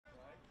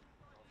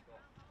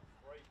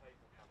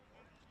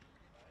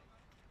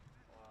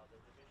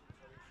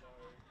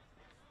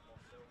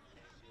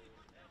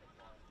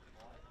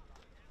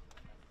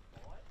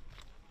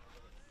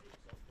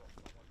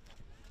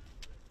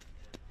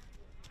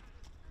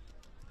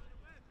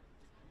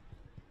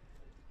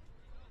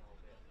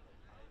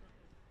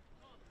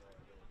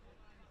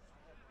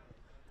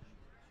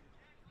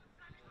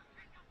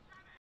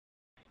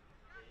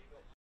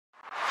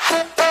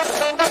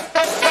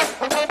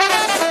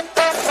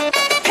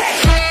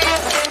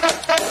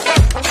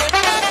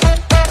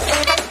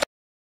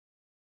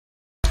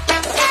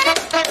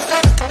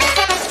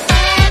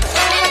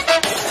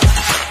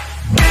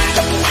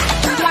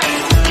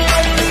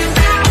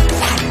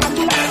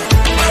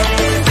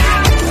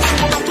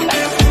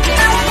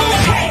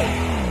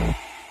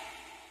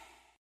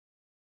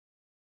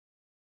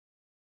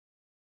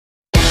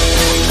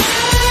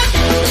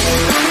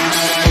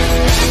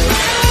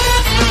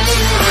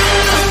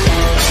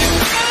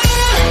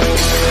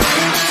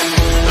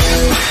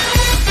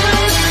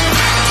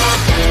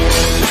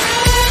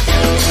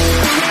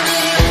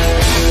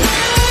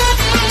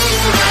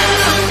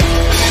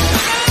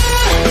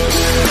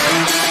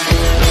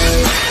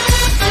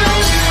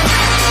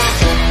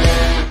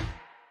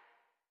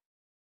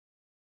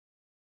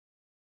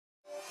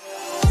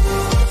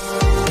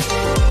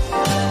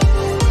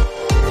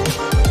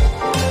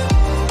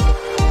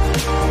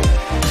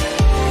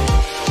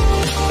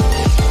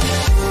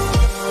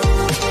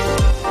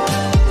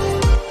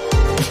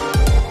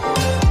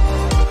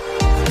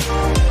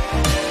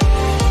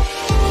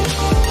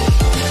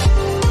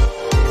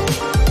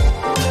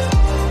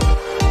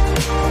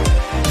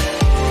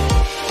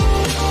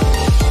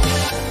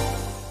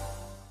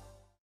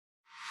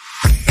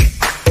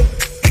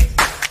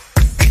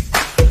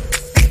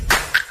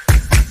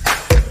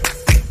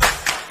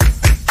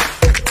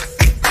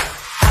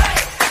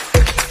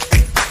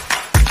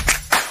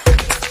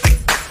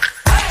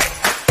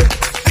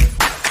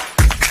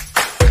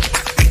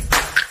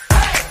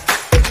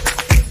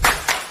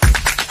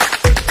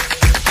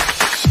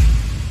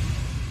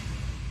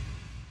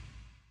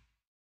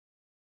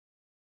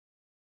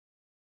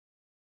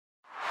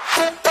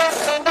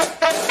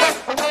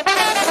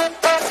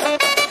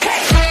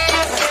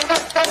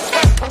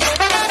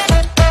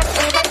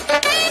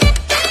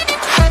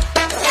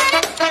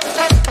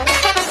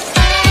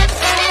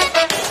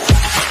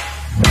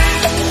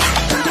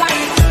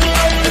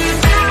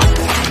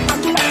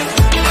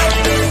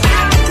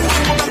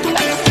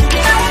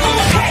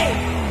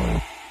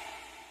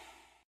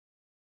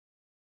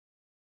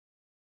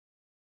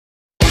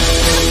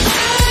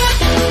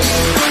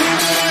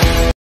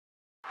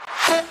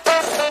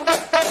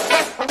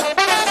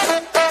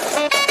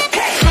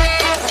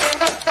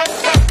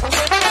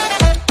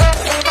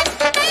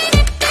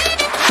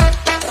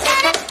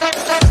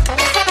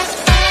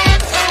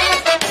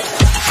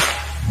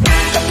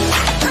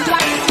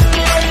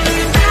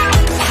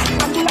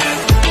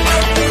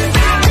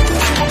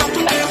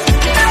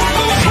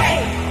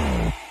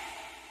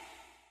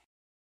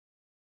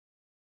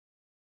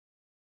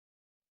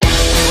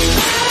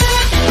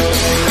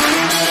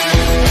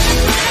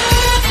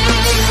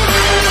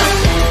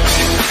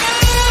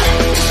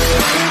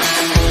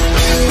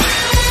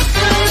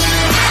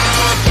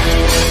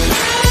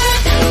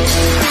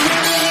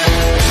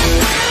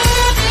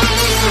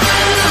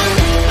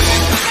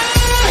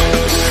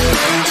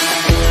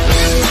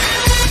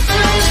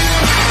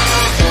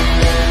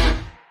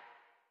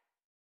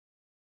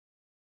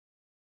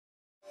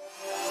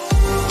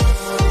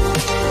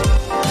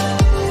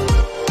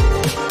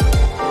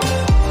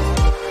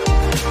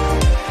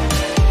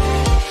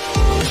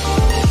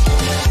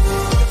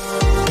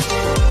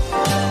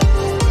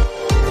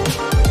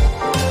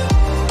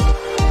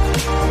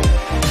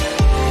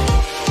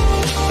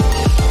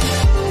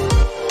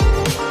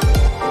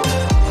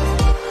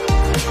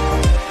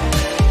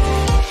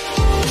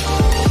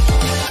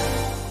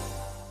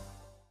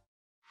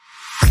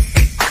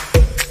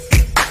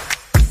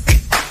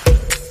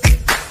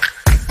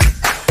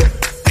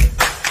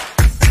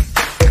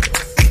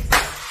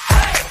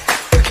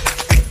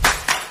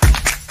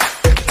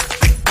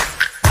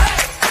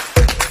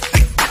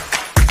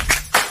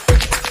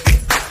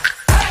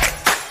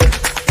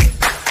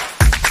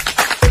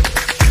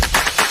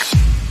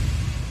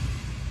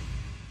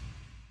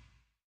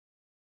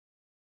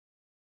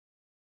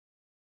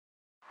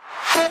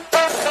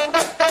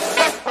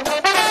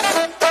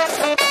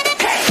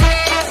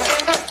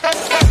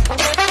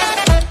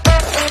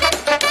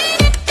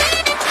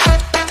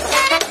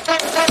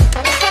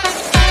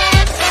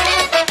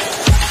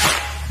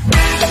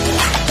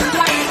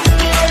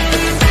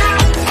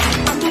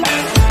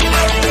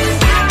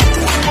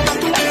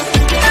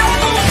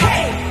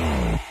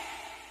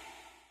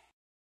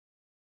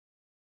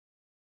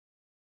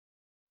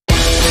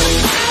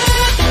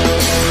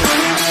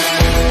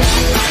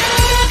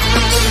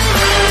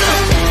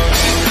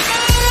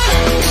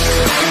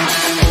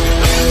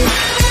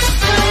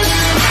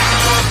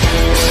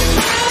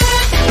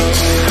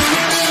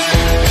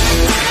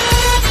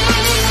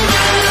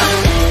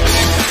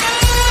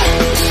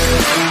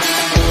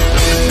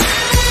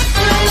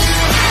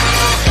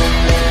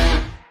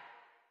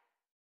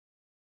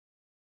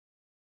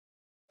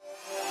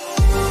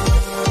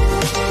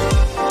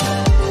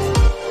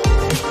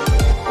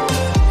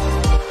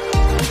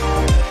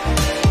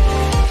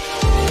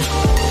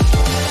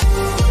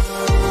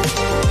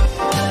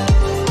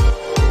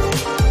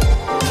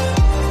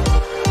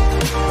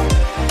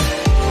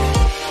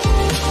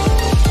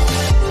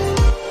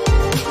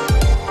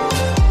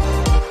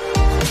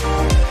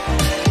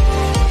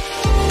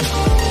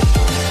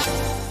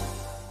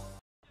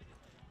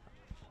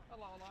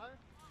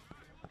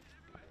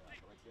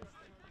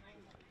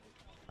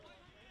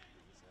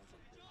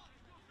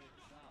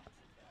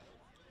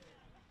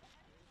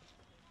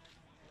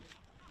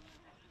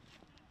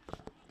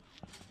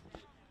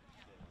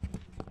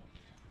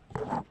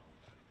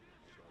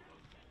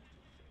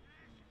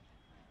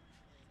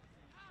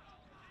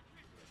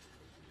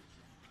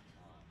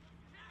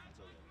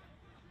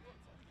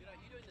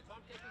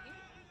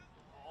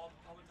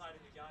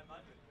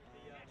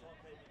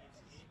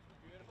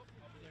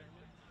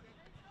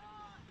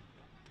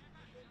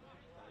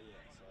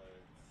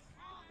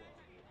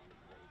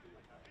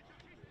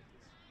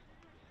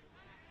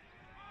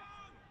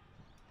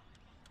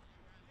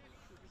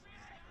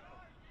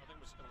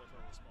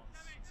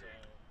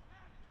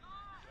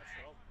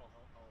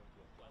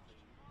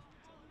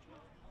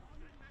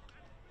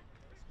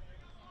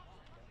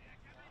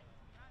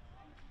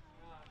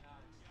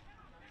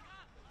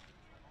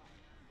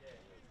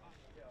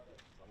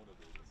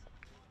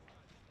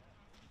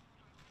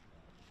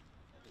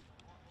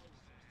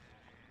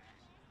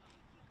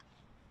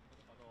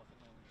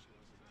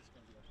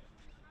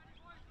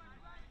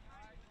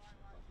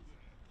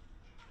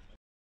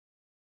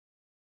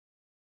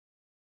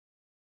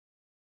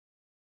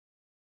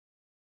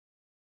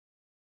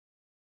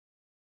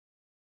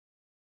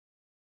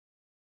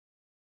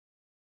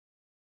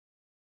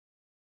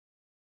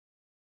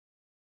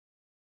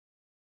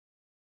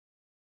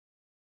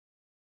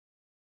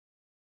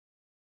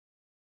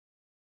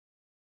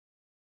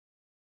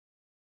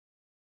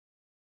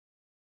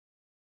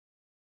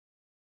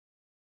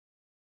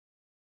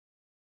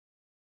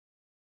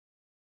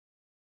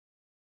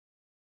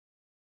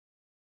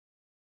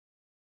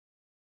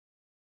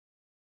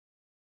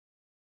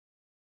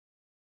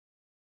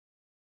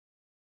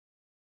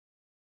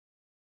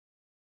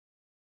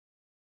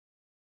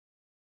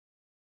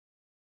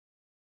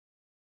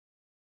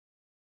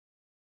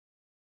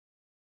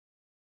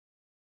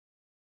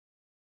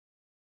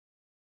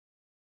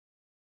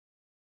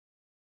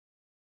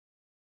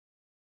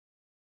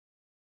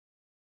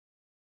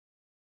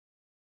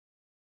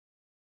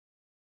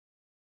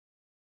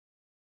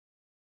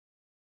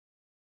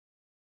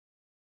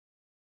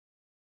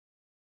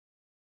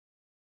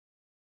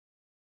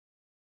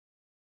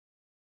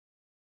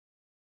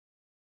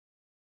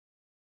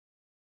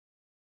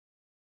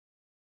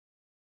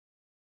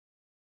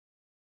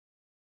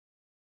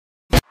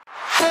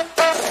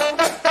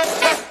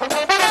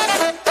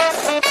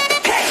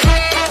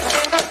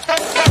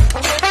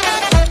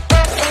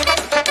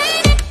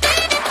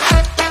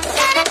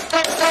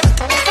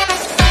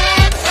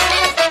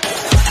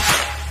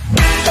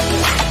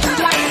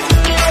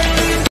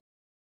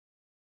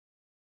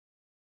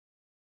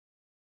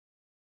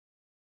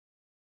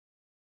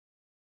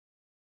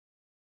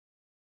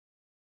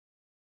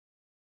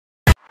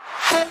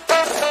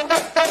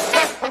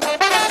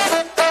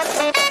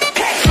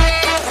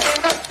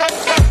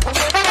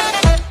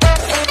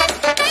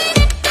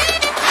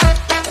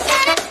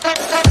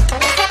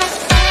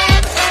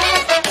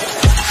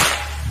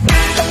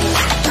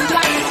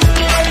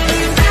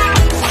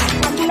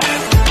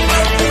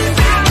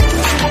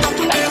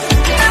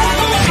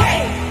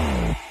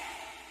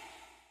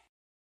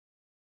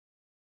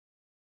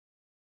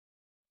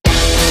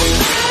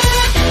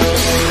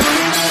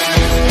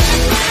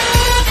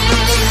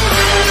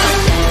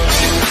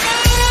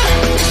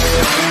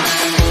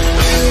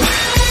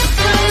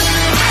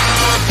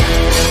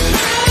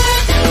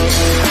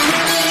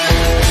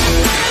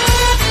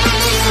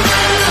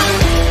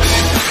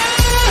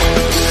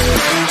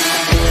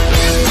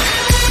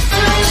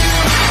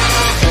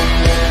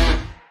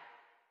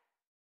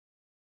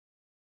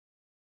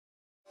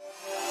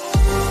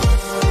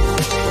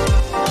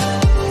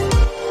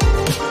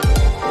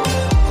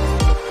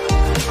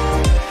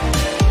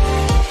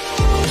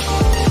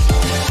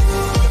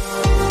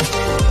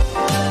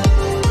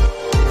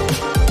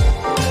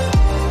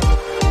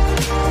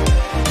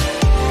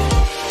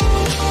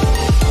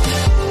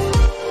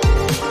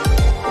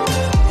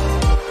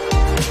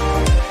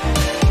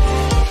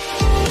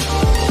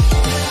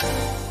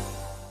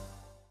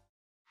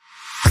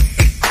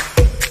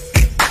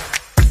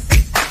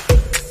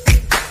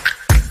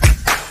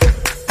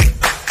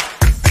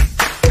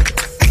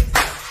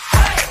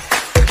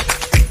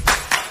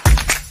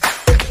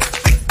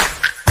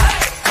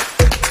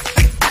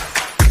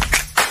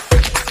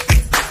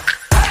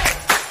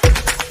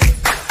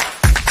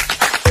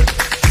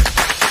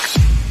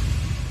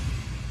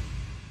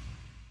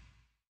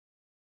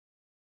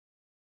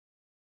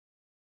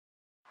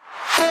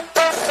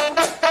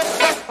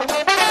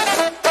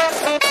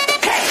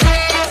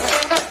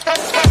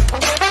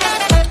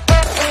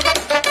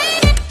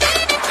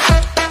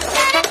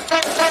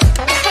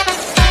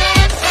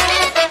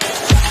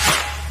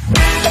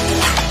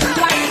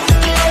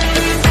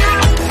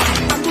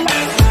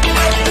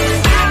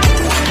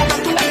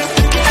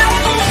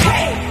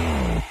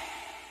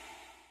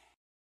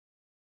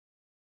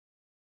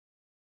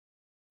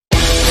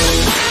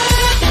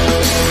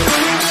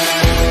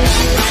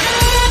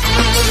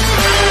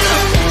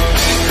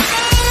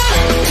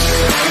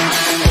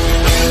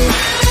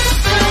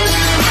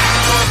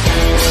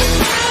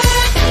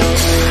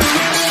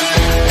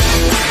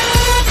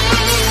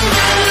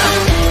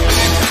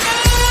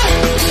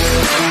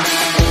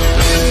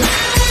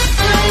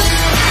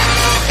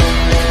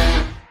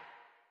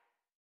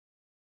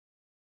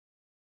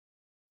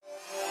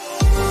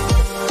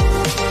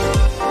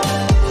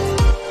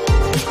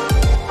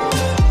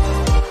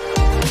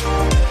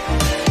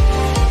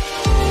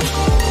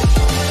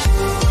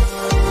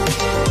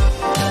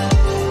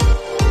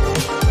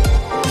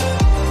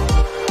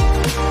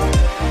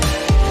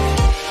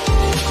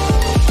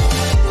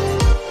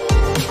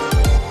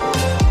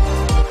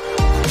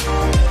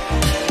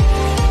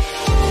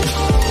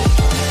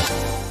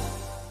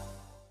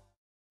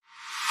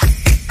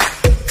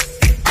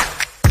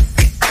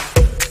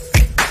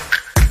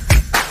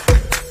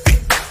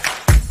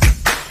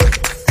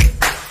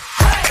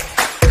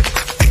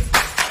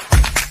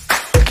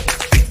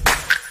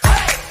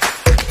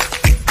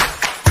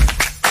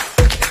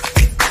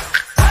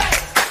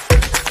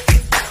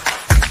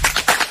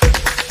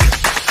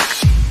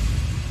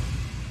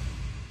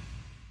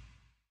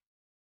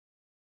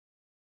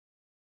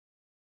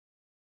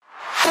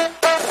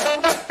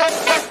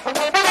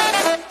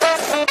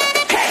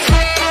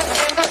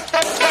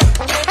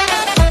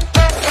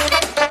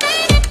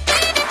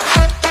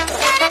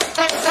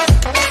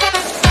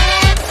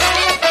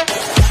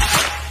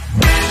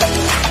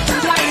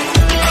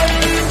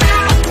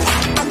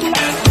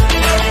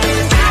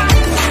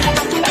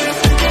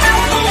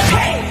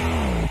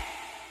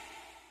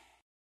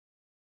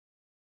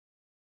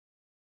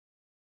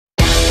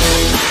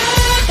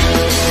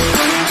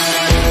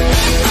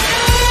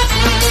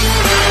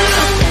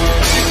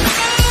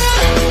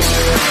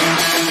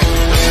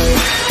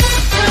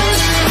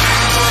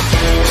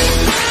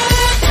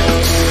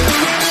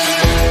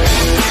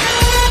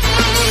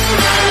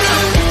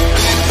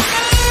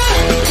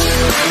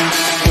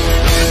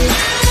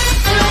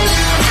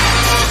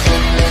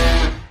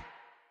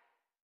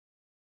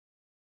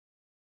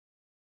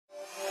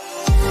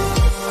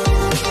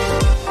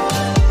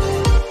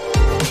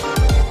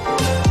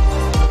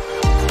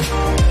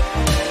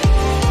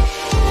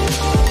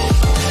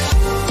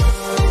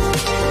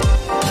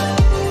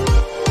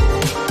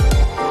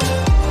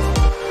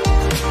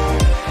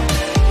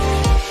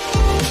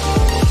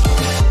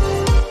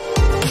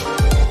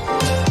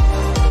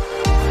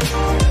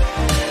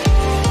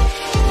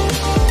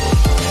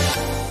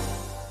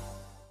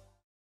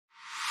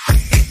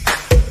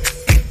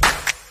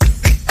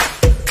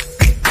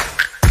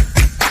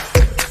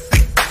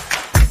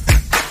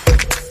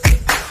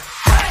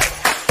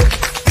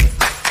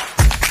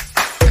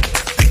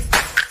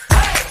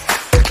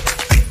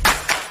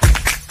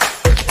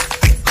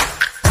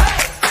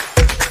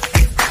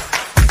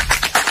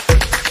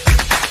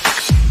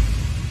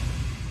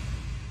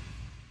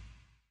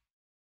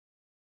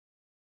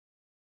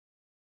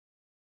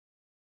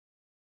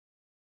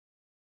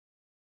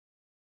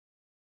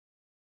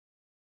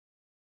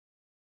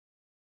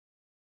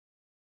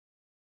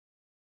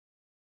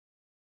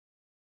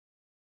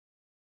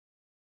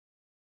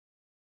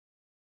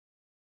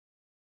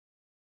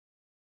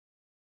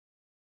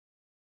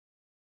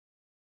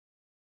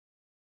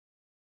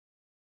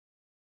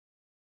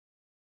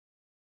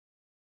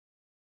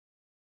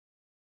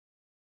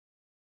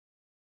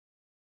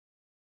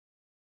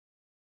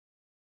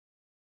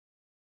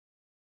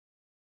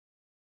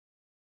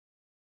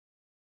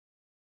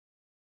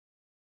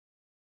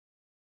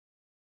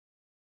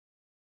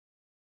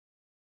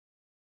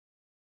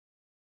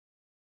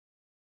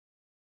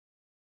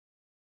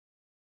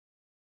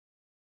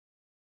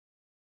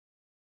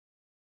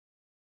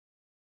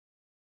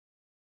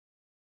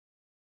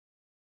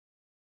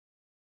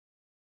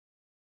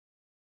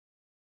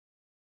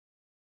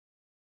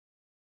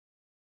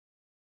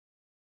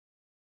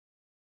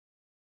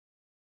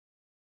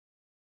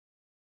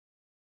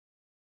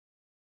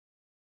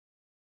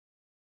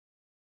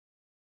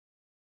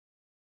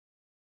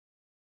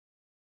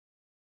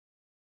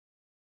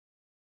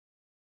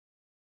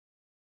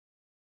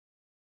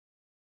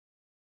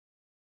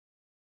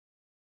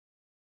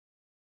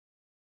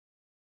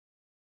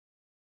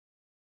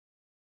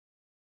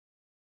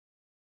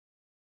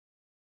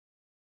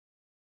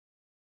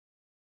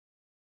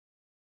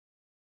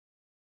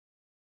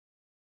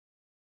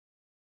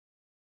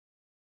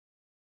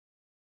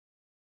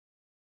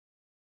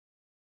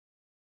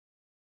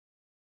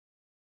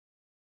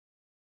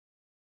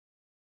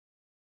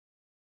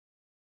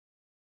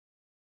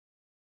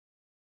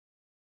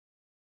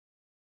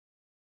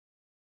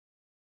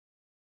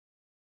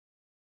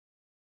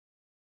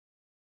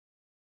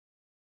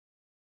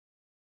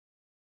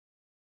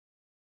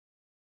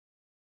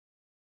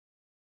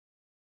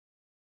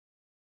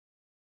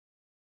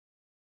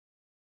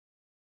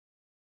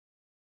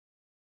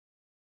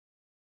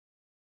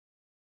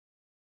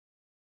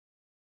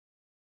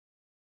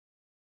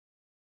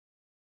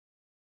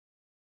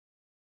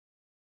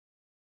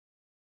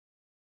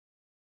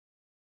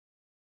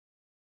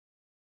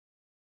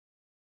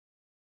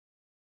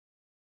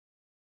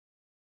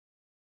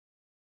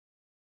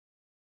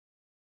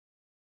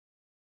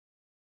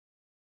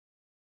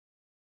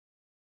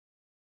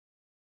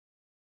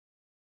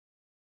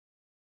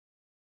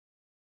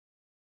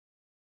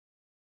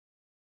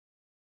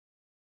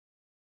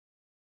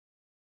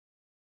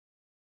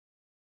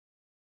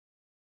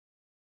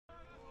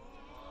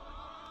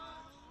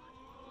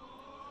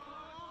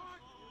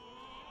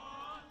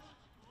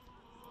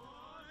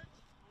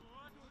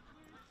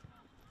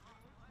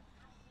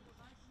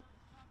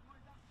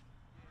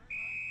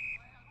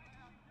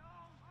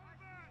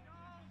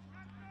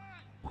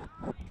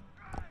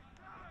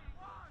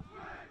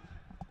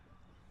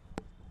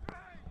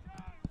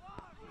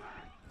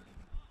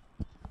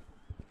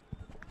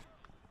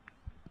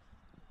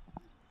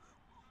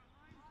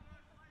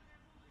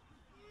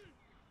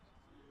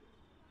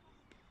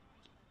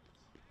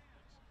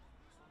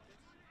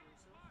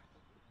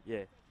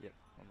Yeah, yep,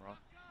 I'm right.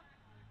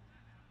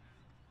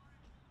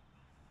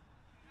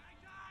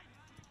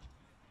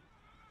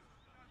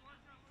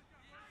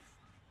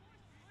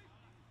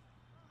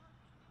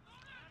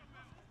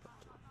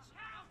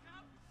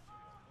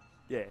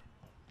 Yeah.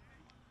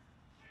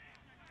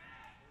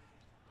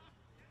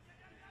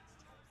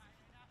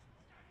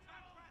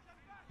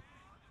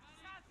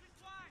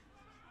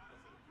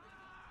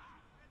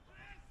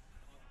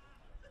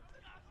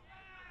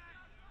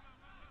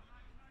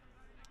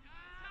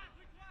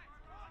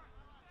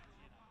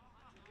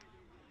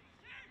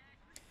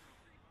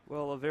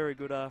 Well, a very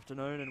good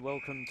afternoon and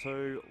welcome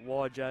to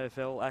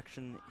YJFL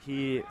action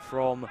here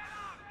from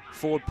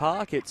Ford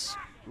Park. It's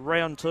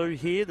round 2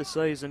 here. The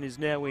season is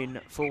now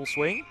in full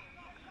swing.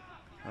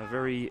 A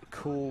very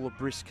cool,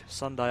 brisk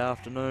Sunday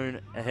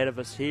afternoon ahead of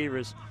us here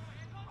as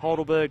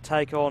Heidelberg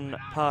take on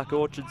Park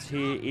Orchards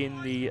here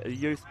in the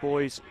Youth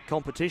Boys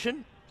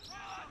competition.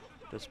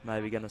 Just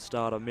maybe going to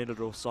start a minute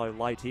or so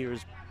late here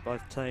as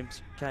both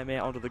teams came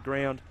out onto the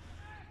ground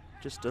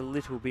just a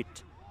little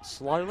bit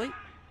slowly.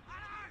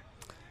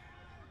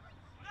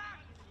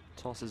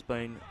 Toss has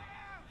been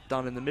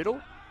done in the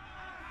middle,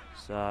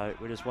 so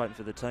we're just waiting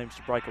for the teams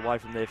to break away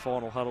from their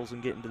final huddles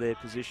and get into their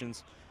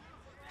positions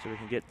so we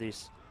can get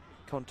this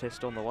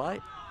contest on the way.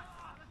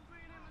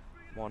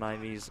 My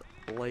name is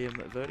Liam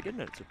Vertigan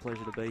and it's a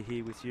pleasure to be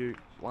here with you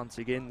once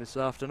again this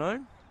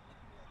afternoon.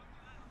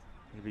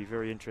 It'll be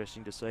very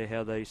interesting to see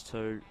how these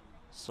two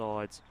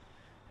sides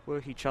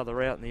work each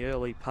other out in the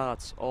early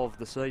parts of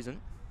the season.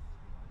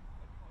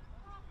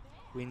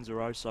 Wins are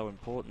oh so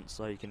important,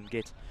 so you can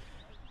get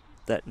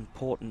that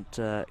important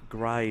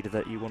grade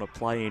that you want to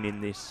play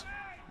in this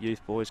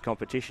Youth Boys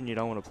competition. You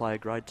don't want to play a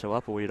grade 2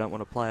 up, or you don't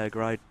want to play a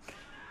grade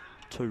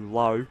 2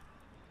 low.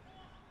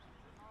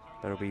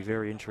 But it'll be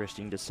very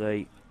interesting to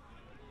see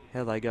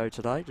how they go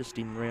today, just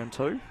in round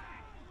 2.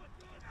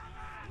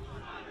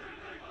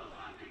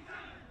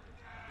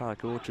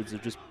 Park Orchards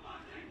have just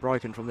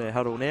broken from their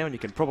huddle now, and you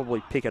can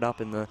probably pick it up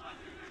in the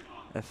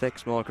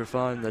effects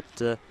microphone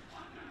that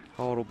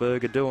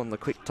Heidelberg are doing the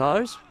quick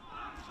toes.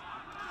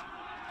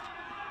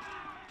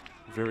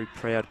 Very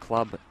proud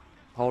club.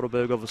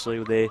 Heidelberg obviously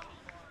with their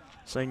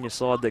senior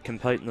side that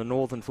compete in the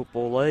Northern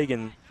Football League,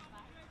 and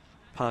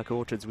Park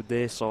Orchards with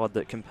their side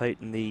that compete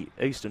in the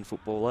Eastern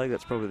Football League.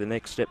 That's probably the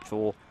next step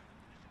for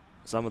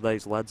some of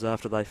these lads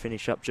after they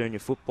finish up junior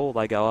football.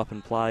 They go up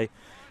and play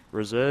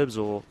reserves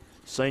or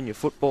senior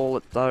football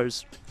at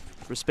those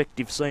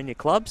respective senior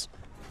clubs.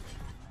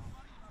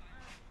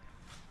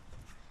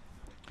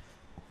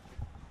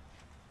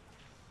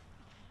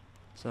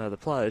 So the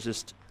players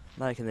just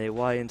making their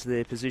way into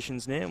their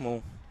positions now, and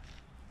we'll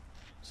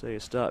see a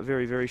start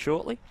very, very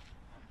shortly.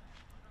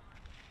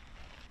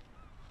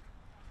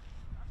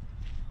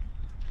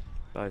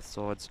 Both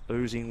sides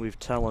oozing with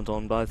talent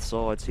on both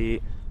sides here.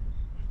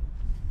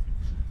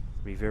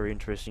 It'll be very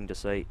interesting to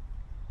see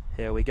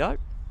how we go.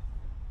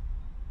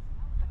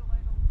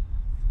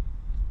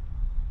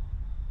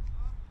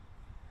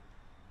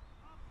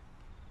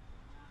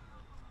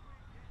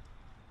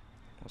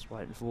 Just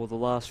waiting for the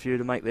last few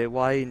to make their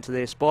way into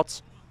their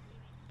spots.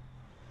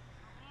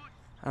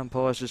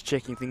 Umpire's just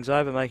checking things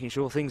over, making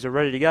sure things are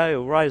ready to go.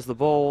 He'll raise the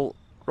ball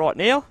right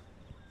now.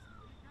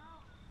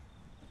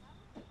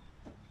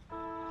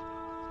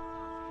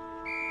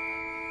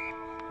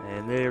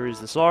 And there is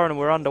the siren, and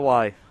we're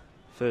underway.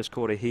 First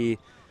quarter here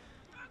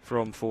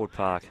from Ford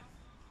Park.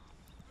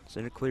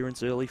 Centre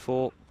clearance early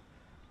for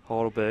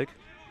Heidelberg.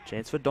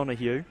 Chance for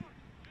Donahue.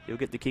 He'll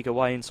get the kick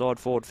away inside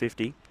forward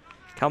 50.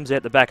 Comes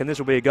out the back, and this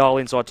will be a goal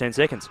inside 10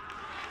 seconds.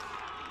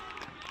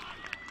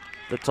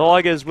 The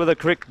Tigers with a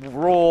quick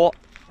roar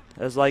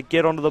as they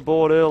get onto the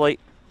board early.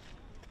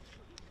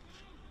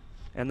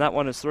 And that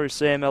one is through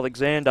Sam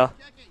Alexander.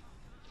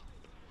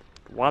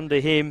 1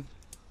 to him.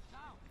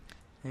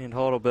 And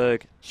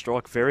Heidelberg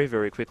strike very,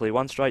 very quickly.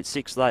 1 straight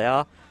 6 they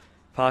are.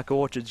 Park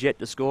Orchards yet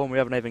to score, and we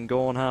haven't even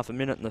gone half a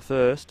minute in the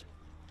first.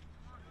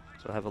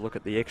 So have a look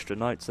at the extra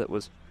notes that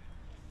was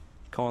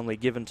kindly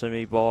given to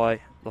me by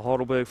the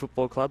Heidelberg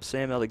Football Club.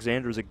 Sam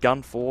Alexander is a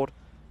gun forward,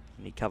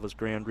 and he covers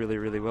ground really,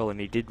 really well, and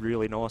he did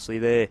really nicely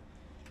there.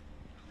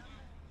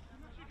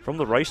 From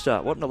the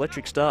restart, what an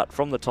electric start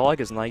from the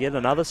Tigers, and they get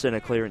another centre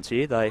clearance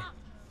here. They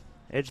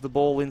edge the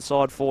ball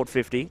inside forward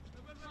 50.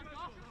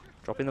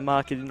 Dropping the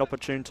mark at an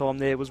opportune time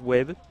there was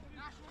Webb.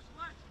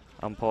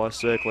 Umpire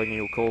circling, and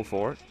he'll call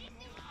for it.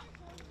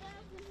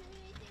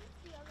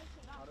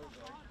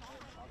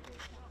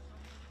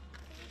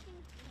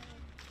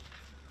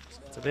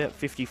 It's about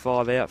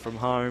 55 out from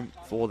home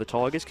for the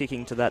Tigers,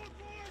 kicking to that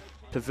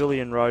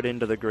Pavilion Road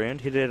end of the ground.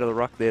 Hit out of the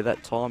ruck there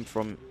that time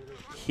from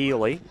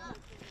Healy,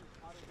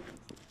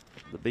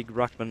 the big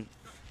ruckman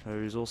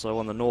who's also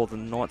on the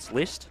Northern Knights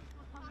list.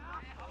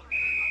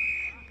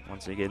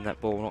 Once again,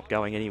 that ball not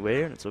going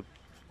anywhere, and it's a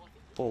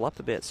ball up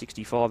about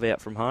 65 out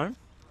from home.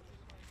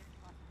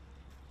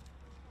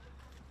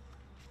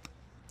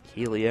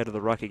 Healy out of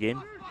the ruck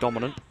again,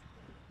 dominant.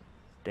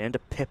 Down to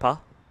Pepper.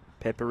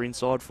 Pepper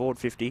inside forward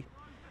 50.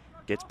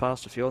 Gets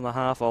past a few on the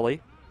half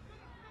ollie.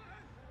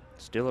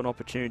 Still an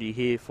opportunity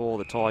here for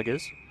the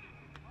Tigers.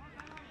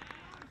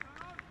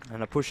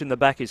 And a push in the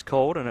back is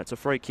called, and it's a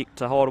free kick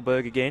to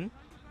Heidelberg again.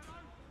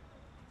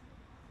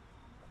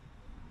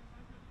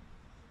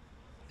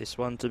 This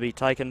one to be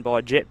taken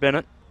by Jet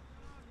Bennett.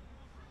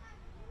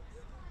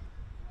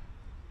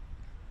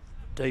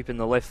 Deep in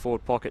the left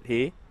forward pocket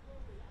here.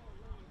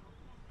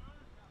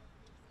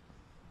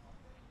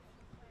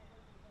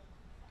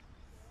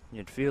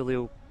 You'd feel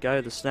he'll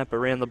go the snap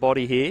around the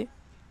body here.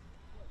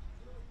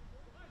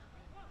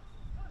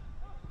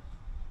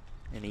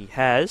 And he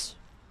has.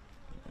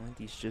 I think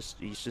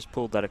he's just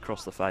pulled that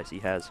across the face. He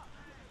has.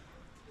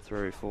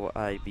 Through for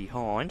a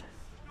behind.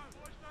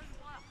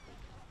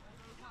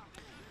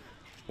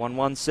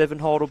 1-1-7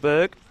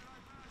 Heidelberg.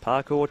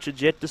 Park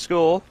Orchard yet to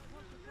score.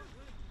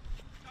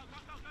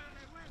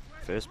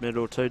 First minute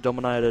or two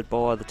dominated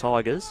by the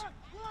Tigers.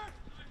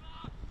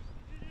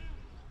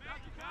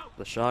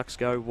 The Sharks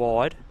go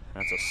wide.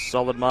 That's a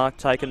solid mark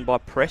taken by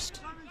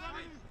Prest.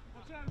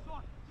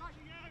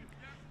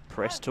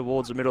 Prest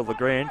towards the middle of the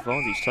ground.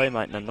 Finds his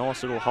teammate in a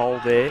nice little hole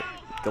there.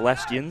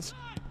 Galastians.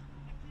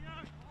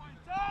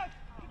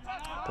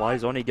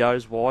 Plays on, he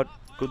goes wide.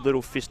 Good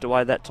little fist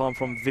away that time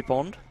from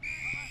Vipond.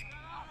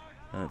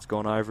 And it's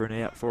gone over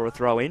and out for a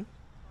throw in.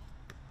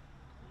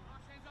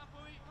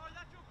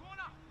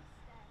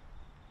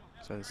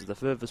 So this is the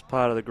furthest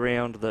part of the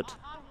ground that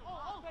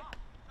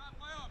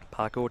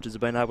Park Orchards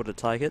have been able to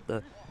take it.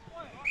 The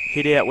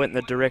hit out went in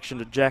the direction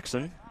of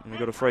Jackson. And we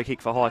got a free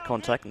kick for high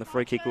contact, and the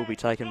free kick will be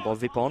taken by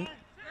Vipond.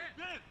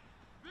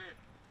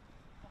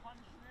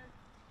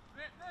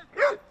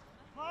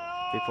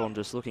 Vipond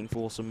just looking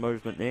for some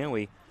movement now.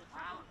 He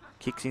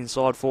kicks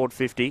inside forward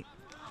 50.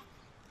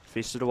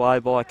 Fisted away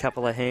by a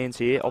couple of hands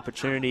here.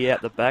 Opportunity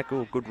out the back.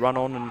 Oh, good run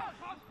on and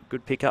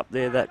good pick up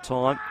there that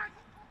time.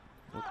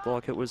 Looked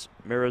like it was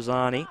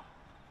Mirazani.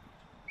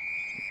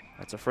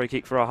 That's a free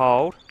kick for a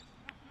hold.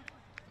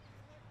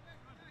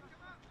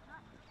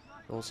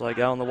 Also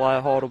going the way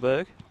of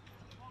Heidelberg.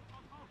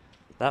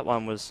 That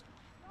one was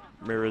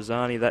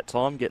Mirazani that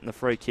time, getting the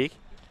free kick.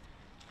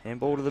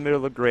 Handball to the middle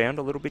of the ground,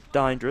 a little bit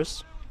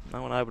dangerous.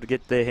 No one able to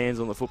get their hands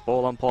on the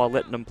football. Umpire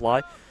letting them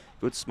play.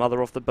 Good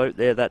smother off the boot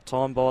there that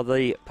time by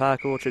the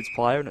Park Orchards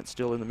player, and it's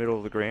still in the middle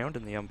of the ground,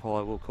 and the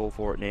umpire will call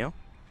for it now.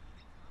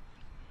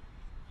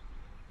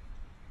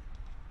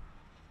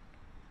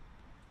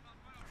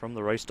 From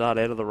the restart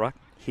out of the ruck,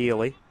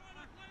 Healy.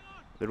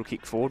 Little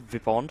kick forward,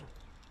 Vipond.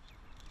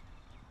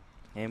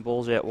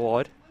 Handball's out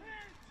wide.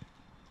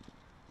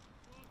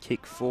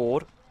 Kick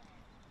forward.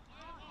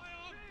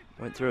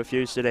 Went through a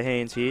few set of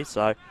hands here,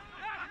 so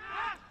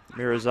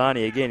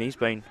Mirazani again, he's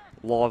been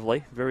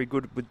lively. Very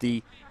good with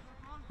the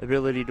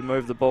ability to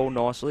move the ball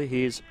nicely.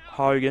 Here's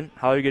Hogan.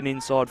 Hogan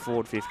inside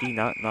forward 50.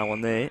 No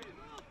one there.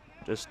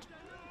 Just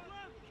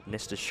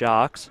nest of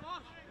Sharks.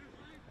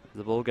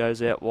 The ball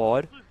goes out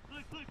wide.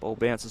 Ball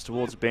bounces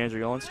towards the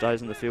boundary line,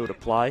 stays in the field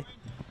of play.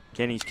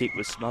 Kenny's kick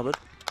was smothered.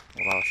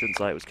 Well, I shouldn't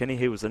say it was Kenny.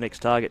 He was the next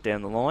target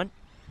down the line.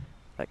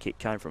 That kick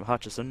came from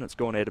Hutchison. It's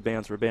gone out of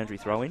bounds for a boundary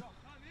throw-in.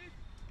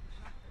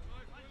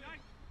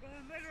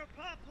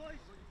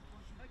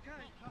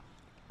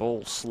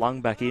 Ball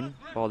slung back in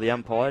by the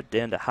umpire,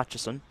 down to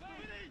Hutchison.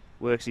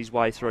 Works his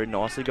way through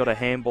nicely. Got a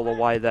handball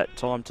away that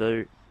time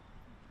to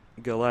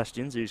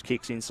Galastians, who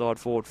kicks inside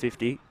forward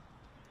 50.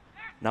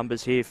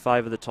 Numbers here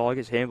favour the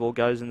Tigers. Handball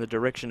goes in the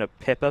direction of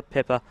Pepper.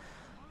 Pepper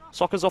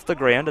soccers off the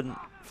ground and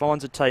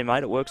finds a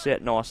teammate. It works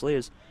out nicely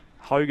as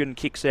Hogan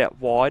kicks out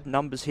wide.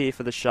 Numbers here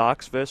for the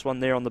Sharks. First one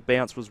there on the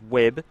bounce was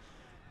Webb.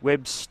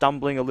 Webb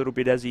stumbling a little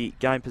bit as he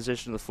gained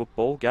possession of the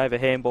football. Gave a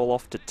handball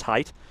off to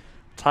Tate.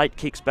 Tate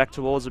kicks back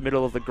towards the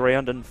middle of the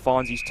ground and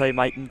finds his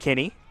teammate in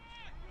Kenny.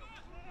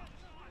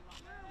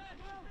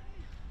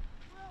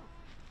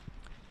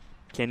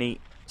 Kenny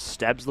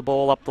stabs the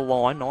ball up the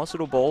line. Nice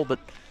little ball, but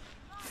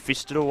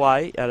fisted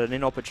away at an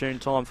inopportune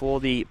time for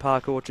the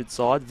Park Orchard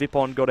side.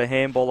 Vipon got a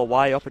handball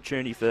away.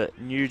 Opportunity for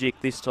Newdick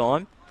this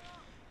time.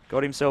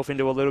 Got himself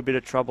into a little bit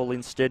of trouble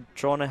instead.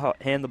 Trying to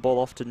hand the ball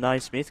off to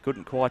Naismith.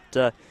 Couldn't quite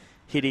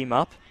hit him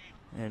up.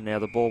 And now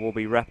the ball will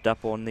be wrapped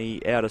up on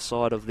the outer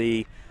side of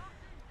the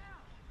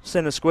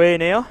centre square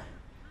now.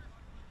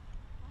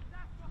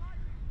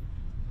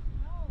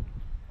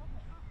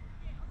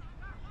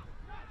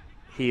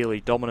 Healy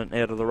dominant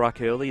out of the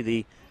ruck early,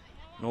 the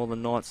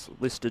Northern Knights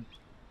listed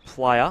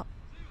player.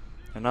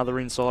 Another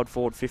inside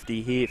forward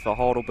 50 here for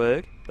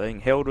Heidelberg, being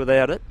held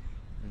without it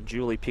and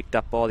duly picked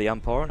up by the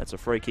umpire, and it's a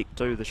free kick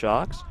to the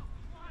Sharks.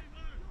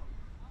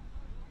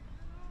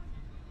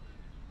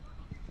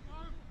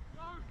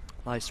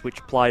 They switch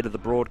play to the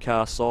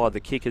broadcast side. The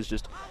kick has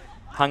just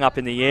hung up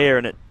in the air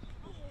and it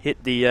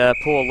hit the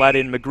poor lad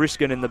in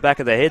McGriskin in the back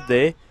of the head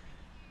there.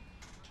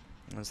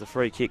 As the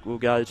free kick will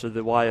go to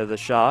the way of the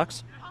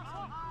Sharks.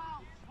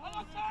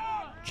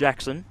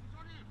 Jackson.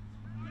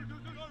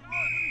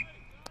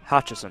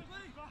 Hutchison.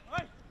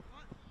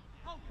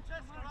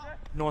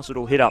 Nice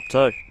little hit up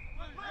too.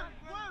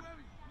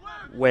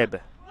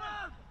 Webb.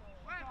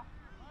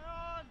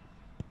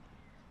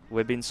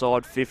 Webb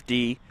inside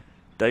 50.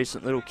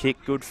 Decent little kick,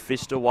 good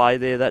fist away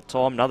there that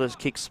time. Another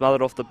kick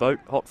smothered off the boot.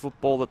 Hot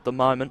football at the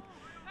moment.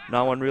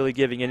 No one really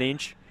giving an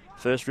inch.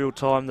 First real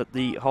time that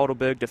the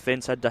Heidelberg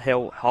defence had to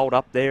hold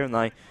up there, and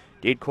they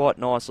did quite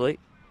nicely.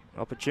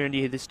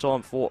 Opportunity this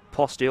time for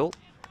Postil.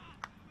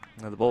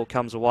 Now the ball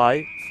comes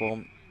away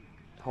from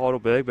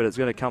Heidelberg, but it's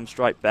going to come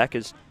straight back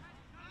as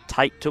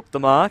Tate took the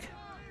mark.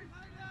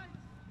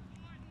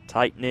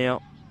 Tate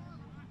now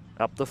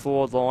up the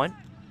forward line.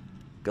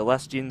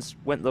 Galastians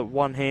went the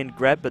one-hand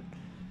grab, but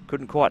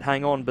couldn't quite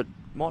hang on, but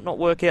might not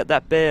work out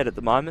that bad at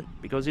the moment,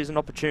 because here's an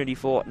opportunity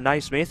for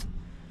Naismith.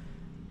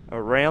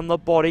 Around the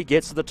body,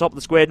 gets to the top of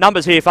the square.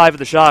 Numbers here favour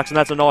the Sharks, and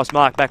that's a nice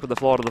mark back with the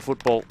flight of the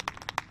football.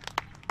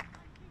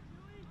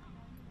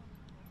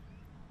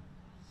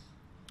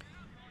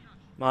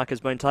 Mark has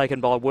been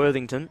taken by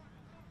Worthington.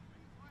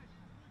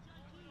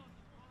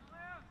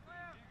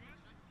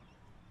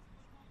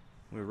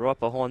 We're right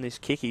behind this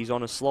kick. He's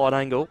on a slight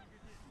angle.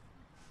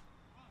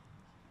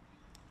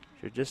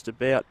 Should just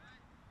about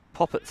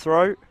pop it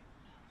through.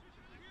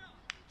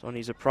 It's on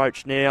his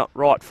approach now.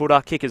 Right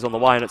footer. Kicker's on the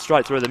way, and it's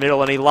straight through the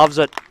middle, and he loves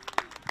it.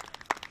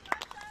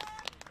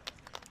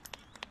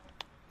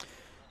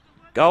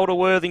 Goal to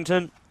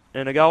Worthington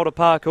and a goal to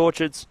Park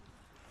Orchards.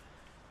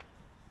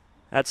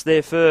 That's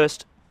their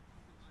first.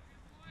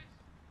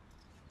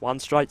 One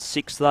straight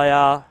 6 they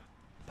are.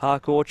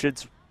 Park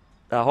Orchards,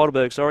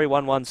 Heidelberg, sorry,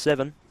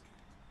 1-1-7.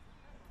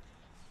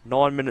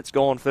 9 minutes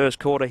gone first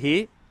quarter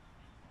here.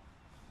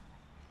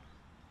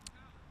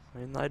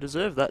 And they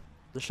deserve that.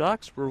 The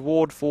Sharks,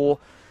 reward for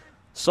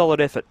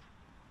solid effort.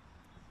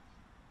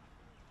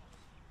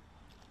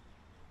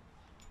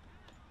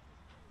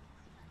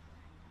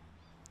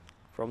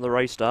 From the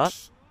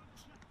restart.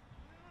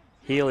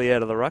 Healy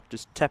out of the ruck,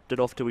 just tapped it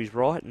off to his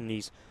right, and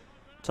his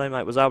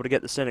teammate was able to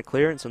get the centre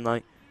clearance, and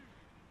they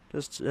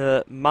just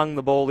mung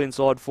the ball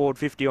inside forward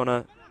 50 on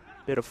a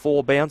bit of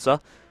 4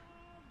 bouncer.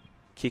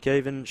 Kick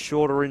even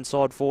shorter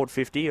inside forward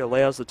 50,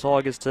 allows the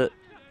Tigers to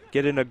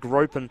get in a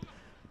group and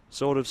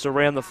sort of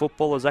surround the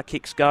football as that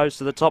kick goes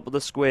to the top of the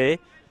square.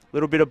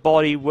 Little bit of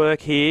body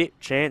work here.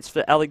 Chance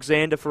for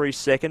Alexander for his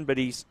second, but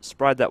he's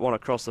sprayed that one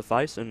across the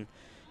face, and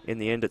in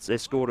the end it's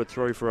escorted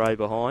through for a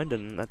behind,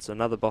 and that's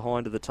another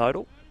behind of the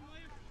total.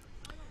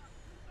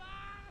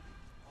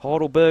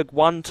 Heidelberg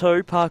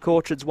 1-2, Park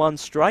Orchards 1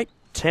 straight.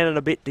 10 and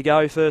a bit to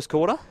go first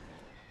quarter.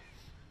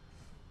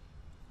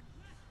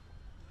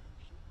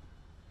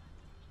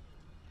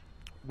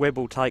 Webb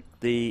will take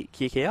the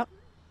kick out.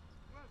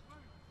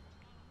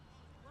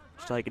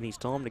 He's taking his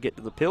time to get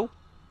to the pill.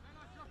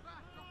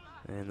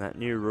 And that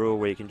new rule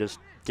where you can just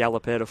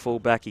gallop out of full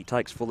back, he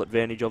takes full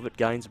advantage of it,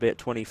 gains about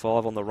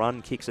 25 on the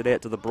run, kicks it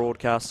out to the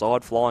broadcast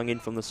side, flying in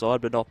from the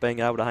side, but not being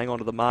able to hang on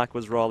to the mark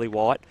was Riley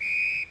White.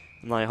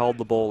 And they hold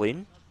the ball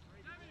in.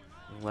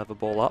 We'll have a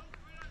ball up.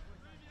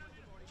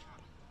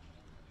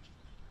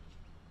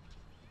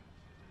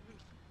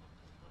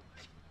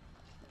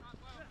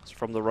 It's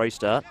from the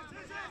restart.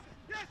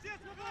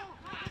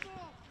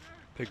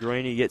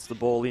 Pegrini gets the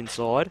ball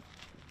inside.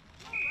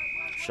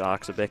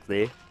 Sharks are back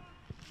there.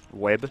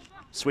 Webb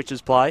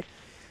switches play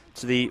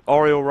to the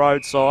Oriole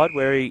Road side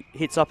where he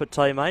hits up a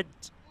teammate.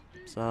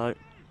 So a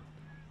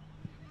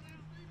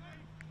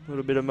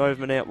little bit of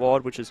movement out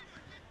wide, which is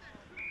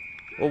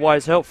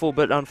always helpful,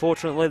 but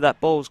unfortunately that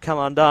ball's come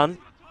undone.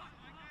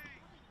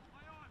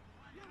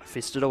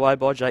 Fisted away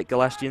by Jake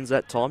Galastians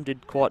that time,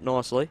 did quite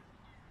nicely.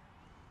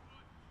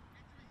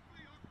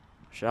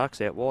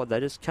 Sharks out wide, they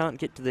just can't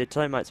get to their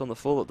teammates on the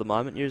full at the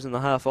moment, using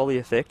the half volley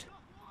effect.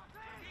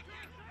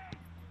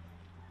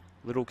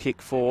 Little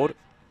kick forward.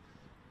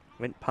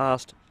 Went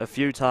past a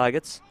few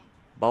targets.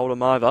 Bowled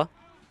them over.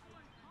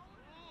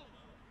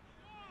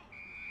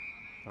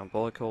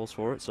 Umpire calls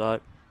for it,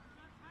 so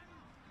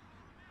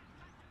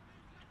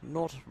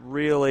not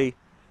really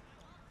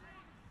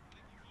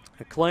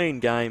a clean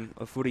game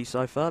of footy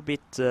so far.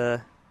 Bit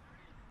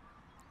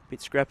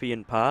scrappy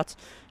in parts.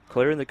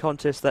 Clearing the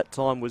contest that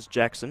time was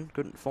Jackson.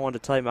 Couldn't find a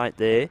teammate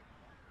there.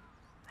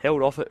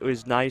 Held off it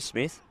was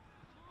Naismith.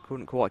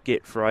 Couldn't quite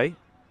get free.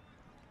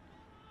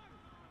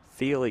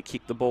 Feely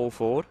kicked the ball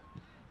forward.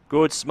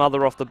 Good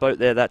smother off the boot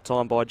there that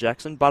time by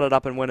Jackson. Butted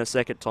up and went a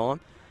second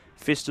time.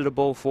 Fisted a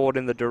ball forward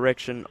in the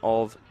direction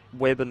of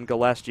Webb and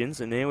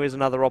Galastians. And now here's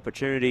another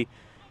opportunity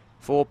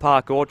for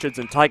Park Orchards,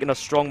 and taking a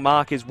strong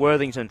mark is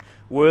Worthington.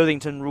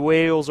 Worthington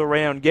wheels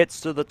around, gets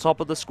to the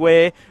top of the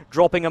square,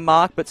 dropping a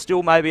mark, but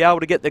still may be able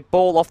to get the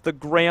ball off the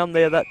ground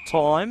there that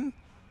time.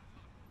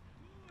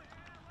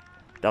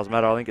 Doesn't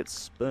matter, I think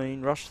it's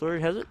been rushed through,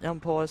 has it?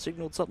 Umpire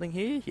signalled something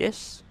here,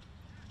 yes.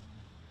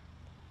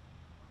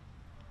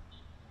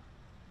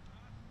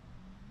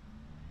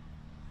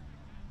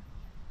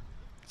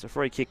 It's a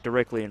free kick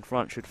directly in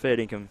front, should fair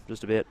dinkum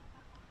just about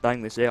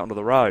bang this out onto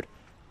the road.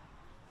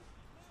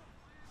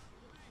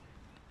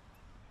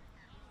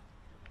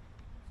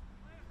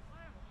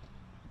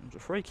 A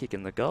free kick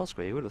in the goal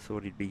square. You would have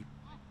thought he'd be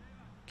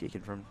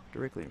kicking from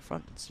directly in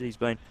front. Instead he's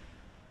been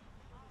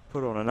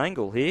put on an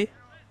angle here.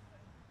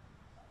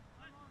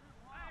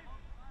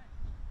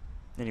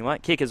 Anyway,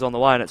 kick is on the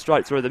way and it's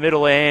straight through the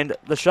middle, and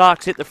the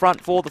Sharks hit the front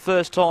for the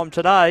first time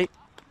today.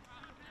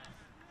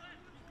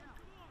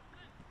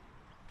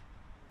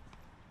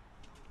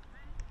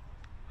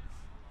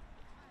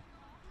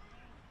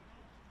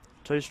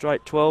 Two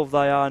straight 12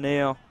 they are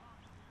now,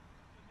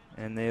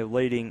 and they're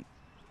leading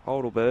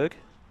Heidelberg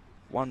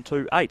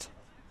 1-2-8.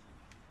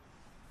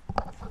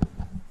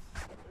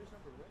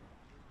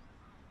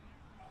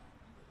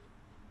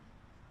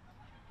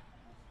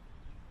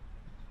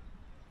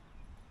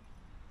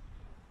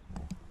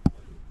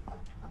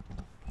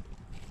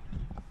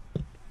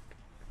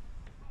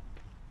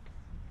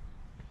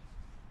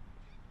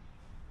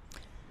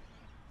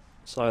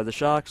 So the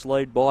Sharks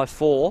lead by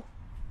 4.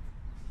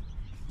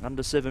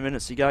 Under 7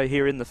 minutes to go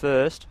here in the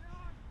first.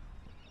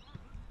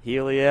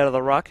 Healy out of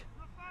the ruck.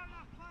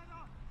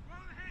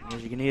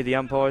 As you can hear, the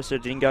umpire said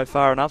it didn't go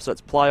far enough, so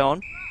it's play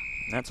on.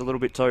 That's a little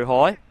bit too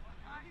high.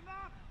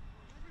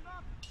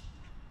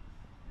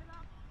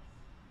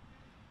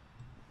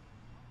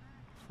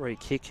 Free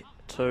kick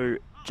to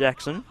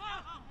Jackson.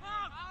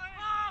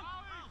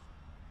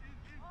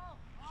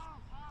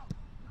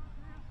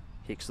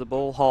 Kicks the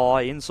ball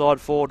high, inside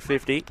forward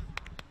 50.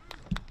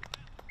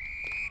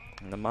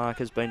 And the mark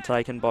has been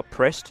taken by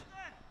Prest.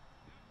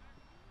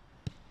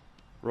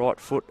 Right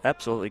foot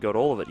absolutely got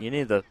all of it. You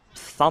need the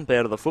thump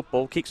out of the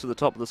football. Kicks to the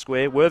top of the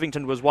square.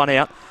 Worthington was one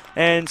out.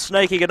 And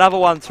sneaking another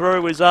one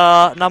through is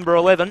number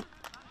 11.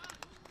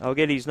 I'll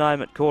get his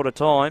name at quarter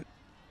time.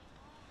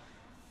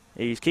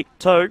 He's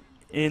kicked 2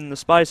 in the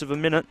space of a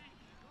minute.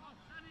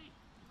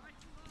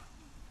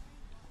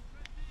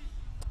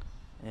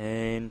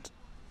 And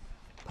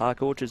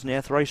Park Orchard's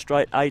now 3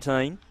 straight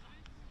 18.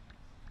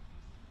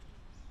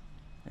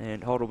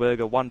 And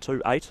Heidelberg are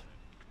 1-2-8.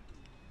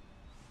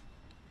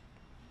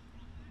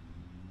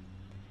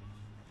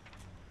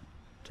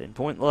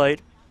 Ten-point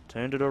lead.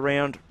 Turned it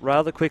around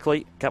rather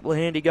quickly. Couple of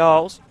handy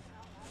goals.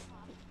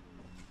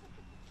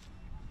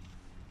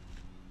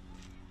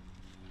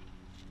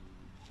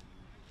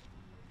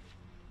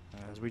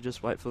 As we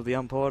just wait for the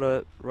umpire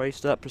to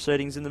restart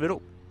proceedings in the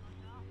middle.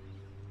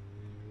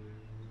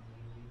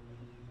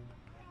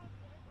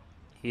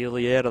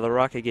 Healy out of the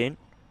ruck again.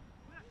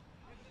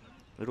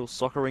 Little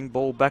soccering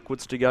ball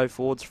backwards to go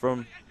forwards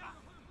from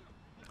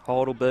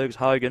Heidelberg's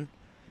Hogan.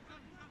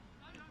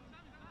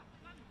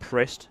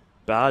 Pressed,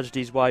 barged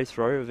his way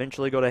through,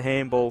 eventually got a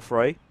handball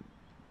free.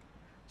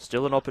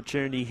 Still an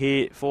opportunity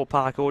here for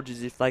Park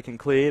Orchards if they can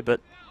clear,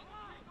 but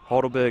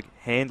Heidelberg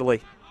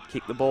handily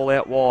kick the ball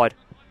out wide.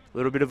 A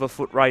little bit of a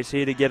foot race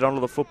here to get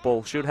onto the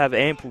football. Should have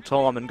ample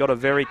time and got a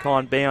very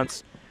kind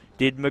bounce.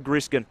 Did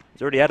McGriskin.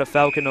 He's already had a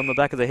falcon on the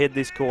back of the head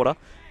this quarter.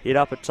 Hit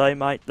up a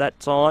teammate that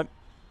time.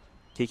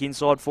 Kick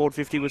inside forward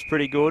 50 was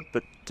pretty good,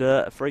 but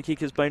a free kick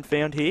has been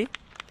found here.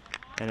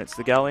 And it's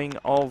the going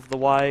of the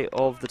way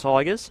of the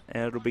Tigers.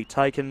 And it'll be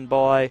taken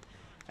by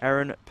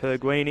Aaron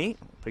Perguini.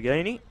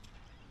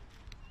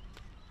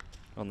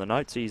 On the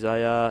notes, he's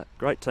a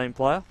great team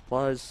player.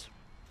 Plays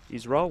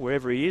his role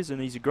wherever he is, and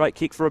he's a great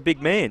kick for a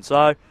big man.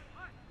 So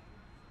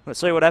let's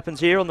see what happens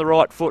here on the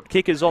right foot.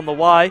 Kick is on the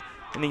way,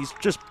 and he's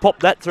just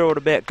popped that through at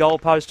about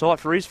goalpost height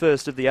for his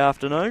first of the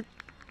afternoon.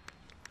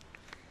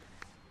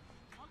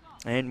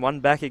 And one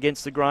back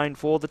against the grain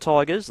for the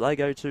Tigers. They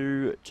go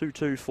to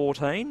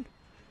 2-2-14.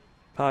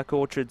 Park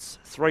Orchards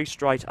 3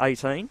 straight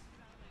 18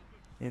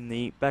 in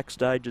the back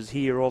stages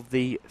here of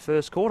the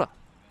first quarter.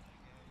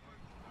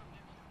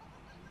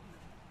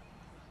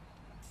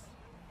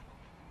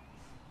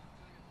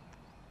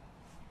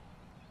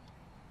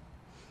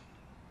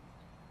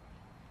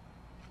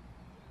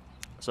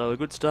 So a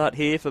good start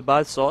here for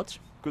both sides.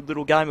 Good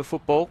little game of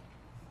football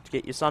to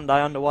get your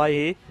Sunday underway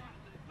here.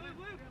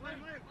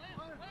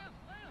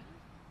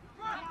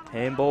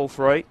 Handball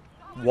free.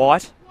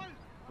 White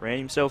ran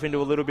himself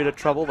into a little bit of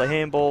trouble. The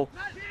handball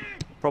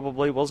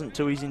probably wasn't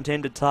to his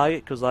intended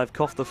target because they've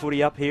coughed the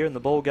footy up here and the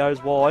ball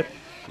goes wide.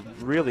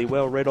 Really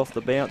well read off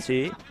the bounce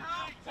here.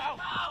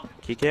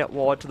 Kick out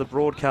wide to the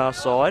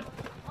broadcast side.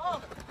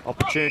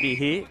 Opportunity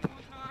here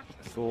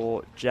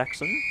for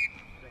Jackson.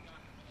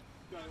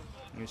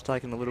 He was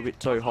taken a little bit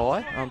too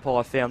high.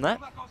 Umpire found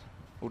that.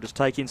 We'll just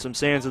take in some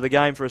sounds of the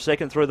game for a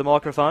second through the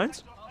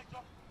microphones.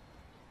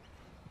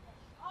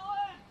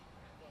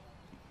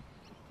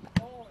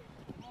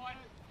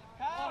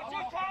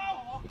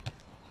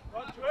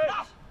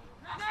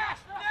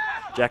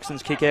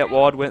 Jackson's kick out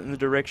wide went in the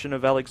direction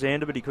of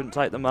Alexander, but he couldn't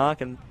take the mark,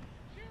 and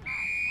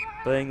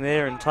being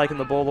there and taking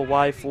the ball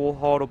away for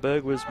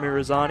Heidelberg was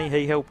Mirazani.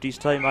 He helped his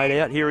teammate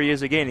out. Here he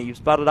is again. He's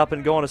butted up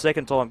and gone a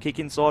second time. Kick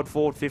inside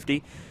forward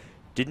 50.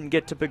 Didn't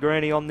get to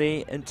Pagani on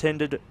the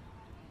intended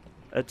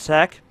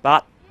attack,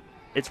 but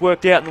it's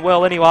worked out and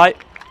well anyway.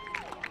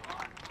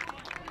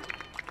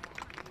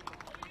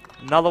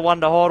 Another one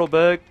to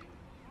Heidelberg,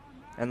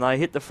 and they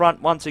hit the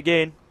front once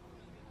again.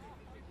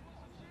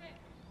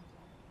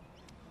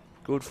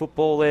 Good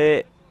football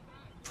there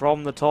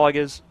from the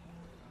Tigers.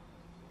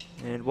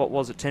 And what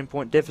was a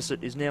 10-point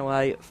deficit is now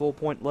a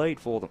 4-point lead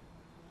for them.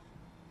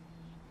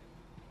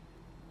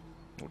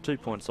 Or 2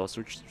 points, I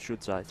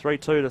should say. 3-2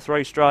 to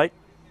 3 straight.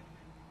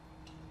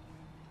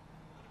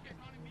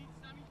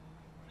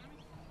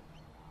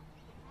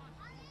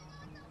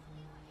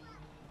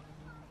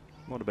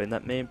 Might have been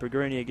that man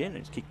Pellegrini again,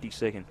 who's kicked his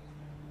second.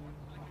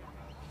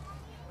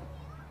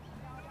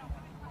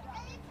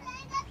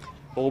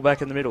 Ball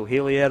back in the middle.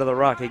 Healy out of the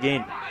ruck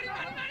again.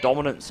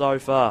 Dominant so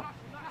far.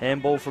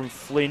 Handball from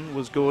Flynn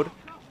was good.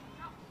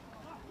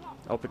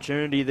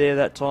 Opportunity there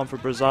that time for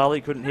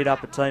Brazzali. Couldn't hit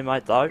up a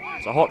teammate though.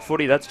 It's a hot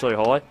footy. That's too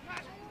high.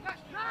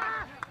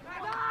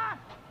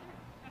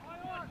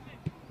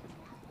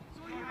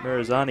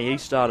 Mirazani, he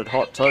started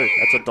hot too.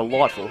 That's a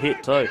delightful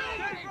hit too.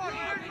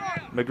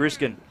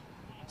 McGriskin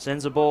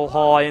sends the ball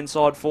high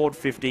inside forward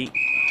 50.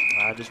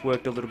 Just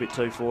worked a little bit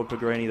too forward,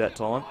 Pellegrini that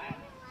time.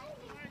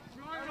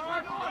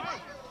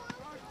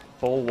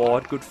 Ball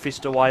wide, good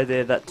fist away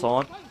there that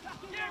time.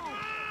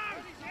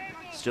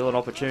 Still an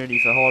opportunity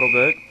for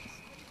Heidelberg.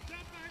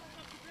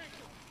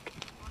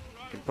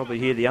 You can probably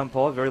hear the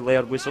umpire, very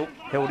loud whistle.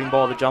 Held him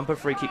by the jumper,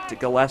 free kick to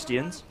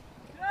Galastians.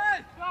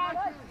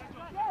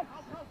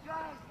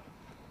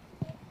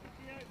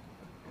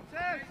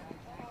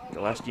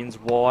 Galastians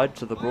wide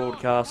to the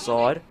broadcast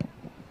side.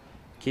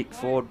 Kick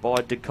forward by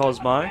De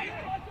Cosmo.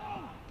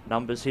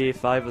 Numbers here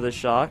favour the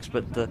Sharks,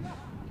 but the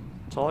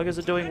Tigers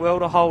are doing well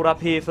to hold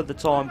up here for the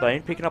time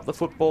being. Picking up the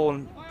football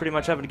and pretty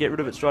much having to get rid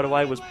of it straight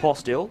away was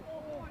Postil.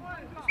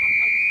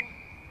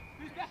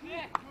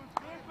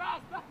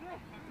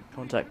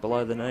 Contact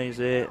below the knees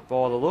there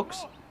by the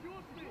looks.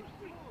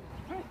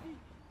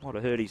 Might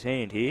have hurt his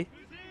hand here.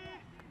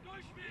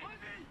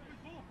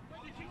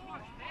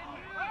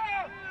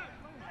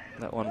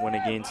 That one went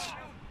against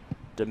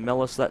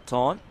DeMellis that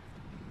time.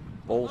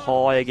 Ball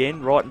high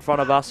again, right in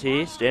front of us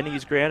here. Standing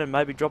his ground and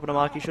maybe dropping a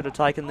mark he should have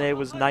taken there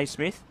was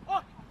Naismith.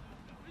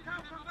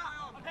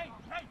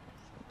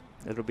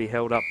 It'll be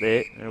held up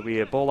there. It'll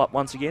be a ball up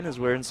once again as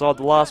we're inside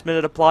the last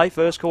minute of play,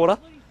 first quarter.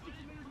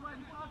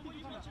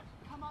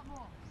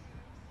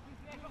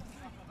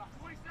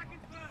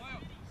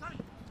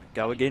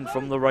 Go again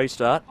from the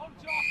restart.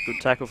 Good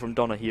tackle from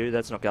Donahue.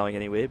 That's not going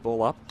anywhere.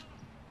 Ball up.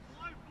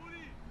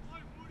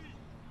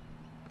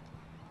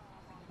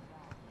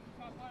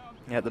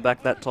 At the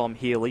back that time,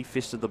 Healy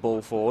fisted the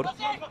ball forward.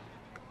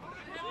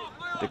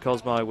 De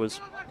Cosmo was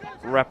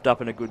wrapped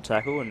up in a good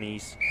tackle and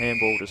his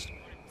handball just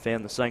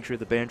found the sanctuary of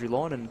the boundary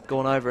line and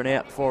gone over and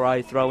out for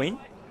a throw in.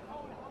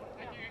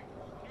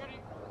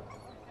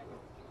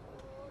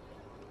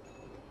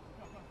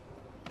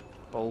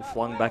 Ball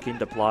flung back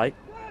into play.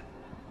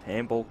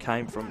 Handball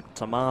came from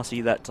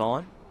Tomasi that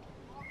time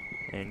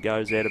and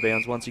goes out of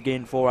bounds once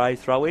again for a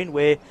throw in,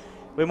 where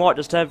we might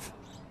just have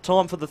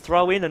time for the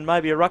throw in and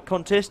maybe a ruck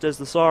contest as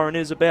the siren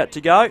is about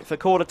to go for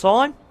quarter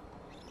time.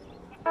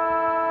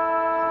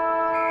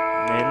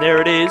 And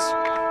there it is.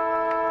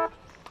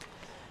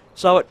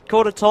 So at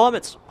quarter time,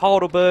 it's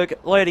Heidelberg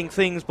leading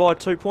things by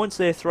 2 points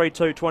there,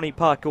 3-2-20.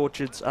 Park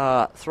Orchards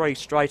 3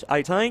 straight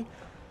 18.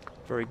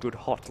 Very good,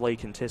 hotly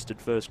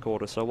contested first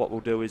quarter. So what we'll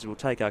do is we'll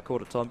take our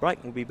quarter time break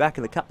and we'll be back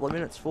in a couple of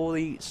minutes for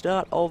the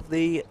start of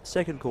the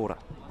second quarter.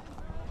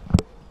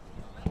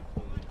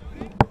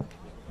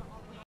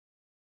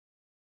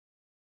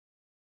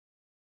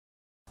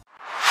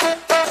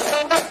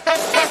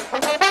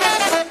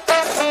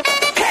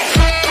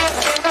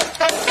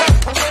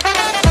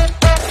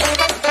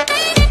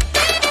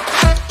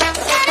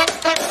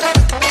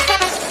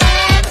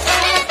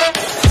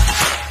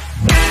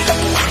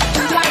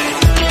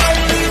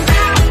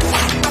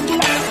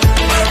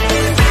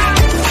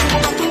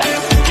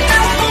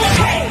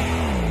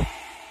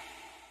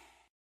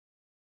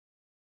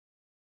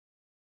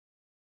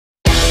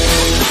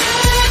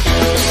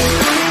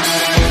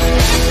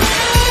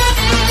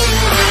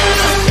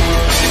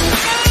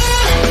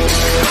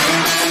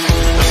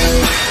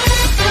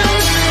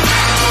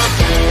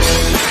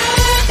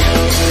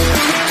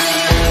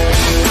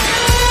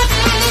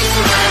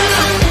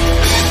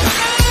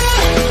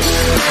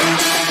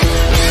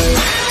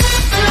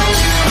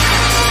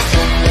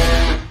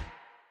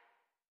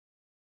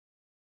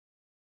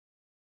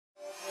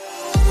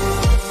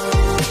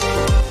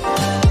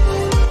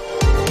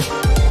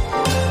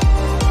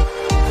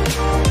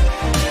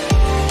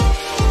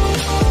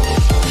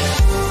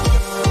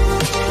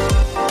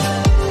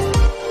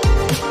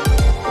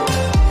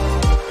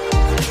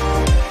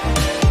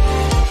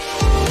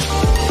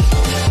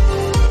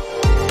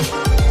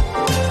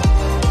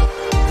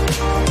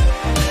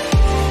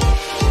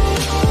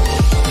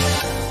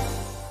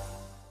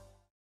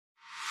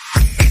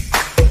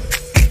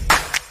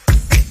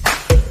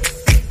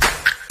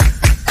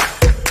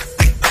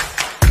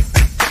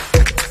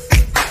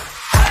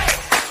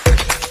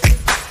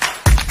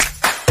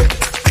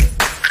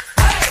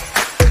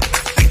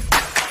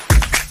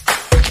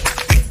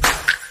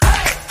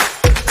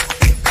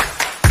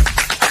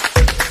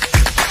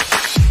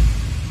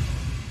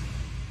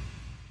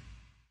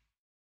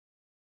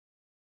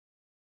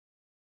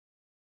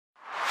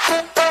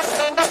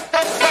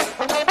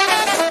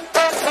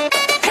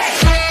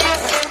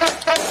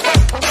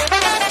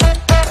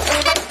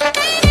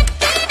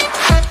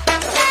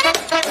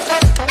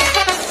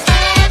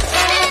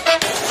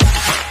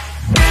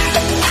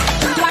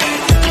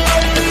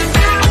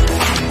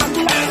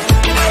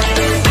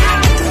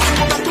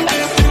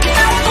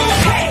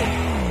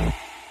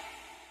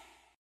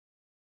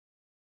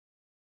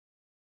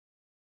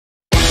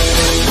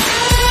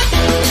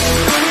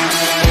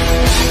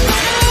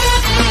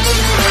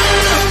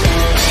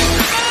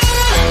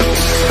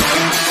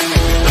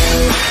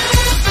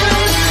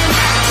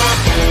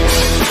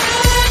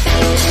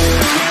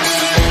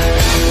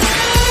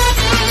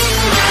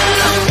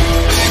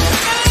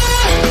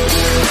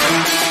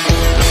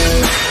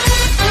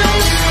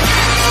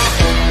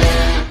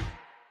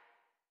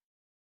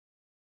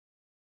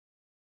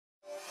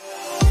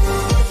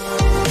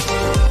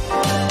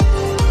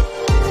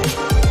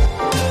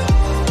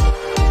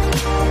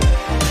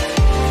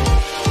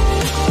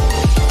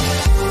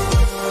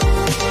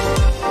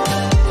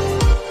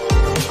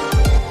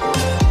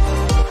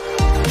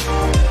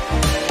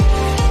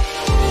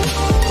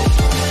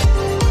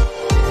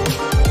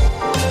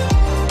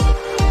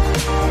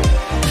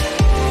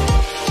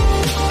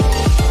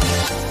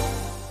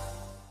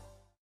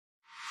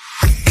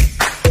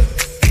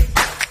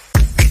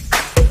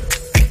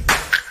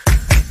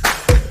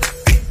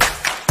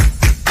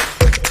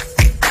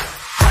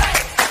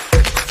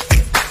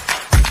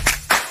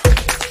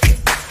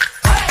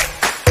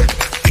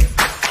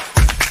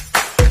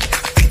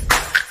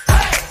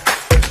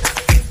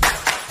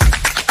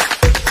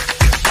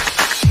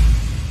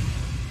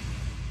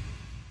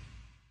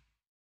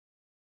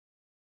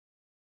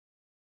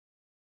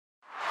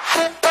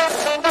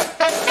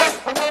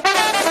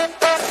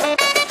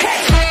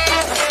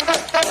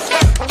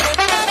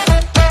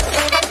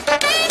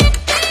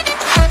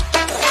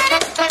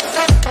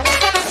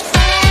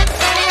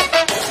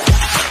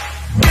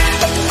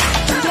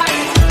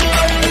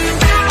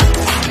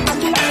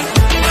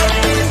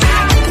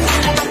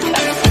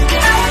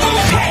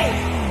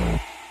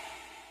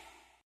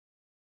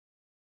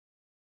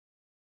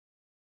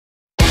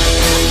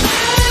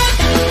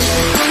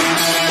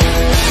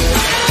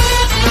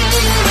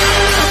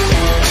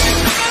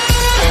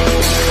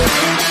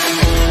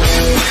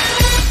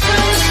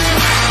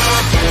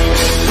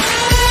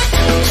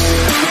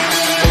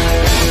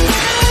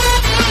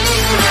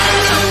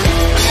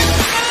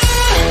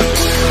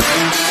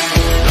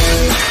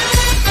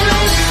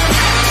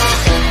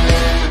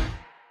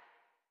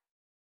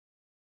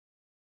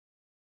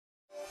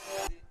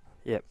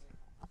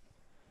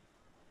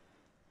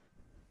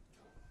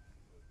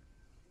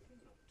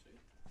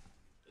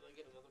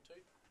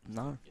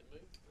 No.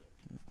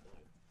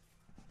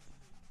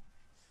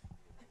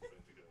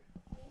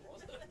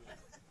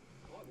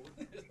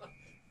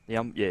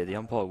 The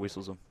umpire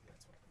whistles them.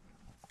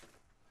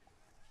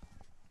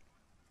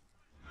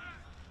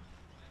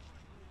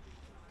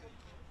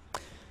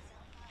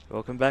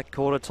 Welcome back,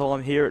 quarter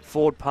time here at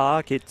Ford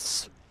Park.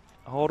 It's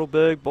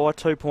Heidelberg by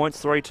 2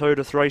 points, 3-2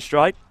 to 3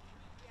 straight.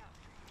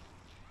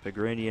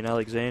 Pagrini and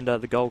Alexander,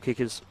 the goal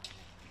kickers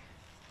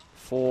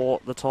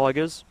for the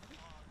Tigers.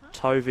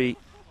 Tovey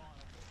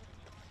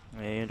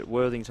and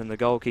Worthington, the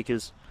goal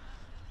kickers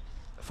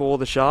for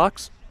the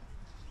Sharks.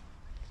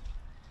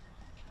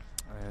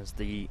 As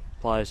the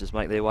players just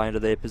make their way into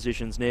their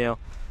positions now.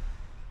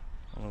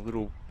 A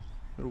little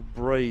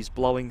breeze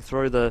blowing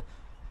through the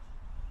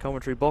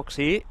commentary box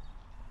here.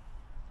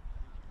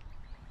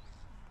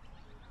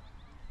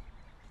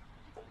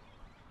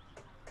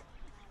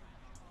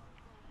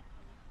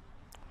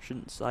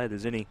 Shouldn't say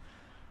there's any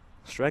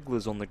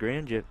stragglers on the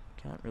ground. You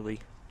can't really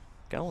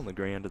go on the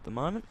ground at the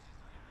moment.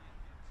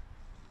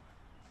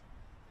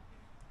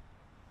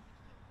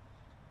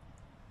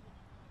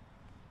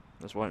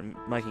 Just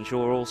making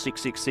sure all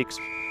 666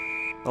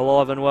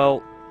 alive and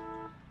well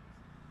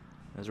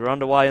as we're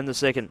underway in the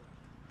second.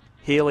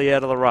 Healy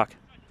out of the ruck.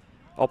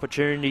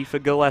 Opportunity for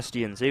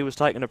Galastians. He was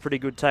taking a pretty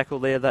good tackle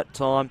there that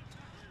time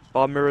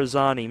by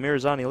Mirazani.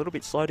 Mirazani a little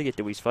bit slow to get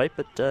to his feet,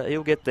 but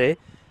he'll get there.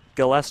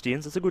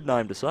 Galastians, it's a good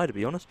name to say, to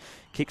be honest.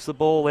 Kicks the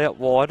ball out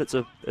wide. It's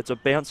a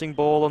bouncing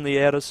ball on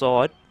the outer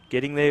side.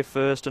 Getting there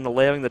first and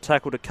allowing the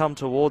tackle to come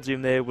towards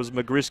him there was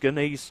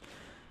McGriskin. He's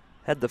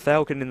had the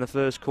Falcon in the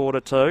first quarter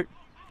too.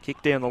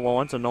 Kick down the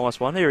line, it's a nice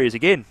one. There he is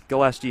again,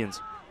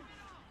 Galastians.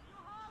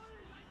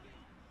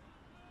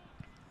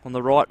 On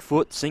the right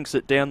foot, sinks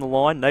it down the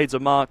line, needs a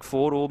mark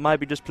for it, or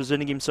maybe just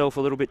presenting himself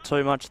a little bit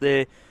too much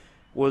there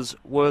was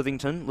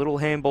Worthington. Little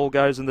handball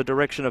goes in the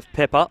direction of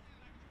Pepper.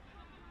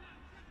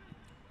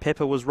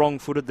 Pepper was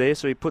wrong-footed there,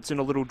 so he puts in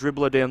a little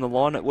dribbler down the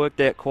line. It worked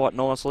out quite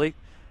nicely.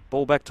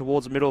 Ball back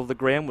towards the middle of the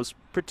ground was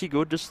pretty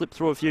good, just slipped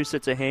through a few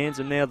sets of hands,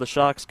 and now the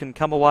Sharks can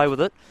come away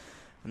with it.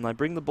 And they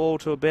bring the ball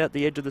to about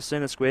the edge of the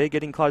centre square,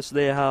 getting close to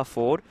their half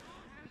forward.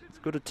 It's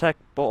a good attack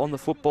on the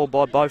football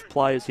by both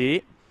players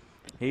here.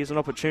 Here's an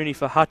opportunity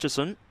for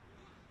Hutchison.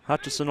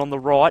 Hutchison on the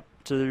right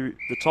to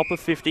the top of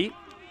 50.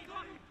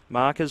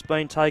 Mark has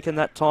been taken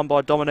that time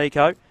by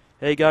Dominico.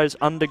 He goes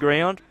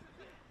underground.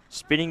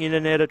 Spinning in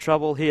and out of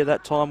trouble here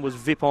that time was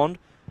Vipond.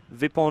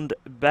 Vipond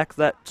back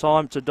that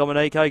time to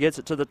Dominico. Gets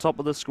it to the top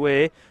of the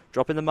square.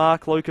 Dropping the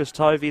mark, Lucas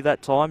Tovey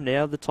that time.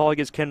 Now the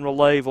Tigers can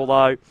relieve,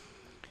 although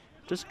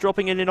just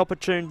dropping in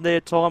inopportune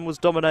there time was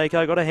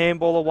Dominico. Got a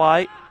handball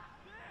away.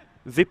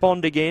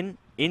 Vipond again.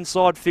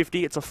 Inside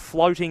 50. It's a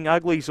floating,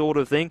 ugly sort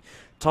of thing.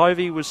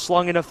 Tovey was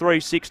slung in a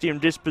 360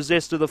 and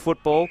dispossessed of the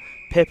football.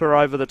 Pepper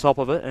over the top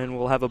of it, and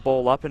we'll have a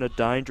ball up in a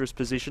dangerous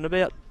position.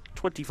 About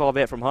 25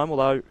 out from home,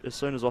 although as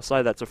soon as I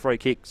say that's a free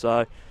kick.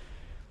 So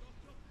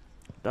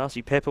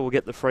Darcy Pepper will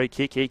get the free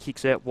kick. He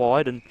kicks out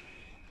wide and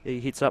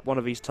he hits up one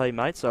of his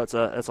teammates. So it's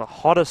a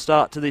hotter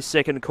start to this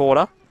second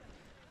quarter.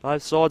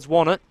 Both sides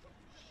want it.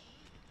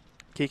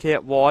 Kick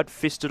out wide,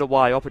 fisted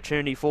away.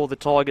 Opportunity for the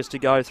Tigers to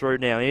go through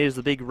now. Here's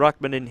the big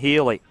ruckman in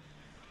Healy.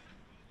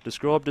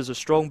 Described as a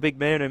strong big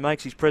man who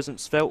makes his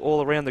presence felt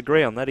all around the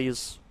ground.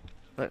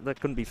 That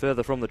couldn't be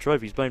further from the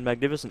truth. He's been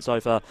magnificent so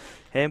far.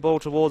 Handball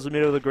towards the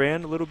middle of the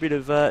ground. A little bit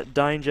of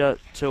danger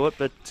to it,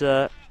 but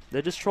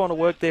they're just trying to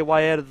work their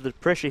way out of the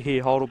pressure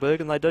here,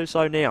 Heidelberg, and they do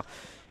so now.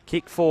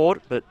 Kick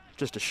forward, but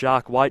just a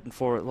shark waiting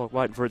for it, like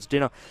waiting for its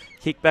dinner.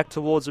 Kick back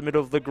towards the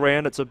middle of the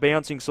ground. It's a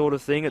bouncing sort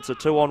of thing. It's a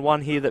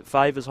 2-on-1 here that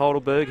favours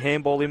Heidelberg.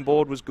 Handball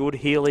inboard was good.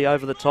 Healy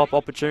over the top.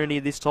 Opportunity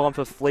this time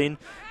for Flynn.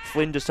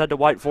 Flynn just had to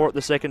wait for it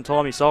the second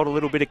time. He sold a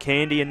little bit of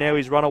candy and now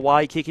he's run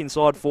away. Kick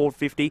inside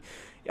 450.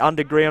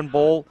 Underground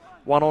ball.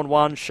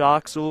 1-on-1.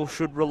 Sharks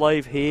should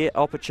relieve here.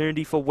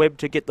 Opportunity for Webb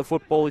to get the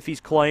football if he's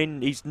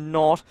clean. He's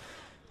not.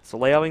 It's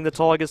allowing the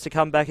Tigers to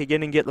come back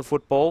again and get the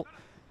football.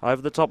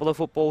 Over the top of the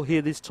football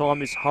here this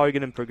time is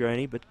Hogan and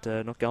Pagrini,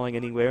 but not going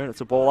anywhere. And it's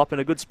a ball up in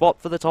a good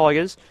spot for the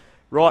Tigers.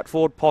 Right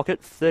forward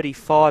pocket,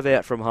 35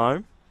 out from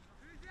home.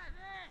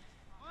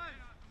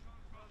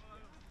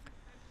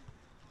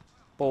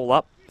 Ball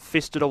up,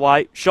 fisted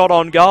away, shot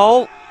on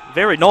goal.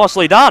 Very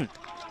nicely done.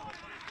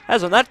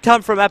 Hasn't that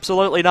come from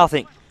absolutely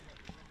nothing?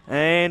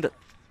 And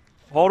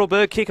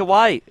Heidelberg kick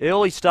away.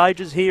 Early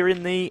stages here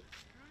in the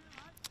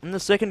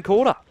second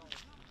quarter.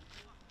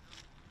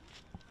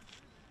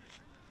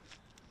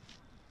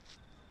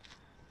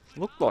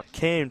 Looked like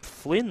Cam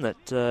Flynn,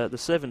 that the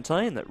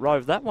 17, that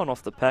rove that one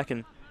off the pack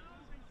and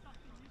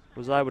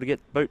was able to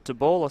get boot to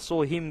ball. I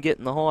saw him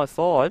getting the high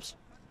fives.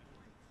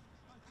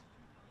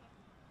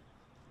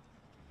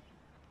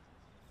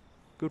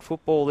 Good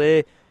football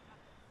there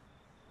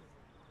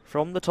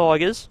from the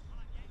Tigers.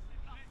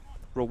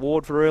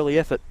 Reward for early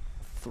effort.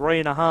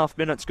 3.5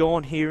 minutes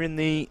gone here in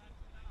the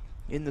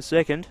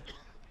second.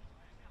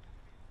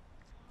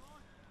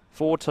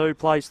 4-2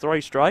 plays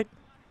 3 straight.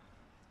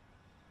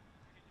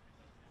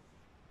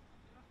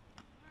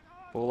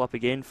 Ball up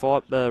again.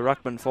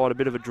 Ruckman fight a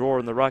bit of a draw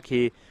in the ruck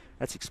here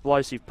That's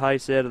explosive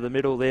pace out of the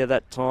middle there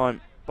that time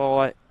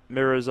by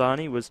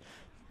Mirazani. Was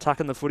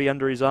tucking the footy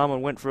under his arm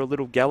and went for a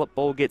little gallop.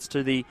 Ball gets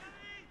to the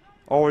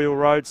Oriel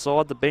Road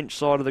side, the bench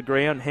side of the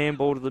ground.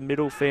 Handball to the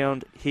middle,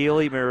 found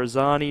Healy.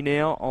 Mirazani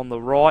now on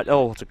the right.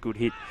 Oh, it's a good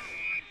hit.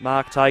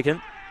 Mark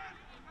taken.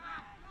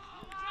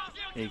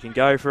 He can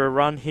go for a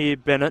run here,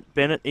 Bennett.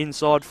 Bennett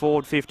inside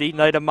forward 50.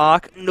 Need a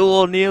mark.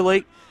 No,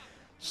 nearly.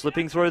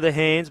 Slipping through the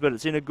hands, but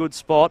it's in a good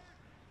spot.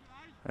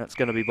 That's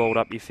going to be balled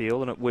up, you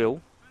feel, and it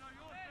will.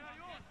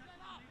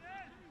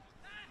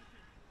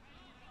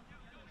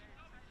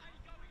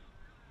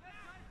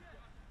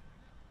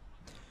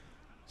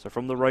 So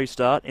from the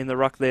restart, in the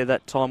ruck there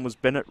that time was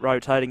Bennett,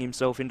 rotating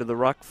himself into the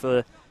ruck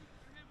for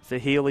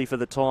Healy for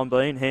the time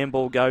being.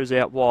 Handball goes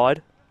out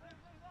wide.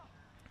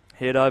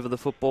 Head over the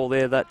football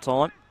there that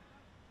time.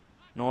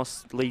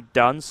 Nicely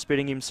done,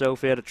 spitting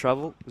himself out of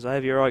trouble.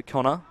 Xavier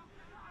O'Connor.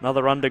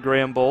 Another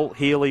underground ball.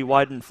 Healy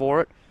waiting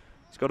for it.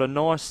 He's got a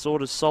nice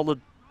sort of solid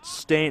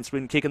stance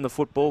when kicking the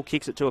football.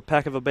 Kicks it to a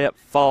pack of about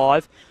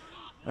 5.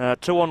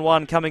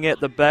 2-on-1 coming out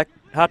the back.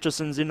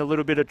 Hutchison's in a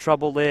little bit of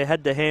trouble there.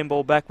 Had to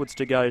handball backwards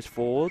to go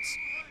forwards.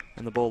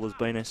 And the ball has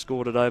been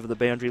escorted over the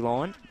boundary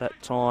line. That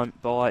time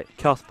by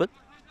Cuthbert.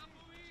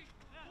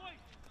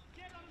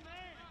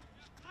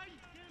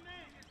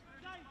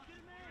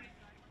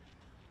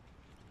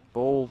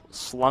 Ball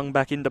slung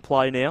back into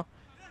play now.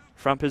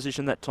 Front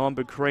position that time,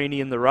 Bukrini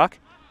in the ruck.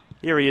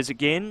 Here he is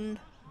again.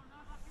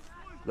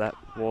 That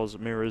was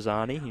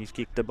Mirazani. He's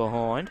kicked it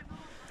behind.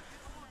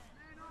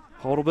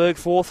 Heidelberg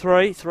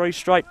 4-3. 3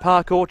 straight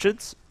Park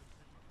Orchards.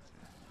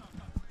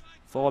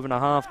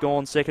 5.5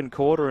 gone second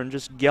quarter, and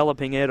just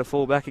galloping out of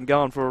fullback and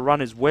going for a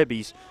run is Webb.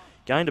 He's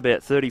gained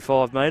about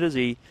 35 metres.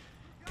 He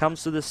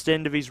comes to the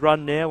stand of his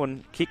run now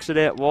and kicks it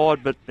out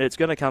wide, but it's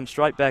going to come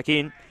straight back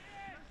in.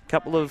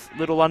 Couple of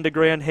little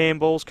underground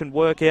handballs can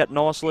work out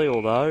nicely,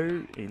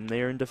 although in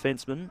there in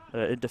defence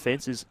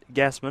is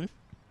Gassman.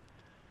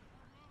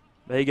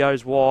 He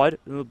goes wide.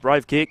 Ooh,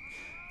 brave kick.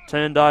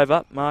 Turned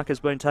over. Mark has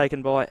been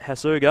taken by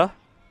Hasuga.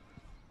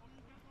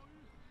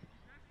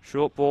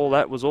 Short ball,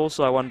 that was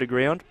also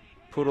underground.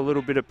 Put a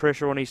little bit of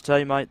pressure on his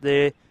teammate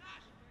there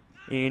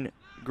in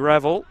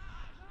Gravel.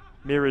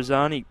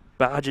 Mirazani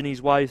barging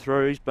his way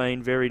through. He's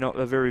been very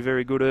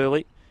good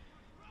early.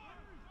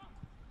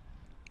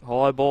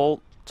 High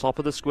ball. Top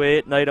of the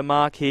square, need a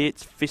mark here.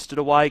 It's fisted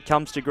away,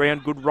 comes to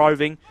ground, good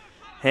roving.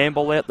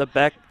 Handball out the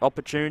back,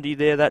 opportunity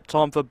there that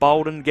time for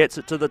Bolden. Gets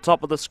it to the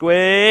top of the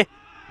square.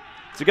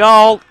 It's a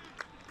goal.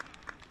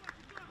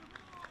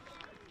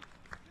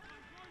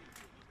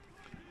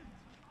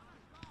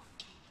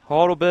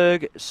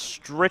 Heidelberg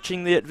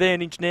stretching the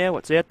advantage now.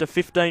 It's out to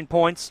 15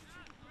 points.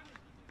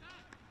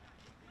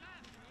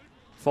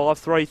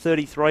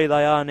 5-3-33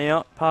 they are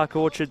now. Park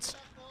Orchards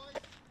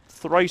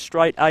 3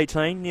 straight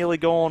 18, nearly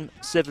gone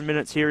 7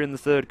 minutes here in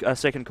the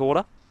second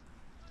quarter.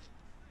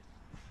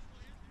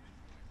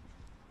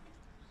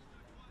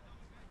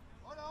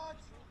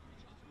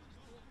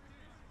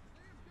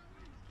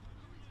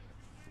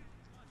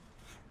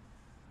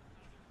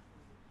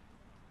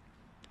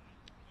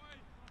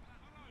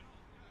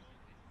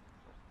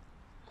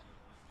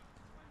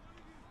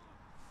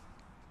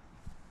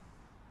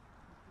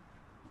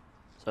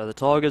 So the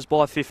Tigers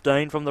by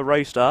 15 from the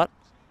restart.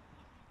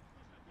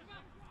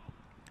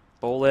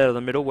 Ball out of the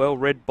middle, well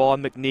read by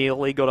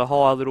McNeil. He got a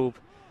high little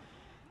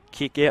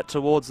kick out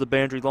towards the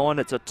boundary line.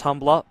 It's a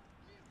tumbler.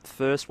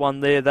 First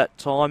one there that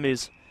time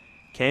is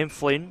Cam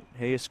Flynn.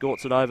 He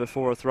escorts it over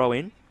for a throw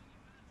in.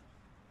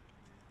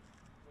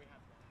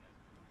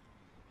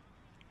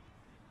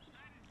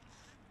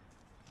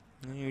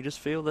 And you just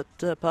feel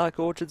that Park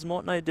Orchards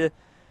might need to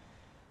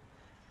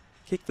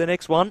kick the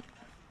next one.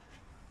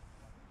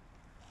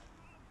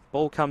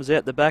 Ball comes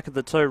out the back of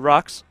the 2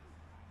 rucks.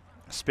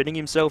 Spinning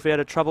himself out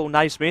of trouble,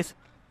 Naismith.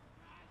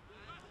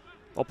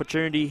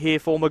 Opportunity here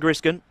for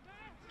McGriskin.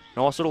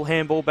 Nice little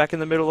handball back in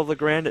the middle of the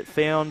ground. It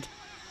found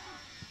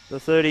the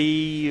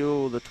 30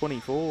 or the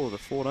 24 or the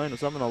 14 or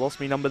something. I lost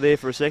my number there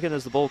for a second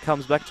as the ball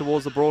comes back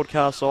towards the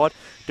broadcast side.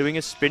 Doing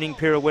a spinning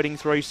pirouetting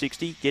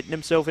 360. Getting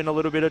himself in a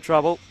little bit of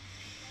trouble.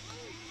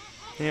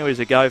 Now here's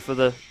a go for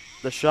the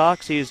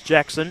Sharks. Here's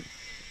Jackson.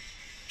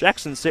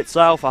 Jackson sets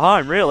sail for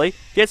home, really.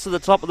 Gets to the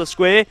top of the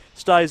square.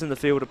 Stays in the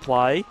field of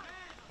play.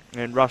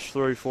 And rush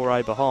through for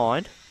a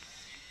behind.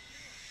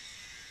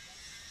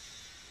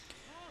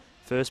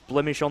 First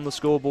blemish on the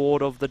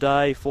scoreboard of the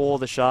day for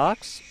the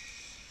Sharks.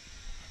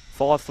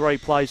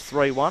 5-3 plays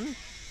 3-1.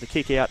 The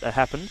kick out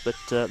happened, but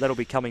that'll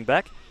be coming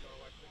back.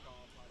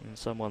 And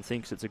someone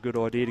thinks it's a good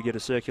idea to get a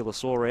circular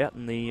saw out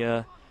in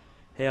the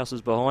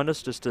houses behind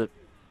us just to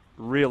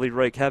really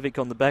wreak havoc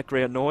on the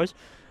background noise.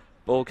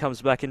 Ball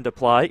comes back into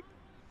play.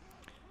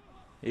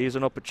 Here's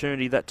an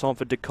opportunity that time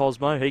for De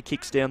Cosmo. He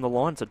kicks down the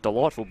line. It's a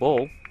delightful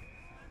ball.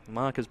 The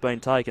mark has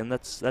been taken.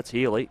 That's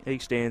Healy. He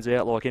stands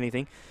out like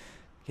anything.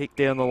 Kick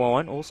down the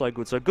line. Also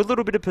good. So good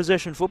little bit of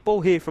possession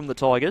football here from the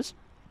Tigers.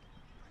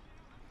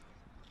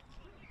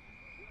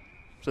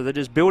 So they're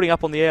just building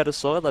up on the outer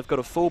side. They've got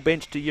a full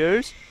bench to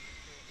use.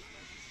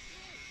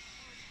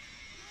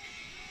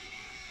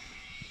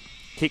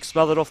 kick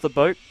smothered off the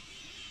boot.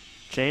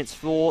 Chance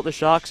for the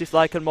Sharks if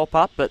they can mop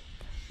up, but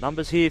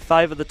numbers here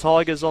favour the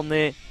Tigers on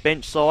their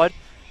bench side.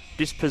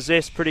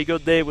 Dispossessed pretty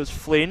good there was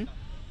Flynn,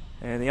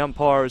 and the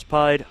umpire is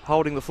paid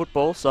holding the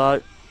football,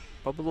 so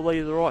probably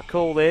the right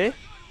call there.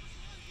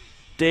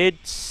 Dead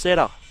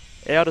setter,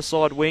 outer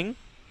side wing,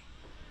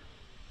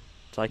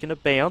 taking a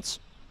bounce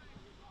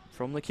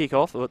from the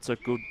kick-off. Oh, it's a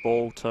good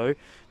ball too.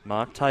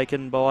 Mark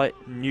taken by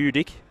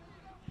Newdick.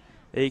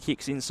 He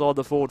kicks inside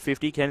the forward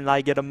 50. Can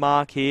they get a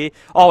mark here?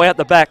 Oh, out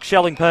the back,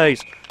 shelling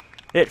peas.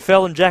 It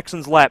fell in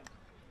Jackson's lap.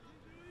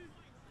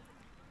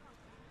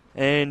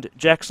 And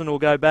Jackson will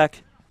go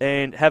back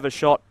and have a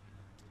shot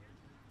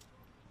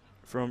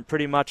from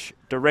pretty much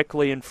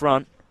directly in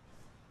front.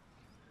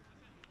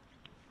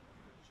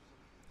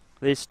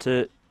 This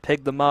to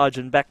peg the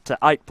margin back to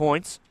 8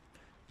 points.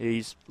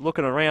 He's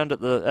looking around at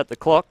the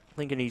clock,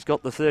 thinking he's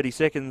got the 30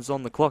 seconds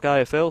on the clock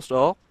AFL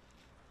style.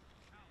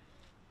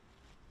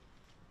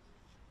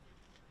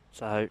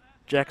 So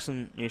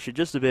Jackson, you should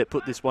just about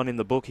put this one in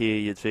the book here,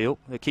 you'd feel.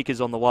 The kick is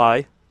on the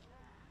way,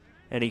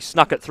 and he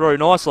snuck it through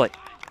nicely.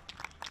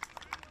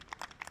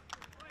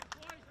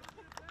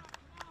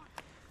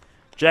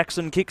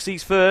 Jackson kicks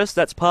his first.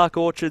 That's Park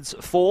Orchard's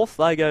fourth.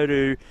 They go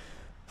to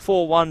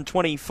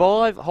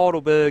 4-1-25.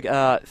 Heidelberg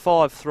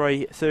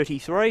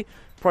 5-3-33.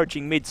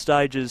 Approaching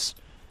mid-stages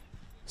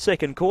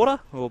second quarter.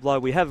 Although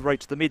we have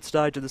reached the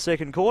mid-stage of the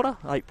second quarter.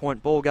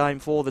 8-point ball game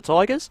for the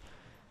Tigers.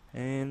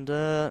 And,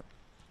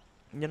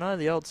 you know,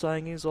 the old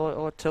saying is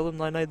I tell them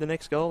they need the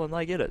next goal and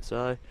they get it.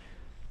 So,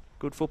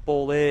 good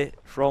football there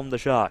from the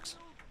Sharks.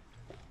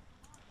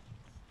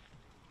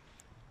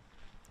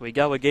 We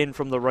go again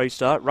from the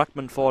restart.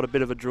 Ruckman fought a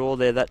bit of a draw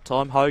there that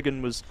time.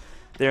 Hogan was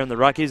there in the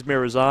ruck. Here's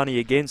Mirazani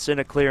again.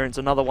 Centre clearance,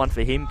 another one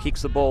for him.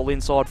 Kicks the ball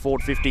inside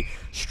forward 50.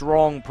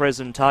 Strong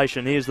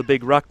presentation. Here's the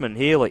big Ruckman,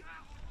 Healy.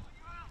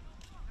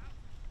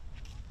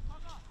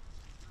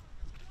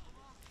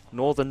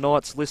 Northern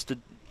Knights listed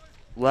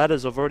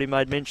ladders I've already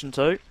made mention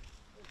to.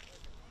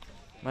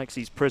 Makes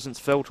his presence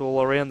felt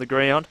all around the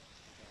ground.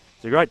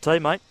 He's a great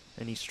teammate,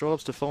 and he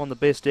strives to find the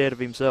best out of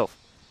himself.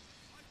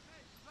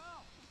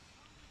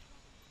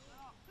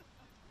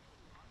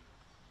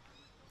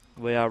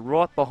 We are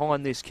right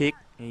behind this kick.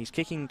 He's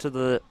kicking to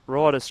the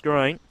right of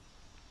screen.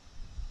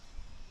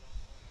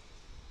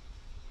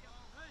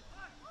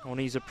 On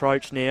his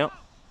approach now.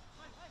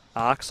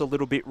 Arcs a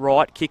little bit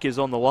right. Kick is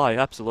on the way.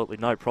 Absolutely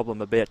no problem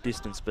about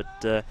distance,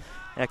 but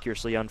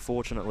accuracy,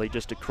 unfortunately,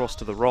 just across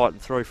to the right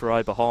and through for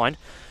O behind.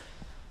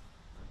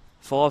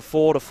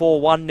 5-4 to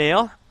 4-1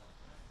 now.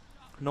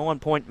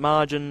 9-point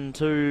margin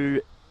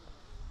to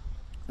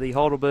the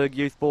Heidelberg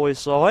Youth Boys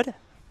side.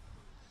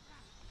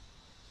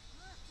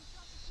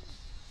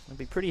 I'd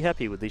be pretty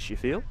happy with this, you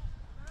feel.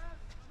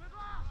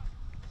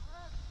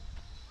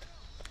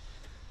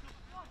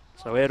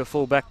 So out of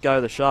full back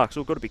go the Sharks.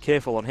 We've got to be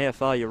careful on how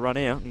far you run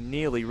out. He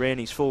nearly ran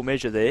his full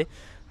measure there.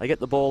 They get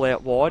the ball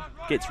out wide.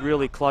 Gets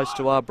really close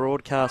to our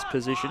broadcast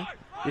position.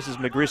 This is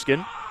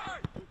McGriskin.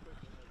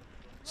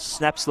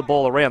 Snaps the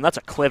ball around. That's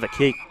a clever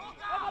kick.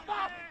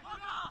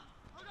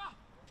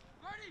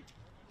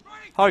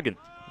 Hogan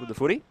with the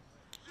footy.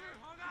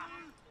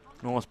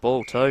 Nice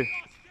ball too.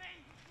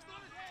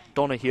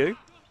 Donahue.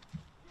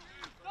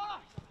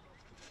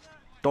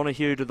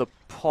 Donahue to the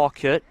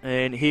pocket,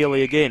 and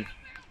Healy again.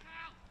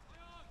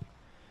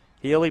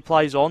 Healy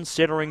plays on,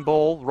 centering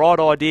ball, right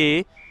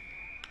idea,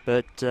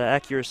 but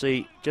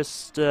accuracy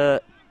just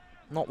not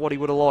what he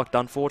would have liked,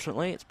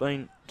 unfortunately. It's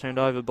been turned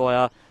over by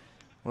well,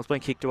 it's been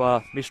kicked to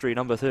our mystery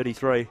number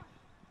 33.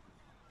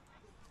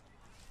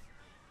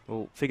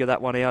 We'll figure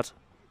that one out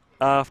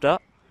after,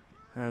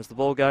 as the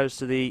ball goes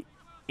to the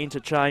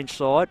interchange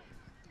side.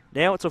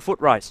 Now it's a foot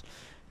race.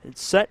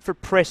 It's set for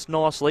Press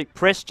nicely.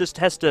 Press just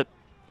has to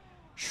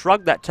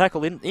shrug that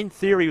tackle. In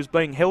theory, he was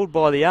being held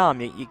by the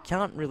arm. You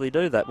can't really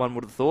do that, one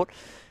would have thought.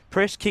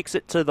 Press kicks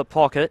it to the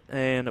pocket,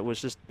 and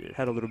it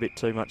had a little bit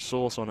too much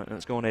sauce on it, and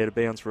it's gone out of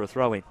bounds for a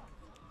throw-in.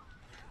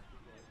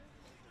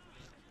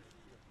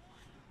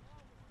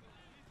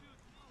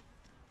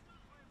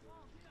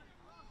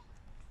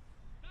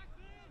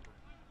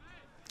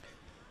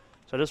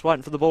 So just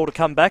waiting for the ball to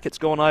come back. It's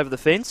gone over the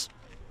fence.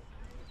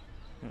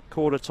 At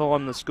quarter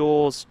time, the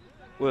scores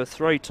were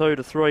 3-2 to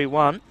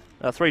 3-1.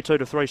 3-2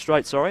 to 3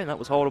 straight, sorry, and that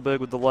was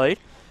Heidelberg with the lead.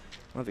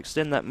 I've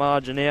extended that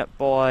margin out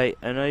by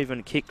an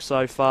even kick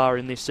so far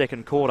in this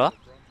second quarter.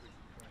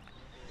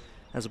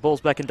 As the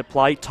ball's back into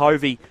play,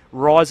 Tovey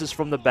rises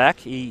from the back.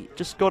 He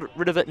just got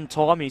rid of it in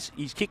time. His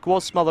kick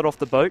was smothered off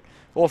the boot.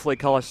 Awfully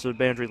close to the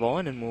boundary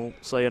line, and we'll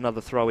see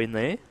another throw in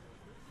there.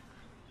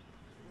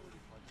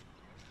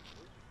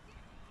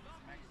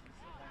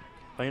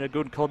 Been a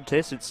good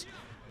contest. It's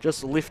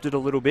just lifted a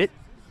little bit.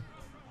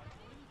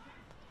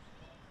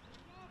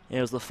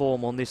 Here's the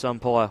form on this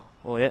umpire.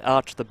 Oh yeah,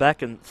 arched the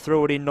back and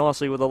threw it in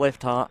nicely with the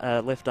left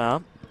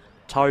arm.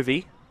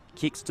 Tovey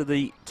kicks to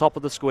the top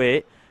of the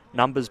square.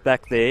 Numbers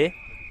back there.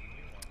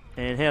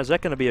 And how's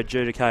that going to be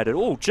adjudicated?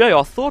 Oh, gee,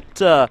 I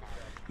thought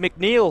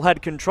McNeil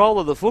had control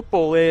of the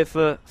football there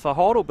for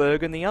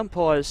Heidelberg, and the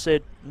umpire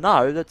said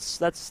No, that's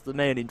the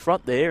man in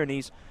front there, and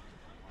he's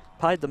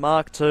paid the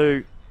mark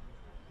to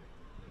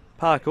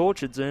Park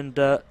Orchards, and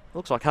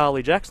looks like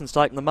Harley Jackson's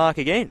taken the mark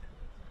again.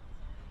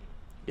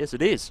 Yes,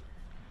 it is.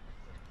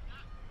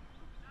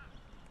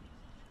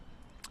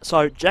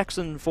 So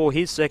Jackson for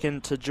his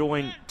second to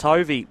join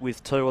Tovey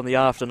with 2 on the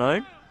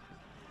afternoon.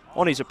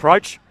 On his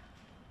approach,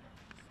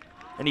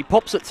 and he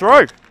pops it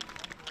through.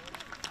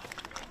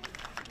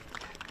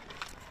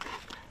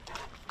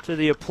 To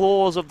the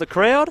applause of the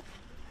crowd.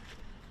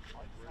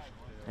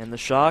 And the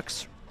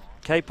Sharks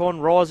keep on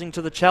rising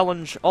to the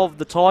challenge of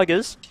the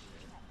Tigers.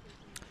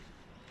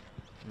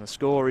 And the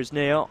score is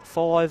now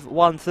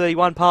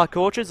 5-1-31 Park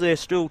Orchards. They're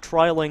still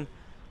trailing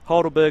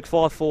Heidelberg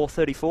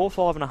 5-4-34.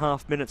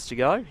 5.5 minutes to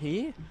go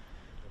here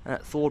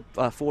at Ford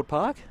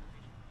Park.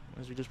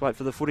 As we just wait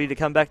for the footy to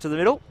come back to the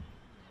middle.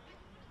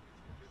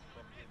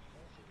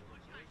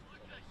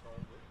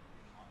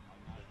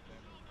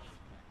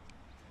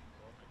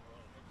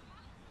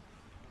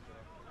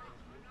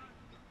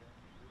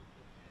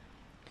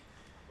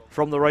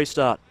 From the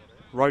restart,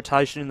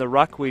 rotation in the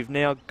ruck. We've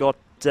now got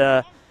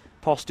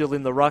Postil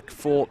in the ruck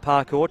for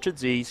Park Orchards.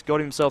 He's got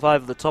himself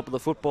over the top of the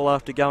football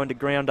after going to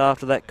ground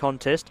after that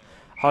contest.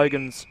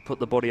 Hogan's put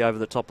the body over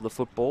the top of the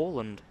football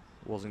and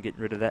wasn't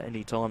getting rid of that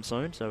anytime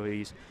soon, so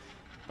he's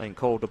been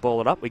called to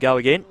ball it up. We go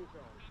again.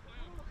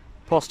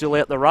 Postil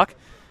out the ruck.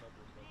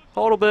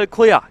 Heidelberg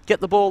clear. Get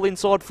the ball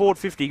inside forward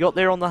 50. Got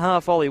there on the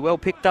half volley. Well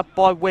picked up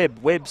by Webb.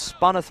 Webb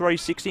spun a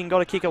 360 and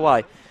got a kick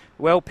away.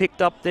 Well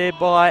picked up there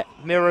by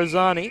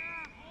Mirazani.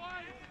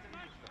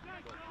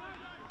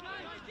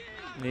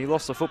 And he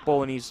lost the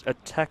football and his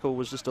tackle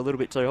was just a little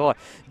bit too high.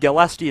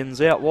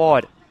 Galastian's out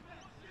wide.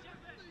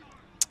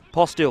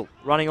 Postil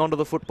running onto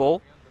the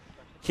football.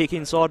 Kick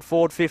inside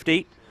forward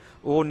 50.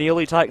 Or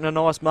nearly taking a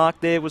nice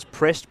mark there was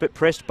Prest, but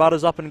Prest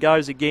butters up and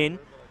goes again.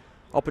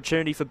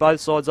 Opportunity for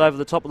both sides over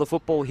the top of the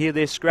football here.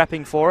 They're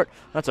scrapping for it.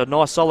 That's a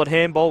nice solid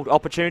handball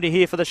opportunity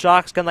here for the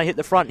Sharks. Can they hit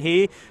the front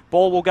here?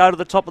 Ball will go to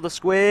the top of the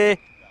square.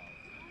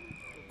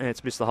 And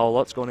it's missed the whole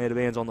lot. It's gone out of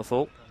bounds on the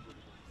full.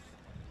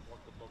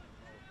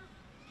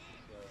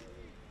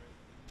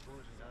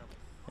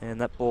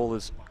 And that ball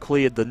has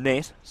cleared the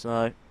net,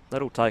 so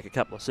that'll take a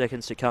couple of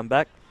seconds to come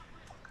back.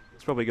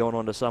 It's probably gone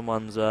on to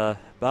someone's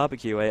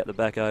barbecue out the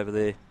back over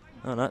there.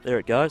 Oh no, there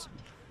it goes.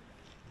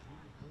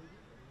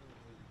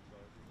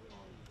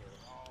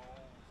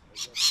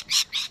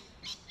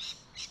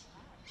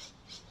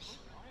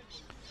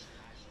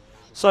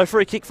 So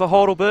free kick for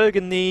Heidelberg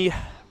in the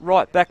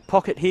right back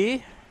pocket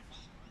here.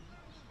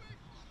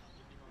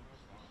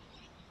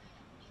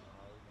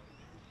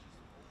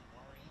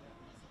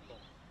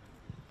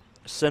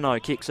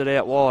 Seno kicks it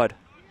out wide.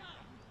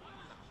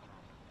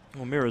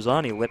 Well,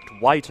 Mirazani leapt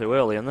way too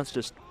early, and that's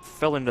just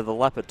fell into the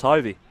lap of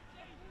Tovey.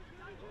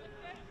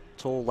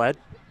 Tall lad.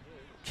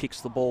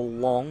 Kicks the ball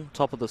long,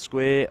 top of the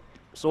square.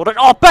 Sorted.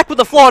 Oh, back with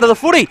the fly to the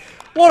footy.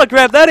 What a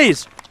grab that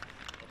is.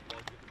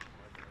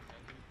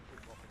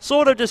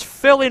 Sort of just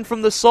fell in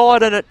from the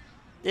side, and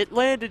it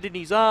landed in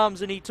his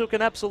arms, and he took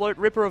an absolute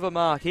ripper of a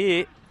mark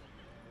here.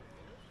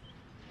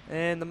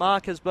 And the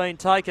mark has been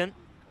taken.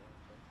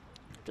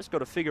 Just got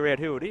to figure out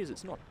who it is.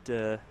 It's not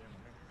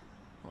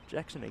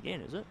Jackson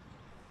again, is it?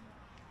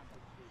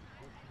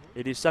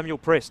 It is Samuel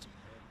Prest,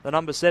 the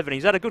number 7.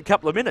 He's had a good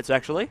couple of minutes,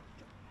 actually.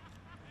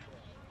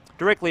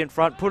 Directly in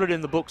front, put it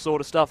in the book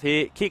sort of stuff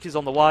here. Kick is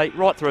on the way,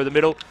 right through the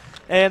middle.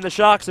 And the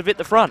Sharks have hit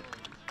the front.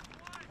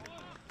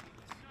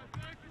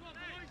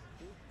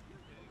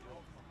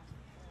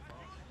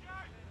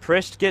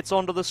 Prest gets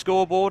onto the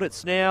scoreboard.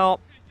 It's now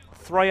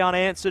 3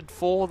 unanswered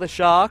for the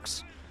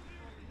Sharks.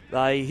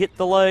 They hit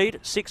the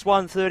lead.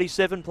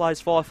 6-1-37, plays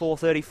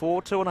 5-4-34.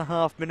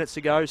 2.5 minutes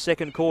to go,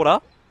 second quarter.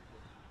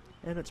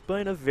 And it's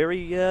been a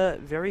very,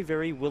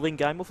 very willing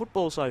game of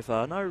football so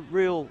far. No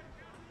real,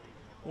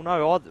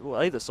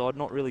 either side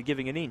not really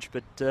giving an inch,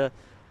 but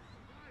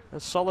a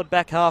solid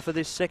back half of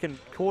this second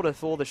quarter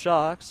for the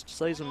Sharks.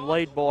 Sees them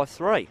lead by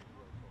 3.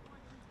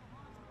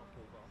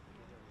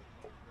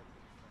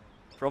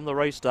 From the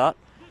restart,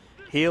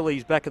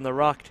 Healy's back in the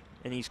ruck,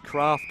 and his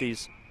craft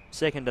is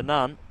second to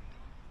none.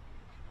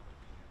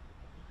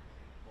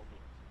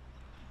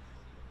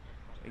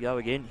 We go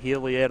again.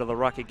 Healy out of the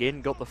ruck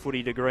again. Got the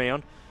footy to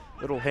ground.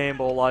 Little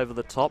handball over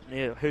the top.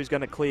 Now, who's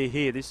going to clear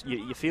here? This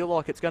you feel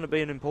like it's going to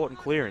be an important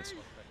clearance,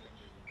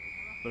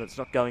 but it's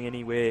not going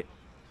anywhere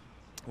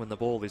when the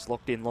ball is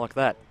locked in like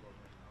that.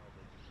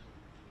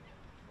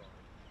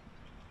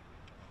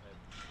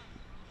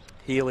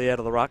 Healy out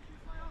of the ruck.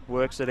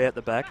 Works it out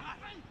the back.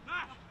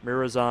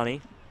 Mirazani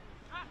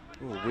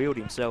wheeled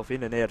himself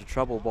in and out of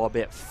trouble by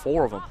about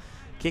 4 of them.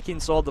 Kick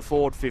inside the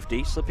forward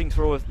 50, slipping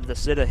through the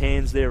set of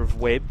hands there of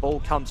Webb. Ball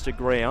comes to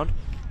ground.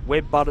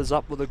 Webb butters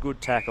up with a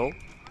good tackle.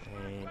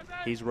 And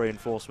his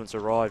reinforcements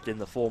arrived in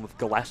the form of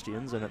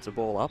Galastians, and it's a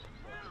ball up.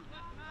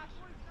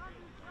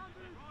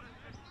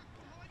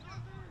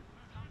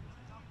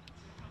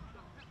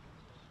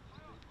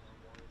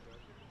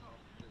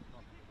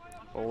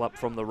 Ball up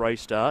from the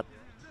restart.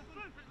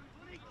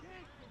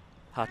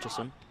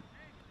 Hutchison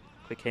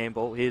Quick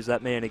handball. Here's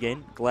that man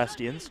again,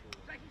 Glastians.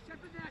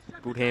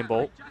 Good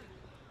handball.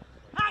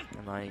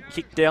 And they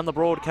kick down the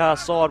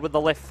broadcast side with the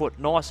left foot.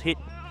 Nice hit.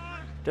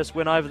 Just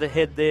went over the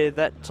head there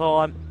that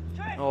time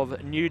of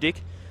Newdick.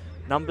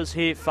 Numbers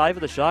here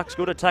favour the Sharks.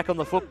 Good attack on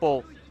the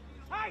football.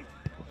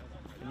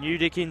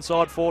 Newdick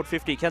inside forward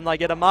 50. Can they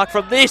get a mark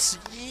from this?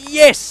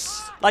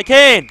 Yes, they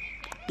can.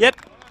 Yep.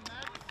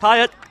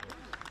 Pay it.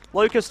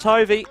 Lucas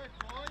Tovey.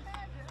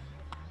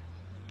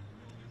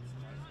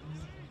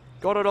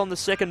 Got it on the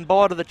second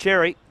bite of the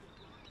cherry.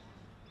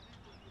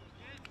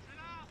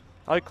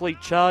 Oakley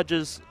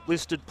Chargers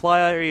listed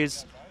player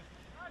is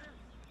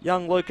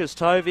young Lucas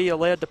Tovey,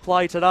 allowed to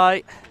play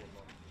today.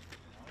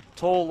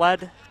 Tall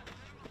lad.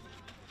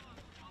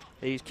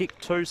 He's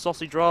kicked 2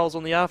 sausage rolls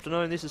on the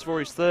afternoon. This is for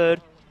his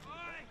 3rd.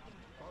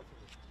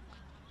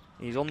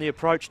 He's on the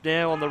approach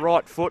now on the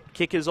right foot.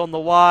 Kicker's on the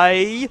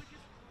way.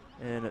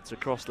 And it's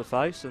across the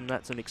face, and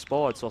that's an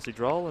expired sausage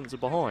roll, and it's a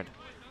behind.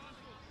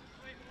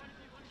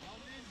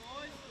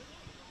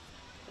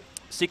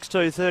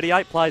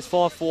 6-2-38, plays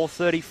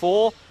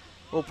 5-4-34.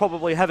 We'll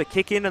probably have a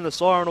kick in and the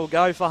siren will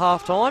go for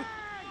half time.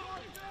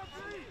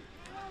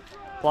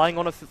 Playing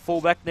on a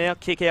fullback now,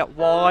 kick out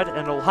wide, and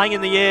it'll hang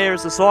in the air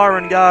as the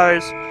siren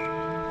goes.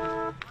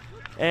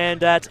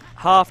 And at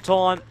half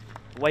time,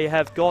 we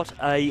have got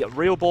a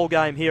real ball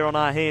game here on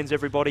our hands,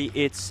 everybody.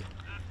 It's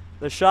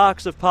the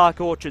Sharks of Park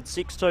Orchard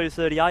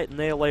 6-2-38, and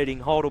they're leading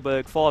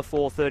Heidelberg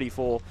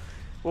 5-4-34.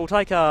 We'll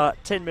take a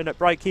 10-minute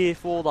break here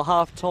for the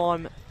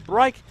half-time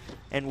break,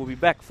 and we'll be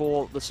back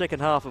for the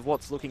second half of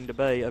what's looking to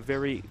be a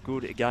very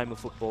good game of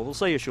football. We'll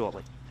see you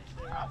shortly.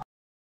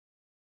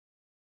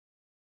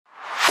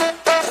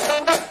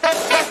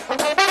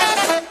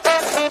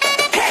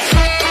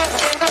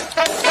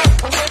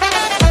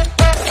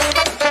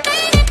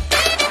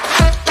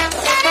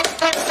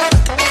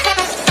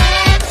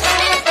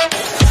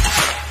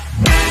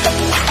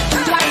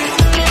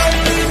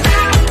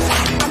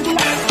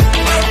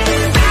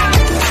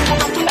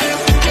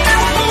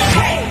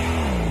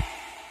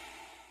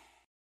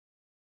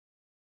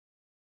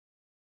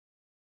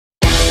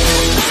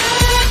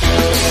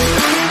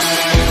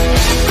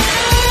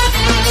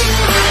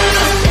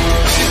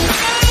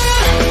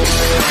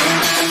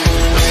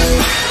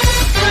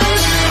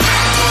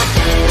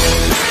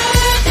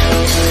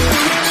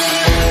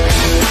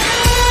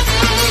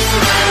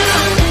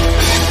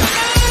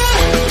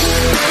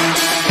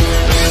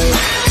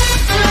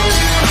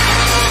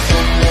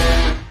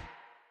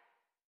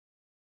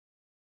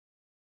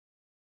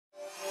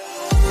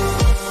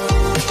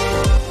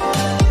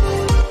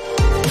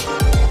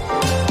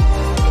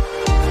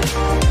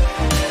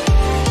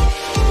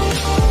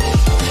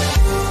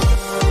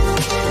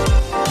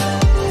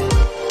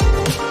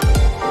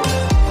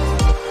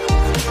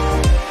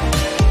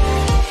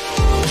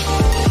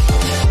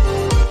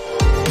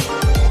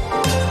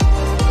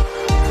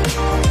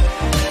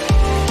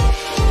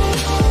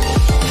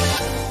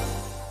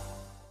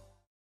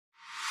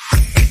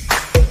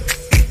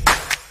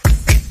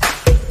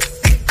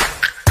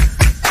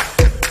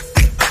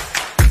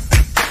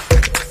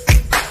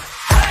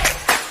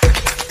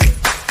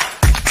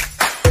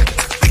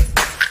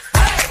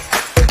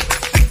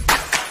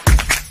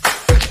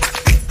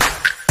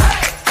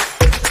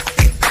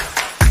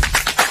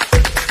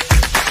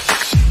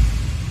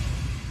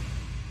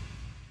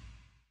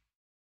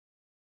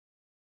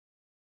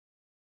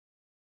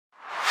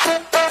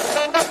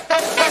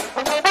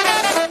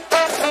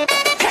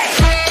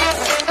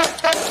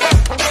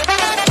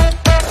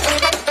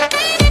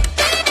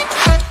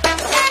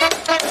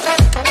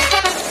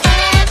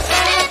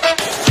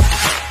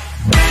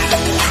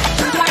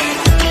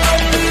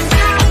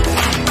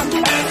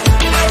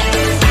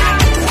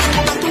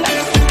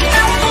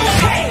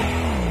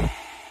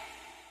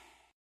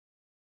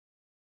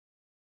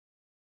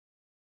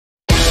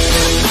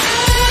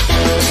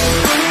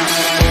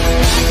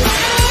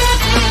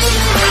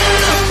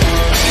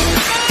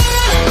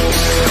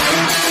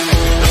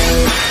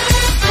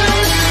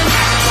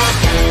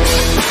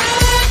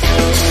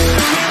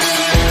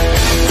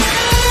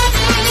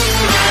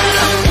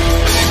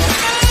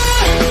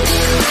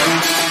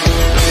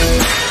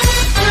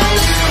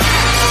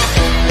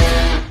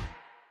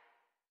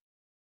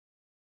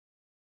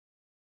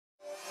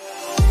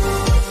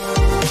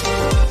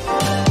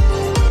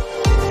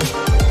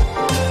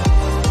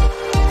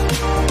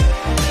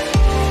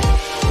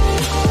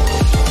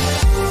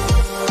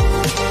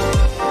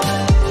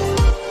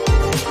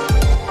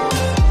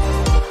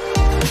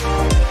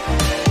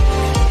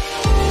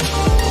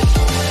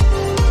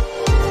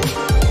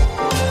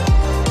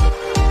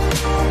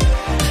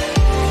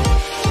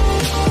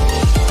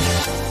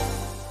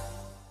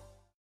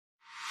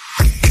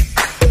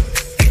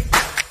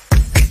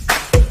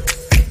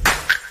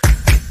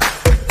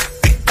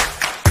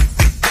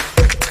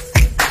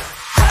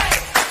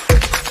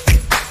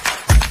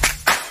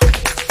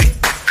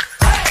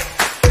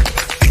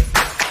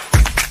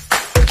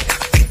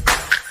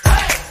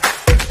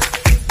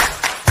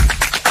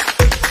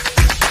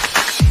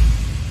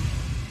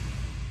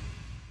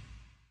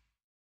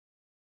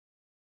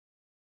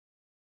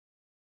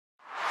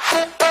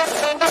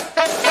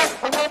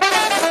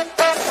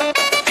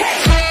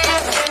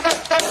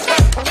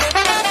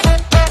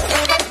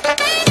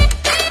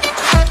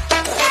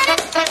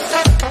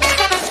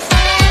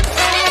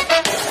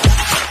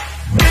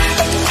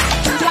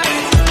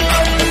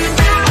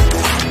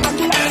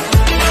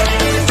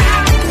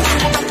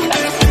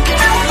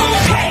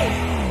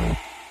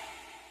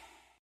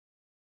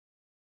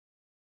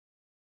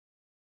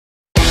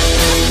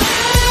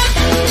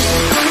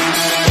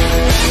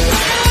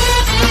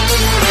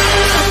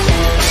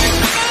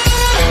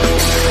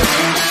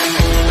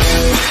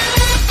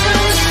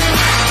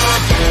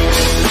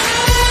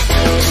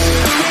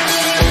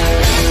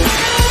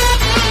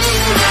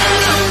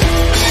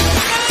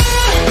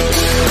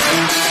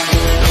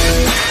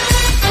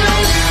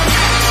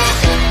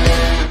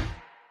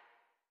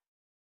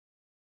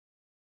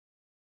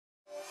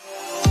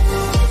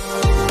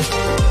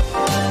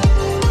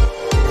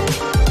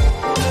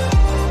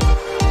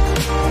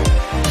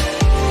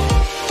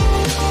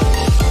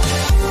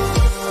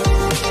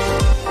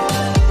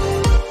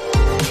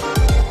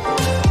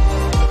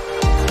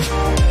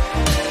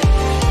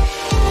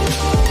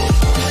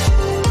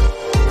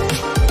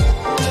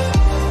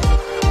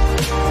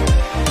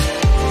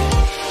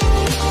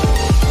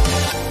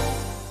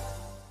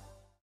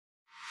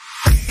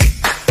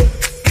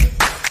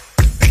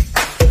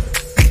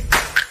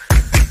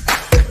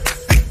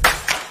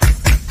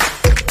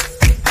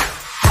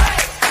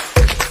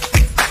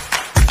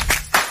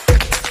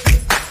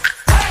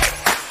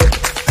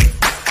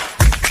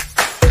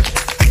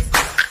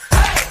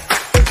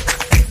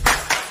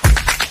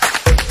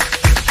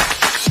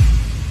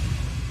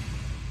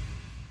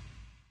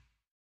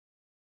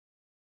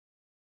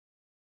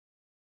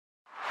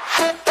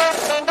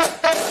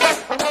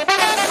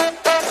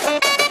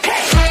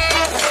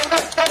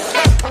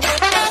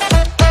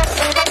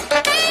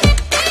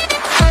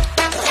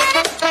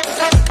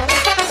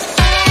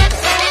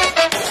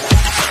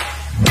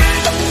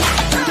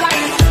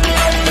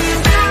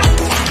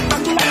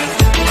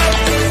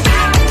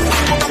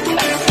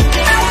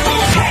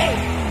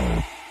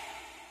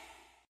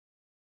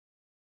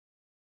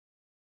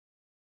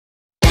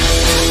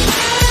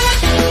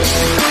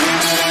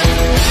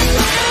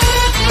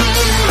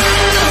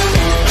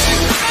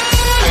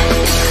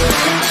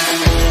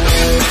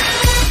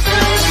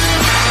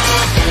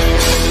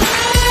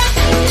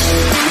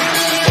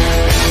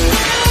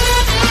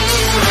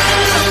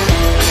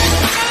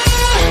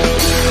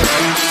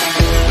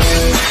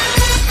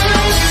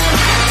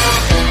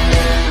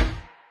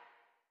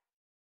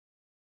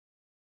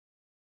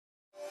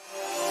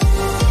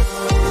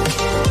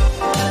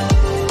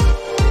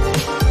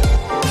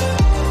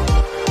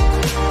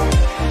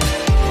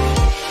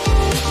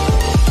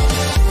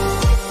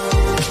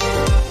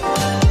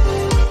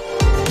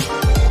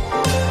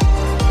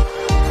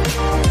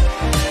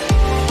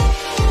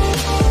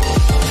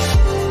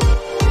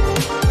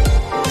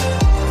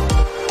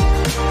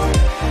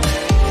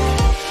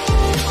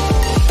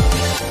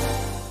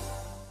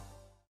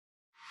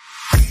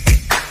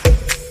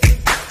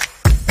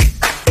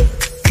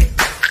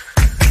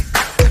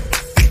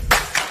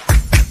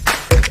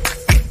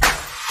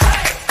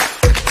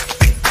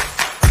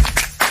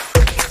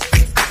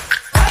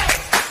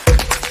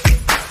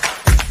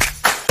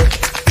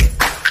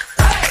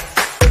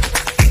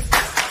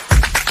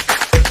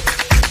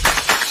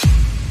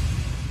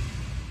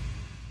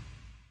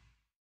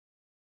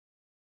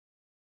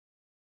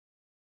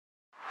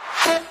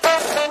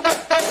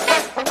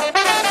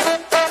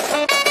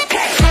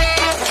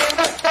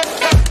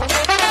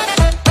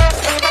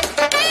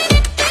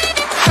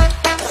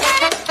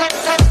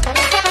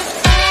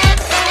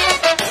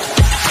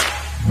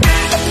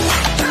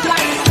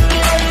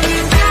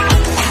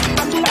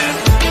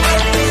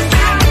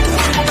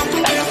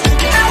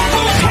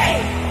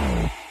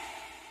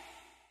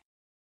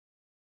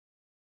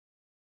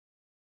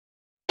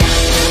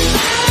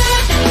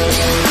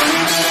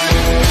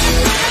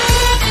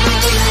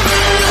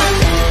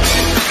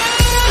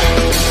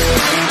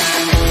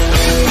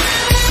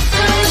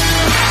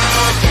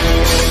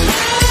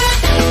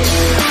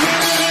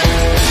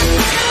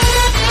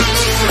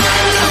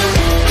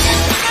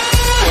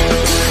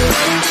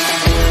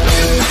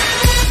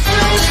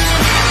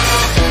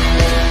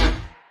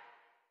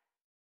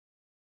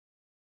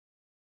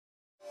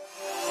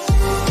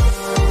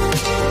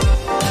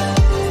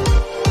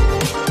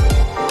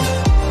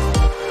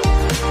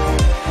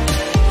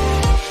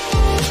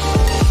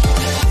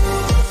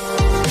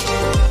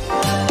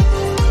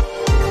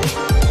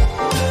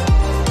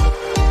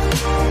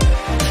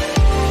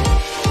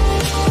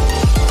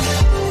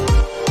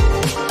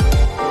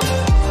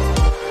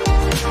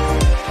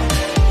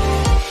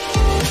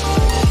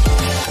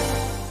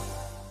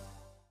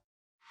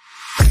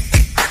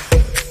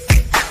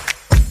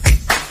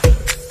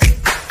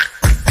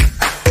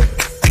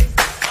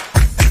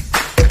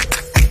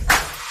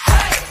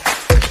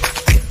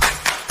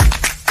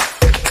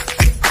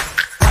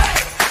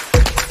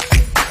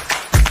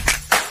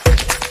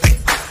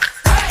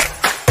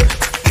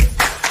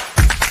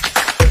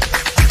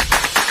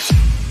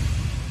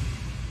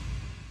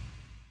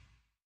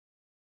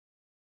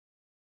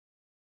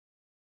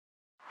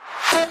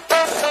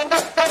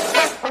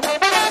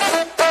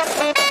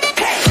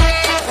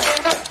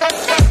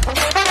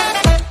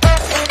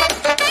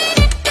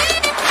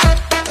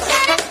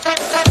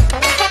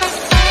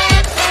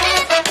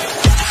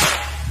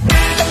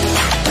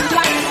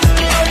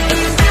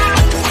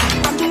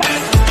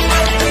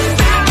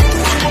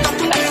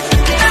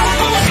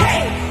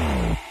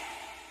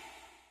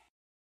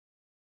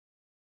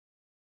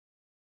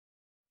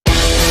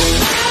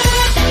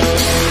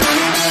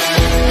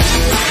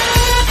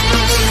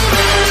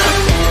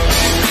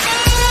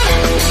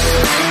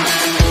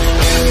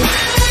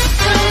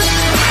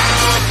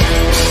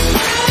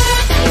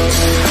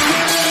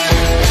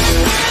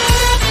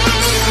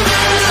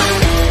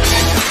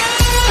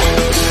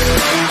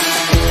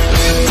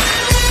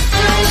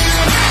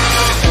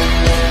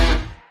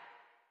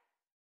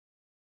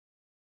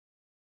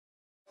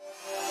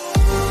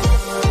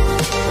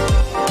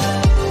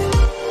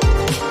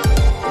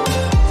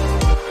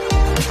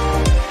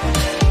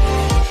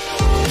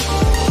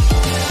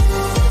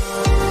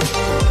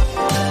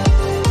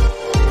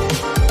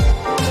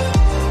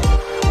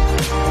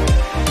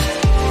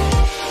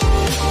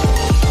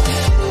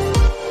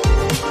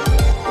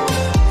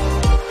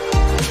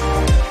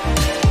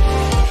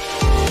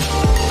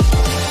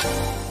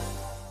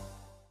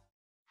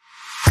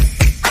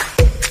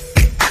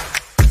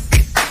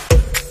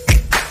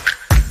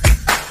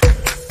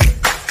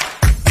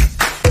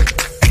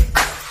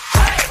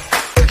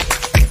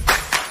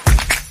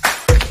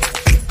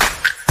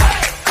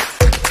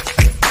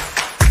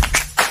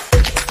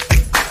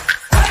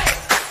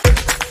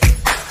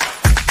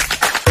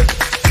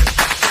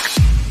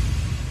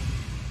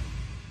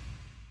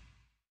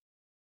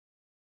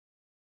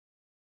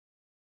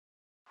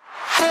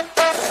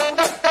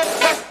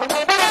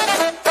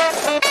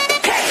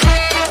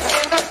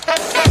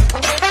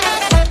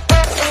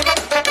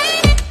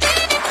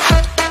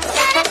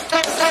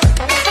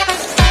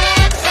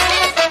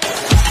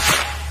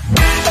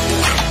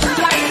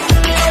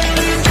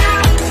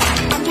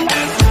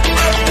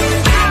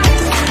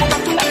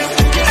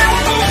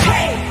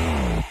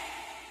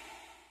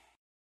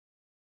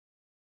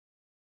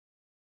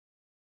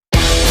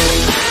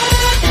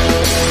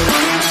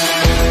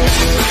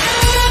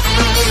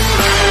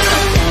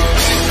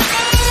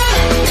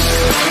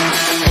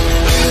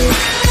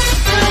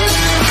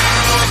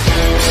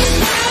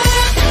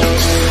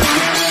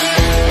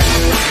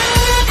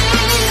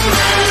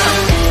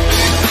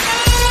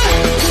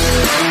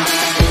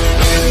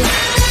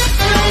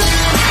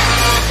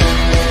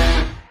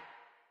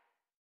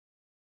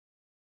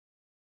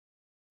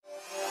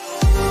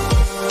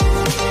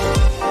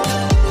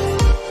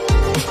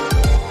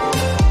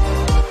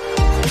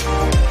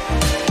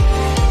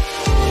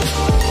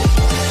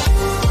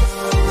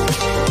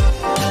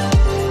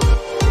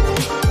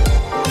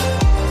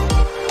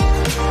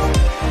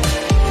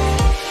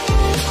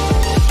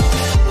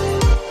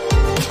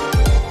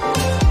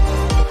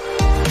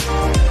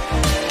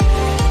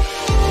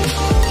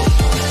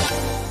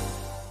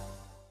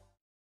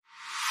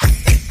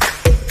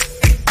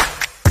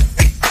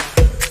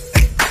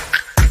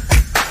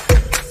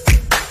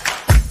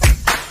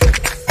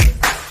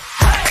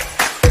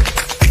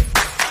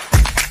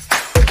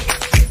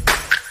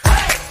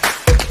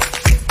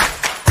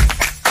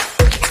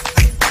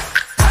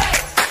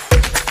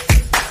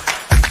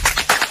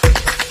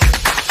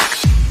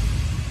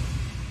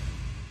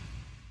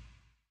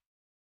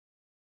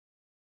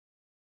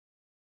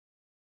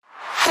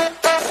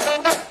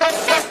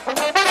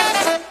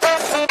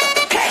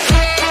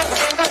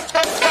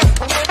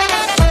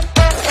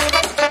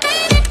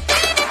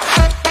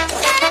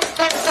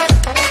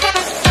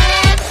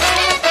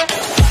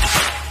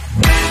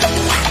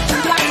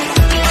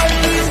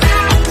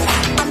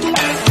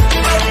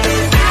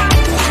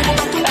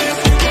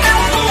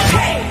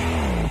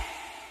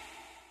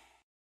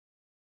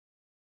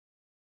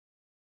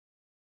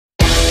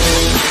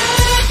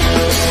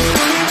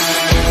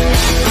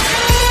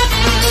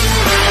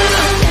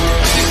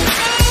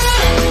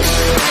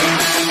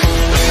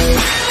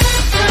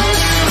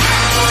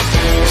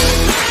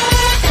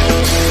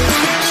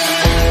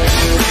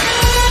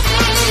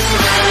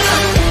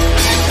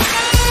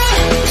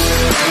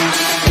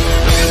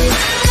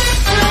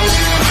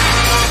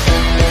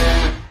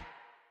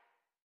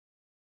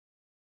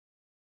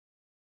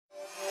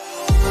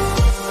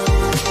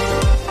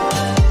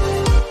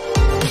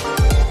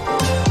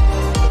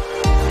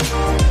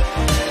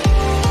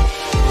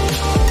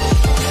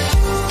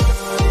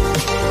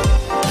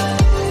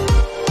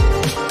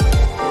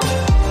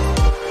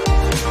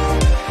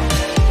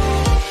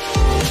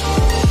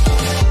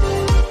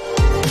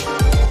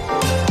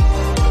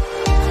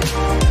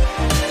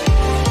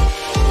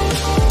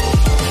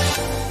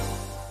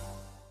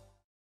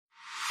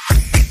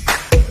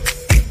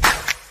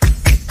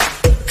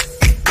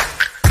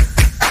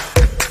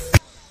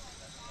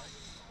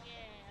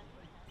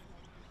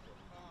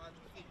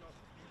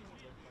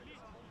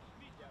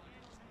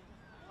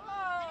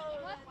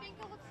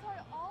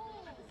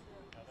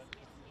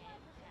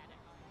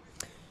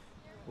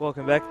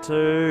 Welcome back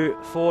to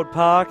Ford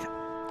Park.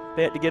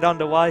 About to get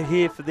underway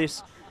here for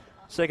this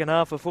second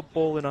half of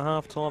football in a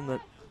half-time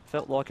that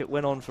felt like it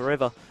went on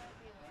forever.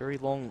 Very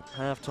long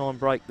half-time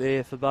break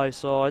there for both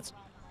sides.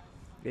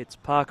 It's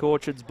Park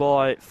Orchards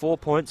by 4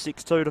 points,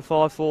 6-2 to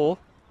 5-4.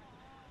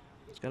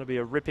 It's going to be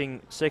a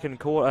ripping second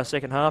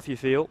half, you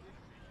feel.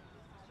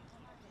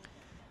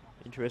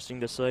 Interesting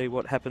to see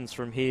what happens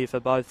from here for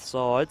both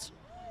sides.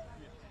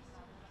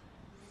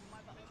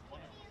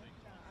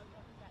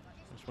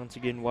 Just once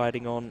again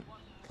waiting on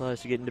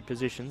players to get into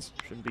positions.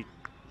 Shouldn't be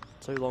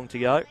too long to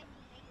go.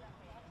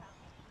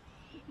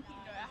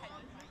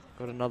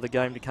 Got another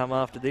game to come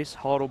after this.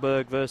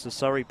 Heidelberg versus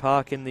Surrey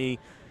Park in the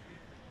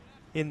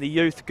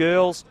youth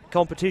girls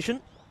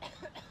competition.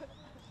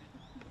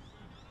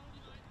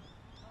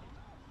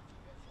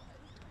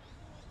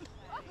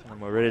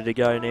 And we're ready to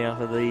go now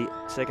for the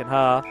second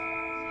half.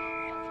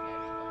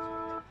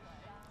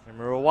 And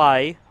we're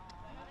away.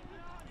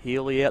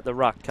 Healy out the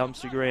ruck,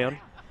 comes to ground.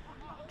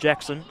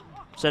 Jackson,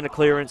 centre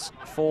clearance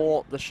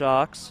for the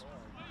Sharks.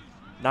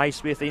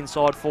 Naismith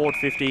inside forward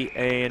 50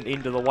 and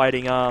into the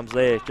waiting arms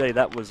there. Gee,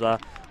 that was a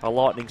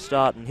lightning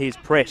start, and here's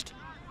Prest.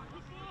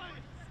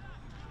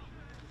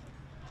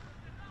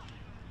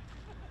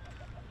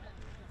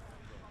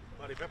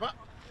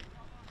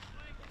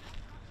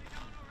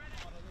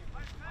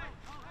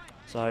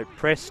 So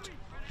Prest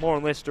more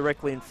or less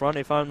directly in front,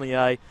 if only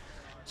a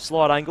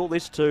slight angle.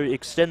 This to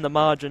extend the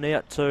margin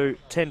out to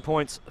 10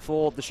 points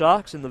for the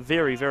Sharks in the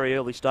very, very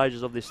early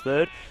stages of this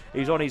third.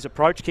 He's on his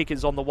approach. Kick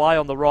is on the way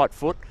on the right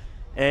foot.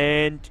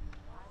 And,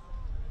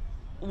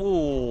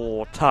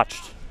 ooh,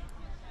 touched.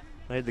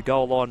 Need the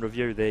goal line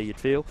review there, you'd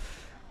feel.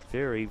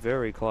 Very,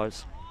 very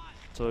close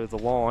to the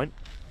line.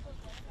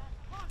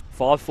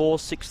 5-4,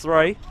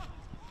 6-3.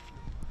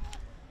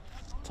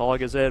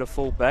 Tigers out of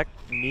full back.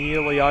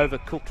 Nearly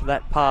overcooked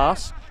that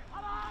pass.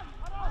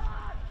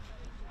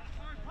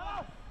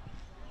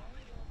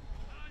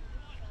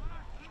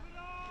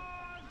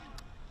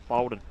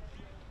 Bolden.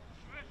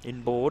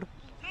 Inboard.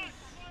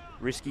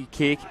 Risky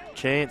kick.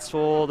 Chance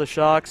for the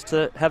Sharks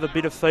to have a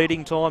bit of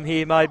feeding time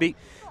here maybe.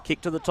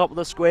 Kick to the top of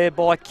the square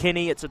by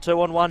Kenny. It's a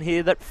 2-on-1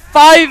 here that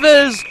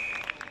favours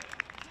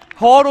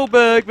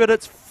Heidelberg, but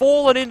it's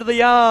fallen into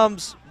the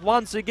arms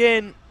once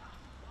again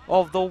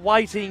of the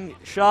waiting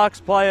Sharks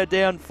player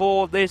down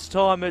forward. This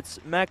time it's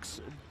Max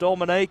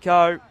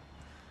Domenico.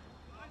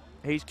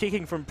 He's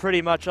kicking from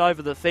pretty much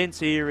over the fence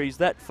here. He's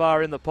that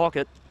far in the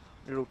pocket.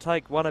 It'll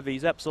take one of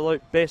his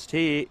absolute best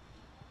here.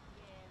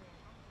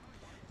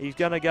 He's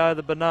going to go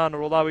the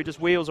banana, although he just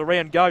wheels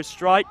around, goes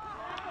straight,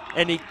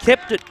 and he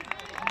kept it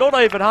not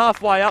even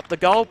halfway up the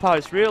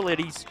goalpost, really.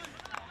 He's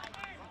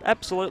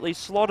absolutely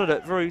slotted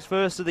it for his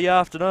first of the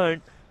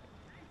afternoon.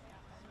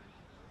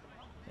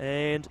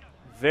 And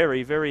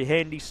very, very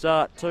handy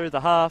start to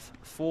the half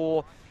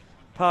for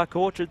Park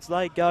Orchards.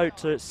 They go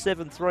to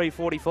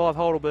 7-3-45,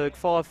 Heidelberg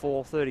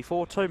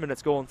 5-4-34. 2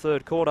 minutes gone,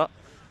 third quarter.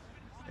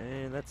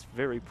 And that's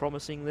very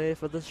promising there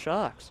for the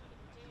Sharks.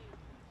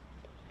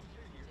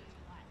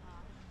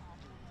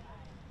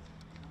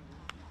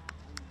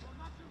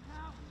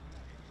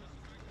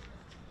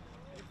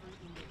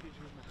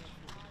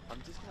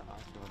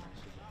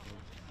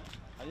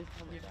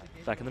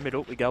 Back in the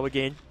middle, we go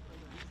again.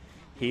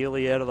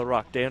 Healy out of the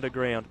ruck, down to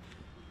ground.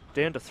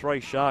 Down to 3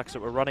 Sharks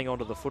that were running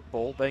onto the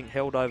football. Being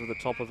held over the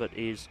top of it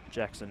is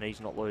Jackson. He's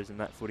not losing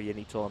that footy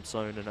anytime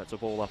soon, and it's a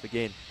ball up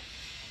again.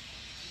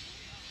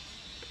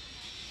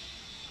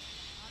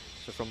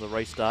 So from the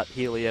restart,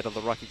 Healy out of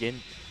the ruck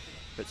again,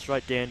 but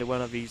straight down to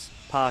one of his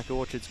Park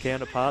Orchards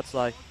counterparts.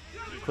 They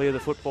clear the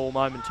football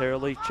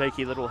momentarily.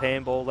 Cheeky little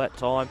handball that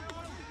time.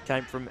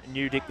 Came from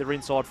Newdick, they're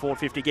inside forward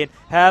 50 again.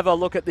 Have a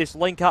look at this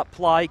link-up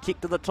play.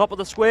 Kick to the top of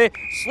the square.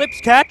 Slips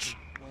catch.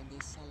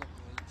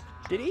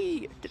 Did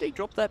he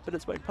drop that, but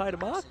it's been paid a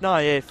mark? No,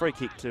 yeah, free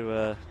kick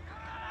to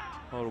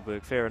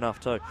Heidelberg. Fair enough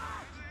too.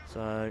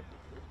 So,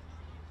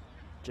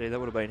 gee, that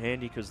would have been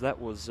handy because that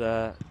was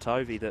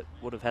Tovey that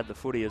would have had the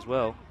footy as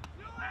well.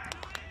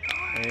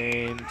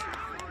 And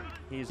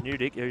here's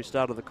Newdick, who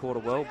started the quarter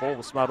well. Ball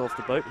was smart off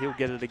the boot. He'll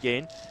get it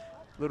again.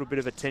 A little bit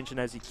of attention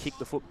as he kicked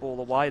the football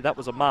away. That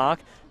was a mark.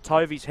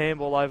 Tovey's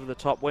handball over the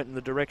top went in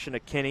the direction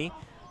of Kenny.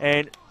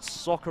 And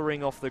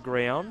soccering off the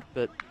ground,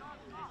 but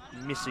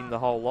missing the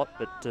whole lot.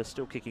 But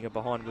still kicking it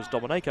behind was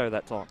Domenico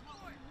that time.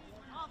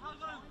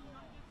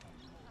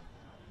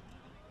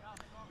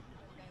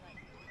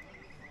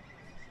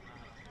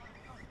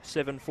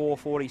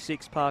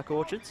 (7-4-46) Park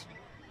Orchards.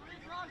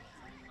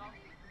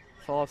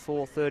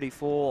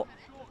 5-4-34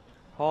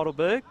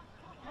 Heidelberg.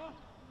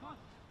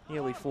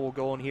 Nearly 4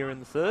 gone here in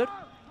the third.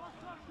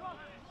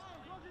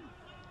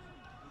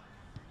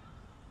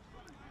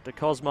 De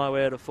Cosmo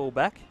out of full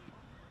back.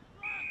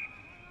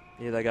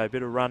 Here they go,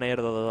 bit of run out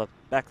of the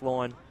back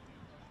line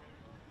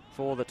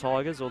for the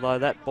Tigers, although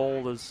that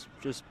ball is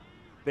just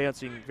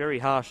bouncing very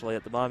harshly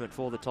at the moment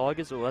for the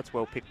Tigers. Well, that's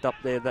well picked up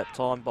there that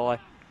time by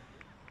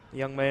the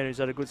young man who's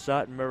had a good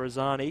start,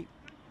 Mirazani.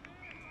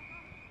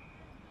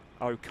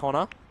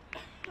 O'Connor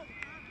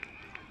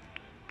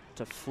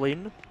to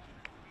Flynn.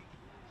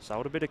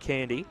 Sold a bit of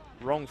candy.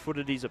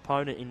 Wrong-footed his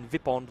opponent in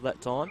Vipond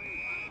that time.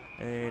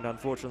 And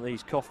unfortunately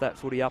he's coughed that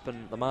footy up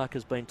and the mark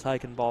has been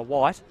taken by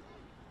White.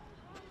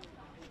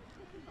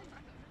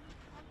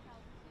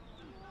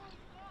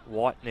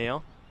 White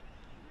now.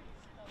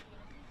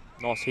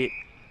 Nice hit.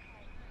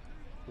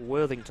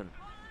 Worthington.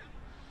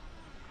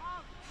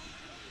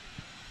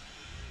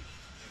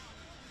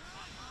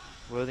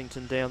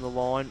 Worthington down the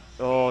line.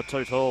 Oh,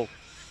 too tall.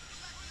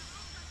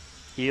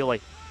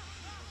 Healy.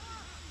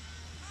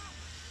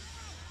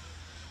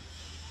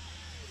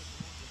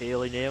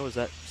 Healy now as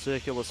that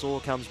circular saw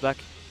comes back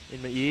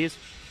in my ears.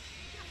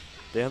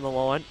 Down the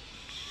line.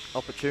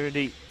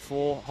 Opportunity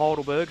for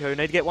Heidelberg, who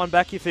need to get one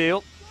back, you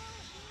feel.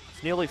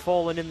 It's nearly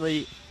fallen in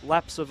the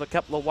laps of a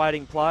couple of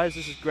waiting players.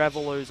 This is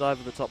Gravel who's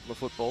over the top of the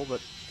football,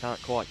 but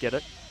can't quite get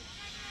it.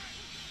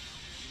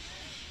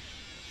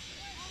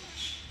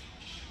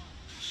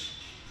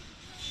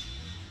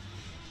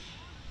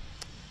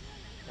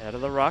 Out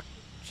of the ruck.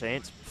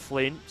 Chance.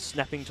 Flynn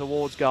snapping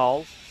towards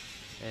goal.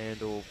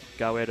 And will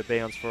go out of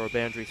bounds for a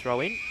boundary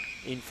throw in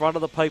front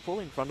of the people,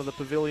 in front of the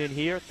pavilion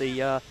here at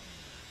the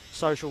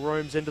social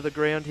rooms end of the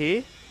ground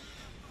here.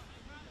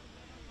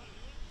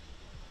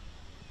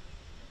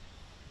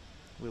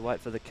 We wait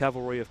for the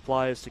cavalry of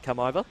players to come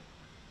over.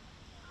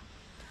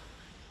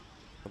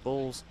 The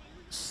ball's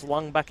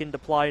slung back into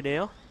play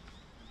now.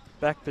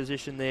 Back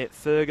position there,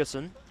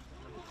 Ferguson.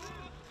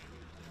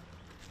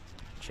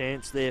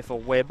 Chance there for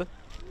Webb.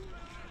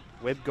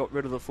 Webb got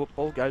rid of the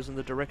football, goes in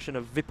the direction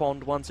of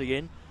Vipond once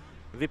again.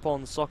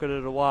 Vipond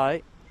socketed it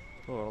away.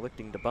 Oh,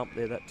 electing to bump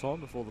there that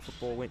time before the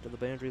football went to the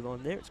boundary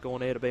line there. It's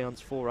gone out of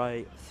bounds for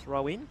a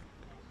throw-in.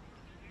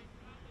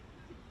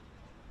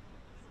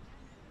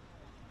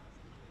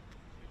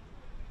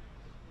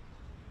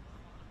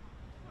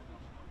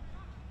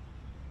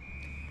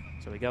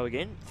 So we go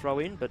again, throw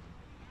in, but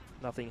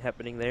nothing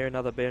happening there.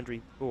 Another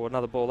boundary, or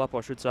another ball up,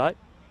 I should say.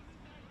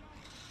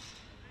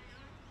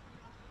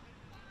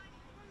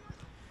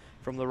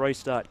 From the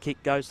restart,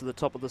 kick goes to the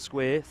top of the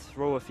square,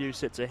 through a few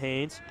sets of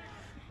hands.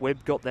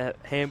 Webb got that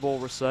handball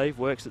received,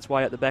 works its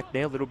way at the back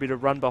now. A little bit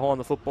of run behind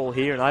the football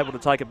here and able to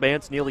take a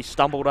bounce. Nearly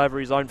stumbled over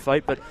his own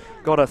feet, but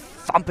got a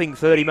thumping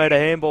 30-metre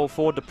handball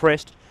forward to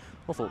Prest.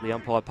 I thought the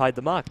umpire paid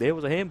the mark there. It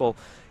was a handball.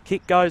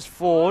 Kick goes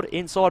forward,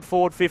 inside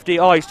forward 50.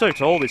 Oh, he's too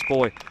tall, this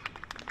boy.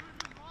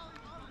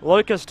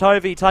 Lucas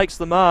Tovey takes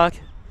the mark.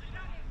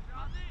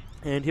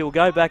 And he'll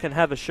go back and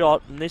have a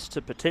shot, and this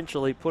to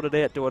potentially put it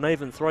out to an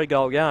even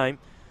 3-goal game.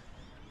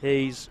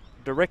 He's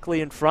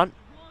directly in front.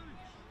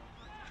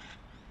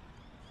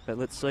 But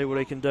let's see what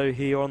he can do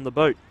here on the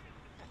boot.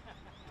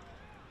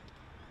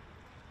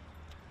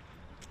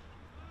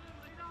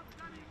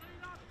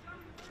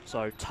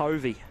 So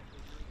Tovey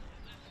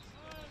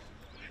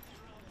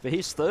for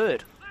his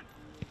third.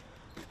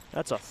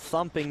 That's a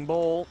thumping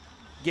ball.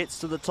 Gets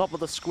to the top of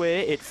the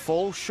square. It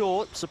falls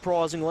short,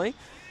 surprisingly.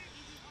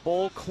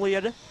 Ball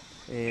cleared.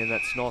 And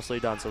that's nicely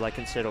done, so they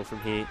can settle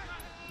from here.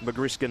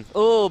 McGriskin.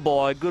 Oh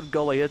boy, good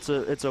golly. It's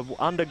a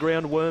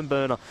underground worm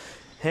burner.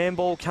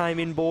 Handball came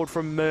inboard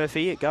from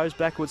Murphy. It goes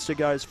backwards to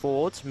goes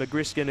forwards.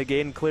 McGriskin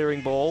again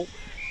clearing ball.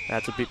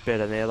 That's a bit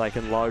better now. They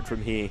can load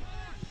from here.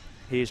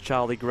 Here's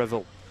Charlie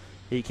Greville.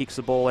 He kicks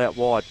the ball out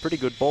wide. Pretty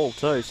good ball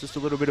too. It's just a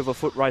little bit of a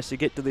foot race to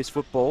get to this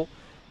football.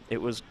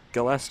 It was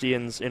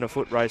Galastians in a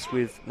foot race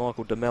with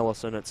Michael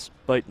DeMellis, and it's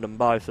beaten them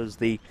both as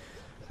the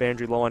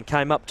boundary line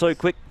came up too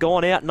quick.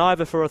 Gone out and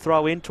over for a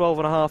throw in.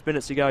 12.5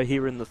 minutes to go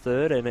here in the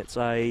third, and it's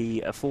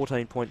a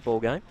 14-point ball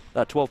game.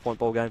 12-point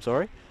ball game,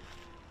 sorry.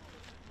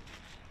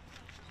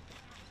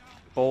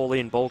 Ball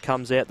in, ball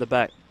comes out the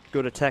back.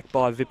 Good attack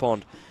by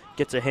Vipond.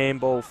 Gets a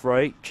handball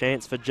free.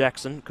 Chance for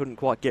Jackson. Couldn't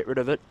quite get rid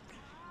of it.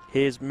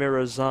 Here's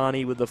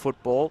Mirazani with the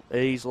football.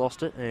 He's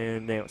lost it,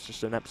 and now it's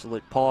just an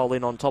absolute pile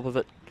in on top of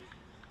it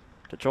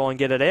to try and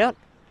get it out.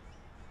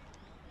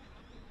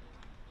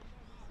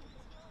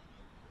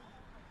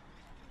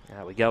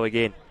 There we go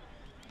again.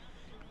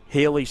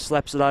 Healy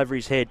slaps it over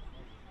his head.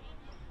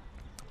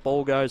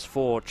 Ball goes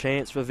forward.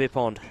 Chance for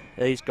Vipond.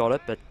 He's got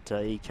it, but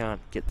he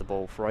can't get the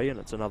ball free, and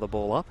it's another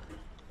ball up.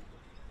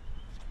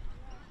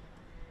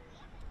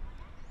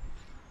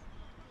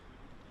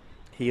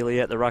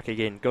 Healy at the ruck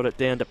again. Got it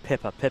down to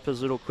Pepper.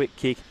 Pepper's little quick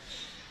kick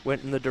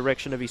went in the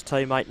direction of his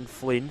teammate and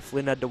Flynn.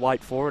 Flynn had to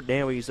wait for it.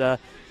 Now he's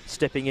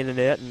stepping in and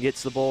out and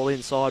gets the ball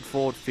inside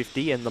forward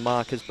 50, and the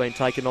mark has been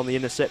taken on the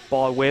intercept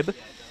by Webb.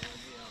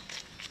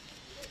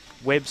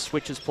 Webb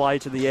switches play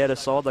to the outer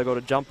side. They've got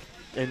to jump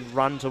and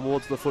run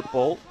towards the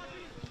football.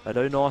 They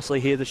do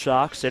nicely here, the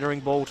Sharks. Centering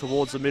ball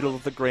towards the middle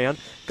of the ground.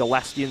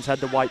 Galastians had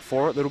to wait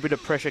for it. A little bit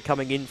of pressure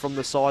coming in from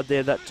the side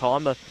there that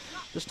time.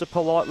 Just a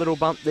polite little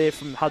bump there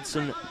from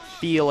Hudson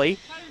Feely.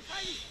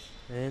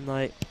 And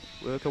they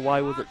work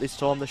away with it this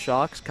time, the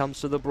Sharks.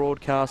 Comes to the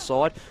broadcast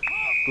side.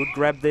 Good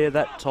grab there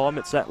that time.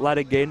 It's that lad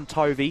again.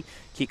 Tovey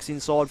kicks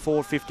inside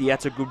 450.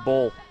 That's a good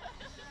ball.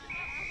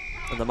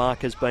 And the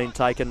mark has been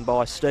taken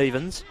by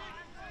Stevens.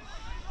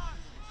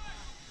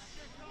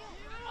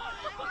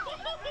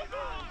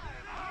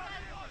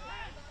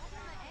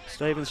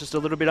 Stevens just a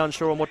little bit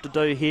unsure on what to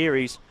do here.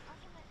 He's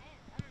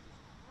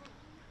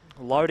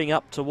loading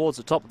up towards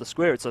the top of the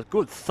square. It's a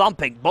good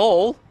thumping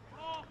ball,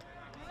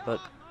 but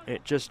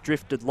it just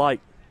drifted late.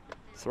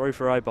 Through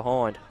for a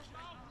behind.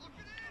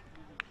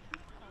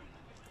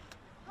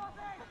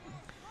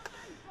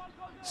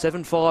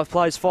 (7-5)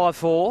 plays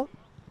 5-4.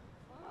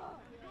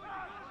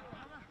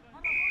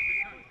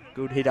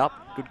 Good hit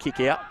up, good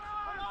kick out.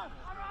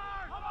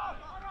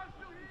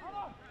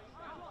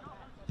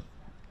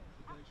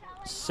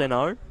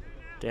 Seno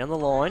down the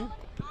line.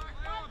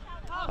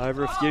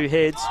 Over a few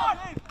heads.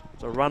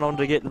 So run on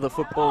to get to the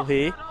football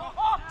here.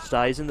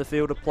 Stays in the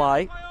field of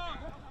play.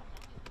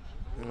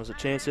 There was a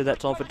chance there that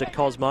time for De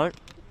Cosmo.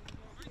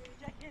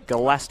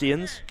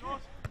 Galastians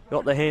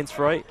got the hands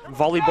free.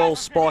 Volleyball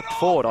spiked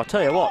forward. I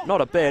tell you what,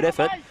 not a bad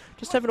effort.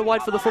 Just having to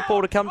wait for the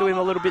football to come to him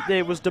a little bit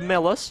there was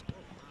DeMellis.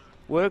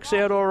 Works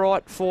out all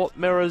right for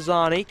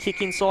Mirazani.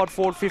 Kick inside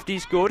forward 50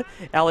 is good.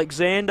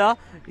 Alexander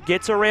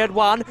gets around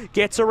one,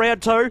 gets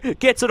around two,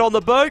 gets it on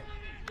the boot.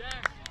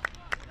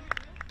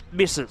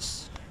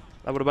 Misses.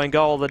 That would have been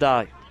goal of the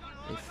day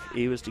if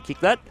he was to kick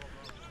that.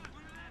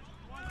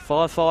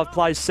 5-5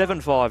 plays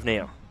 7-5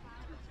 now.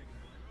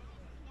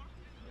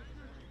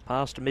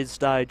 Past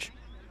mid-stage,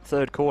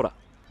 third quarter.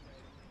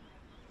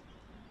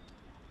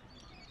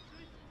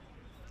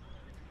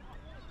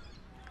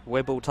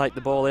 Webb will take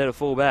the ball out of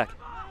full back.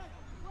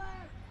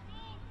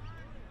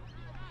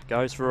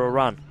 Goes for a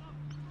run.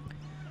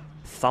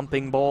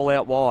 Thumping ball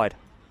out wide.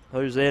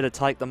 Who's there to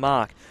take the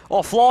mark?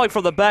 Oh, flying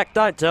from the back.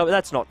 Don't tell me.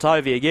 That's not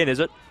Tovey again, is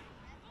it?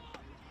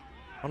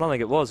 I don't think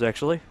it was,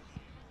 actually.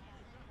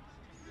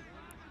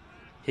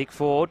 Kick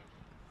forward.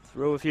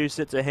 Through a few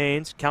sets of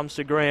hands. Comes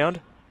to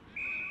ground.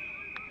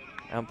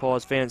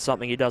 Umpire's found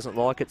something he doesn't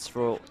like. It's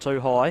for too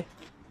high.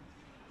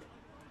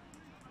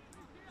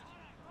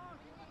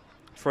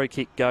 Free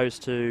kick goes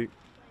to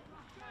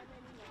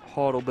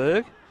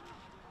Heidelberg.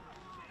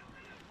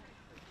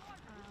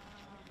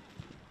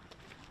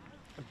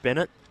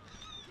 Bennett.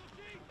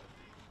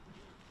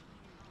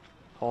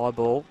 High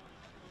ball.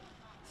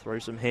 Through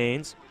some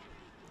hands.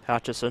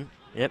 Hutchison.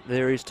 Yep,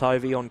 there is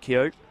Tovey on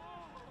cue.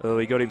 Oh,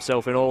 he got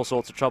himself in all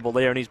sorts of trouble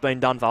there, and he's been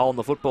done for holding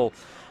the football.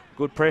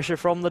 Good pressure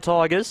from the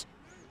Tigers.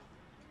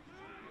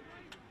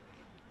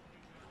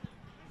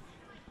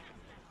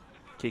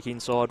 Kick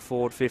inside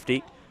forward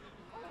 50.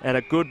 And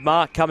a good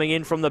mark coming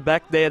in from the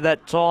back there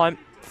that time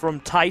from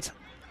Tate.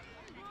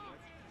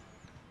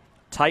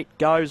 Tate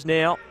goes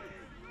now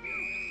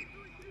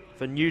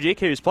for Newdick,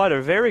 who's played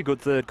a very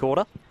good third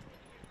quarter.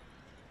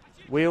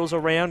 Wheels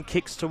around,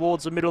 kicks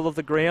towards the middle of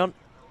the ground.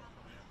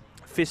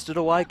 Fisted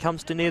away,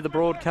 comes to near the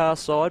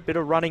broadcast side. Bit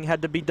of running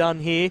had to be done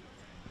here.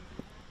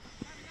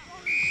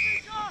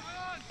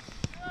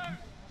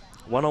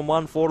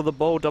 One-on-one forward of the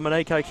ball.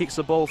 Domenico kicks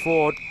the ball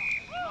forward.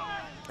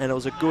 And it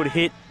was a good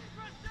hit.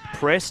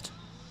 Pressed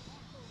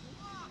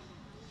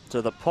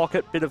to the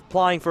pocket. Bit of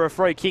playing for a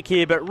free kick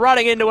here, but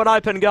running into an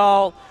open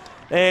goal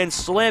and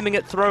slamming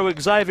it through.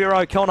 Xavier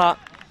O'Connor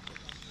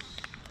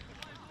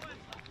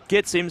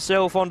gets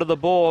himself onto the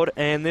board,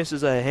 and this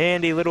is a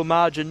handy little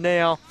margin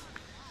now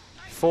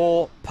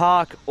for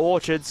Park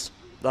Orchards.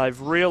 They've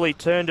really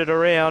turned it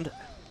around.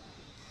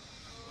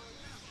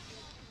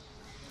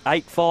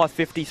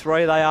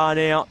 8-5-53 they are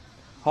now.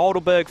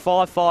 Heidelberg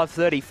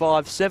 5-5-35.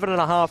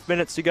 7.5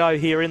 minutes to go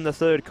here in the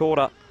third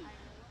quarter.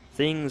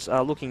 Things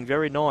are looking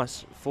very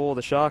nice for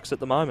the Sharks at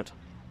the moment.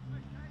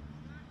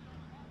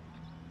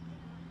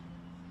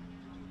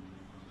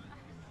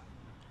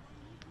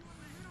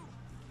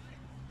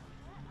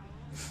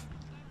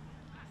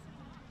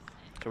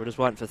 So we're just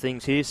waiting for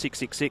things here,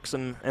 666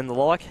 and the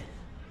like.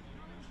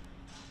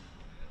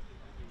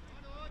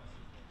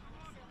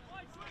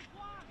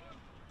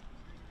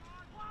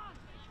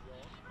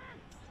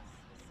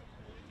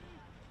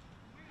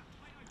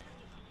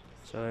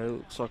 So it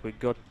looks like we've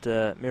got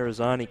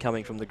Mirazani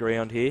coming from the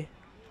ground here.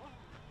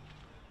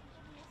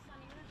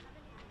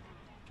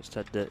 Just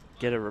had to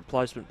get a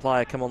replacement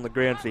player come on the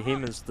ground for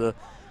him as the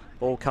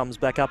ball comes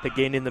back up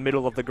again in the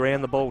middle of the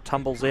ground. The ball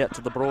tumbles out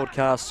to the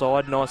broadcast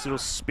side. Nice little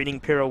spinning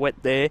pirouette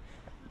there.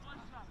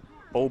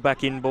 Ball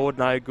back inboard,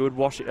 no good.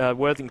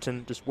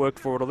 Worthington just worked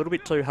for it a little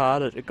bit too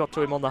hard. It got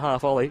to him on the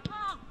half volley.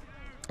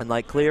 And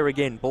they clear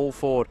again, ball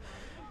forward.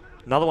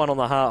 Another one on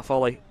the half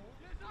volley.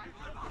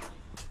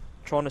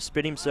 Trying to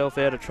spin himself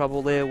out of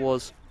trouble there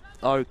was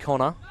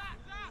O'Connor.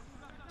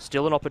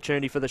 Still an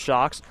opportunity for the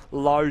Sharks.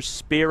 Low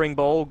spearing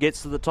ball,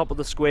 gets to the top of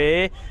the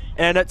square.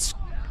 And it's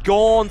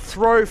gone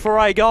through for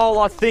a goal,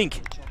 I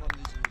think.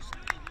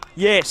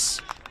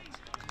 Yes.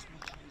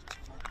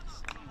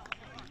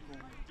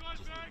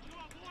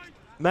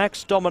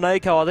 Max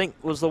Domenico, I think,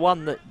 was the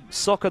one that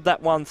socketed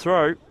that one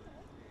through.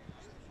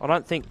 I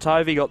don't think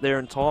Tovey got there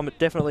in time. It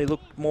definitely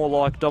looked more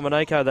like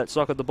Domenico that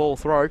socketed the ball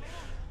through.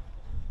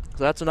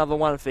 So that's another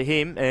one for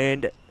him.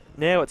 And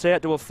now it's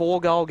out to a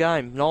 4-goal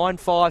game.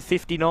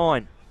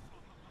 9-5-59.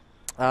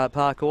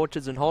 Park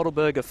Orchards and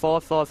Heidelberg are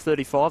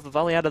 5-5-35. They've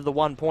only added the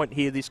 1 point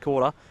here this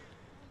quarter.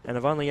 And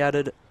have only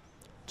added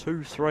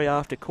 2-3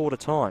 after quarter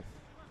time.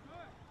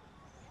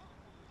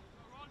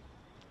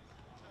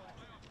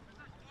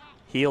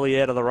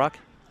 Healy out of the ruck.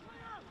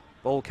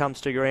 Ball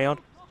comes to ground.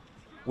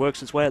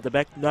 Works its way at the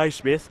back.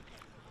 Naismith.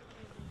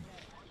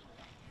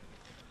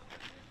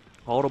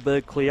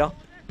 Heidelberg clear.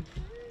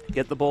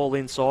 Get the ball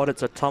inside.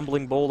 It's a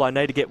tumbling ball. They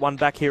need to get one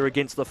back here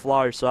against the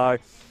flow. So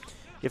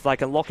if they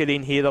can lock it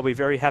in here, they'll be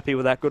very happy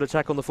with that. Good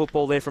attack on the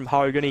football there from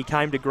Hogan. He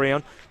came to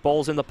ground.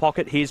 Ball's in the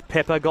pocket. Here's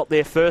Pepper. Got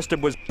there first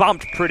and was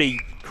bumped pretty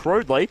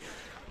crudely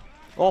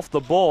off the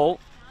ball.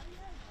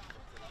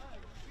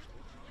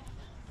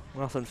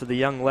 Nothing for the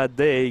young lad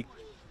there. He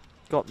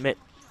got met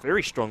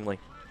very strongly.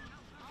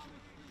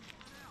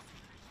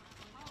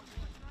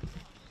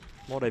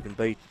 Might even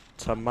be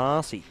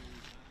Tamasi.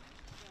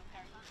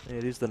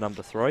 It is the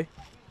number 3.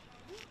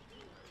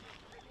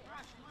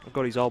 I've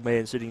got his old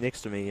man sitting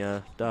next to me,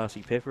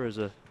 Darcy Pepper, as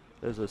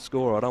a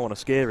scorer. I don't want to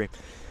scare him.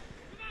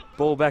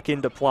 Ball back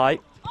into play.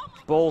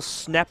 Ball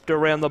snapped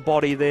around the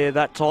body there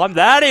that time.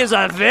 That is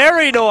a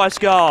very nice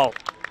goal.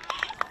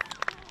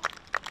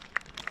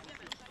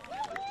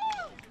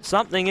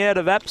 Something out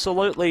of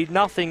absolutely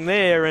nothing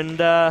there, and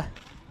that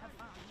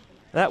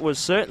was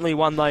certainly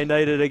one they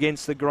needed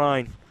against the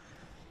grain.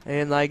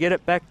 And they get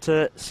it back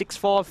to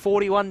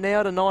 6-5-41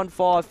 now to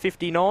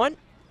 9-5-59.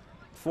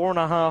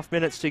 4.5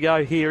 minutes to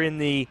go here in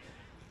the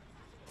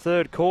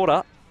third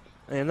quarter.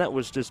 And that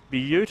was just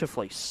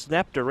beautifully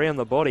snapped around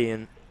the body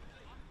and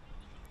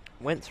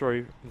went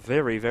through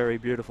very, very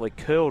beautifully.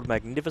 Curled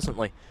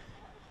magnificently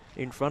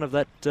in front of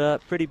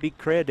that pretty big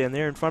crowd down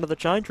there in front of the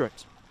change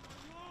rooms.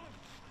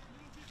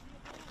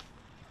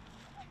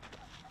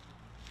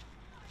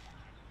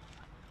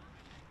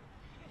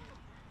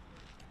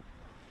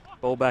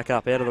 Ball back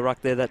up out of the ruck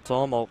there that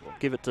time. I'll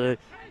give it to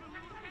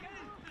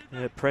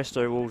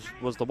Presto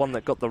was the one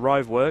that got the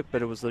rove work,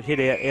 but it was the hit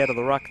out of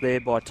the ruck there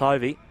by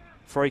Tovey.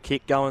 Free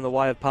kick going the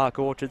way of Park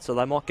Orchard, so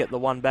they might get the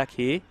one back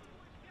here.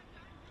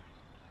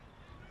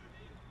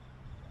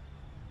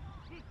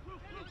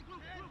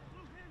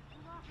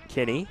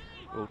 Kenny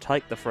will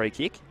take the free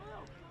kick.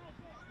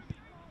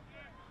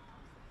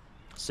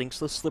 Sinks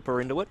the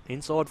slipper into it.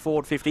 Inside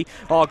forward 50.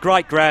 Oh,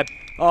 great grab.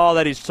 Oh,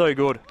 that is too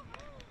good.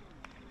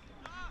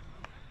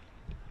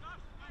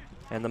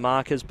 And the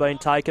mark has been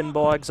taken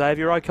by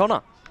Xavier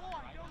O'Connor.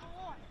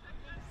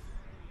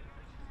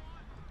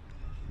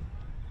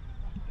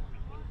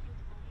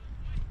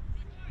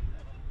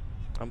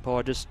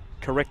 Umpire just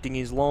correcting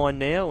his line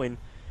now, and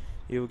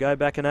he'll go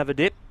back and have a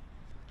dip.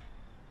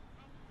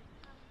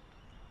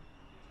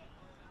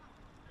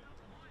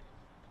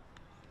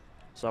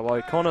 So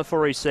O'Connor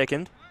for his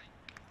second.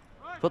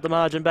 Put the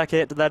margin back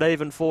out to that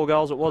even 4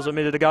 goals it was a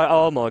minute ago.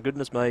 Oh my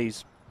goodness me,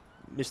 he's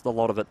missed a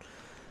lot of it.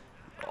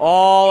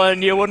 Oh,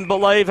 and you wouldn't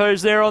believe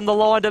who's there on the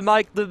line to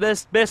make the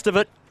best of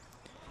it.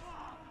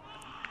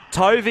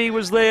 Tovey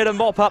was there to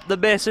mop up the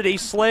mess, and he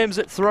slams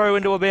it through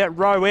into about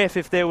row F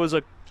if there was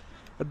a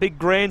big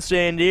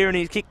grandstand here, and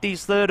he's kicked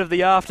his third of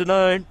the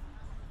afternoon.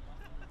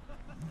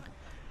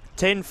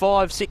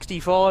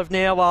 10-5-65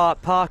 now,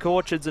 Park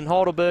Orchards and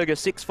Heidelberg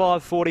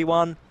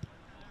 6-5-41.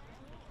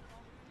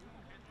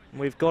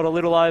 We've got a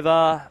little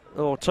over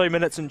 2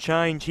 minutes and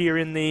change here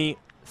in the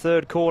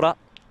third quarter.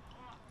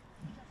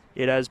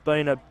 It has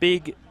been a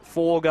big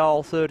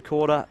 4-goal third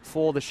quarter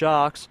for the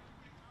Sharks,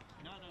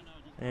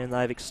 and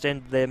they've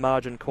extended their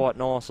margin quite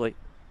nicely.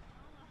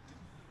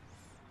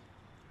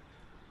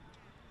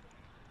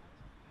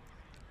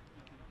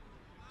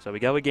 So we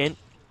go again.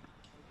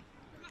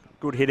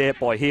 Good hit out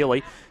by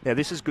Healy. Now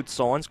this is good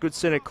signs. Good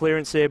centre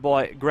clearance there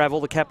by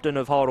Gravel, the captain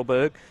of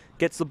Heidelberg.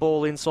 Gets the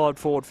ball inside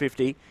forward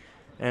 50.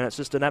 And it's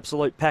just an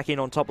absolute pack-in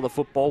on top of the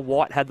football.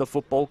 White had the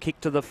football,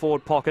 kicked to the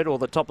forward pocket or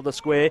the top of the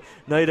square.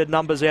 Needed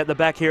numbers out the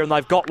back here, and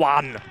they've got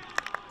one.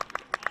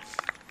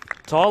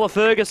 Tyler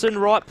Ferguson,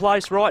 right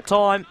place, right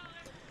time.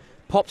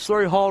 Pops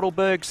through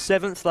Heidelberg's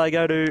 7th. They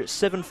go to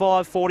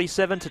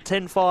 7-5-47 to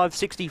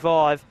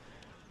 10-5-65.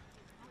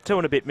 2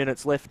 and a bit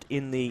minutes left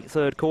in the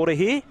third quarter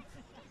here.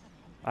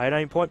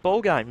 18-point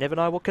ball game. Never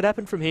know what could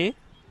happen from here.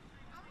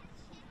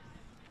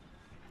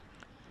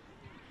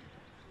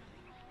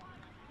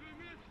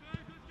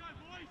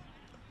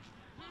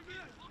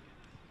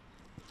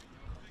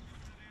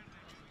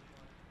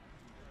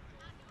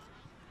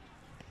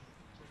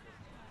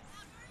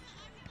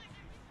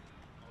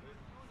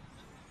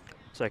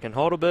 So can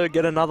Heidelberg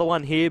get another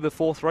one here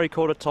before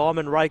three-quarter time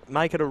and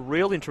make it a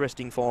real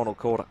interesting final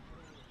quarter?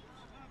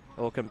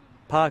 Or can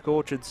Park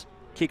Orchards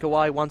kick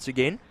away once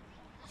again?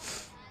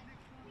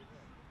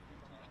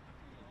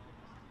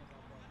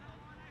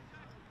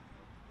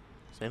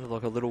 Sounded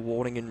like a little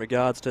warning in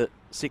regards to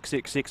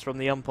 666 from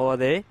the umpire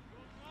there.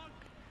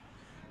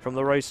 From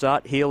the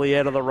restart, Healy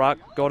out of the ruck,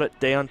 got it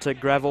down to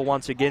Gravel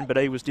once again, but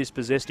he was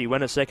dispossessed. He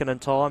went a second in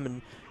time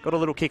and got a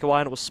little kick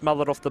away, and it was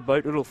smothered off the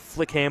boot. A little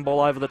flick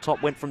handball over the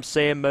top, went from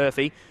Sam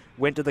Murphy,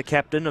 went to the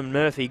captain, and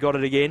Murphy got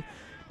it again.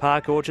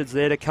 Park Orchards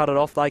there to cut it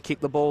off. They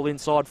kick the ball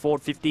inside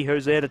forward 50.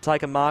 Who's there to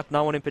take a mark?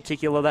 No one in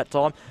particular that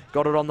time.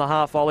 Got it on the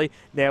half volley.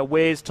 Now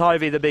where's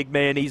Tovey, the big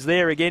man? He's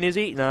there again, is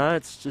he? No,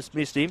 it's just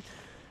missed him.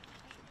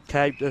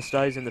 Cape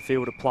stays in the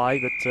field of play,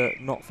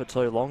 but not for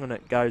too long, and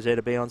it goes out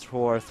of bounds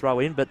for a throw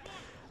in. But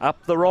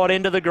up the right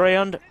end of the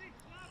ground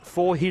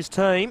for his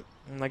team,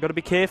 and they've got to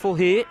be careful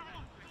here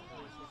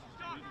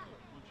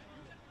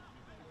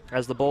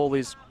as the ball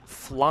is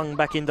flung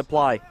back into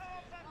play.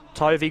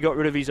 Tovey got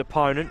rid of his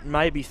opponent,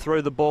 maybe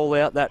threw the ball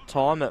out that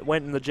time. It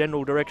went in the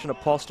general direction of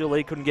Postil.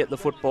 He couldn't get the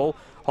football.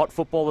 Hot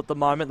football at the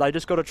moment. They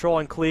just got to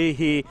try and clear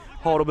here,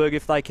 Heidelberg,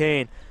 if they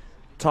can.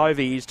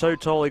 Tovey, he's too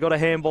tall. He got a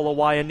handball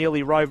away and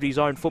nearly roved his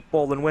own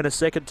football and went a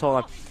second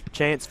time.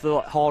 Chance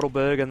for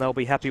Heidelberg, and they'll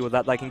be happy with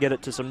that. They can get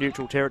it to some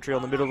neutral territory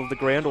on the middle of the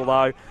ground,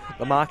 although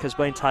the mark has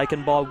been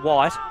taken by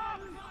White.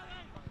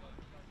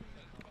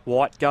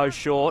 White goes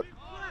short.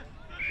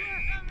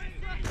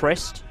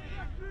 Pressed.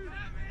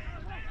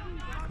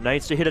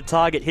 Needs to hit a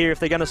target here if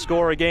they're going to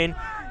score again.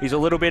 He's a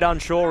little bit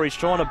unsure. He's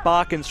trying to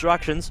bark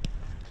instructions.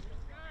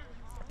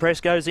 Press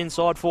goes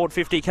inside forward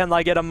 50. Can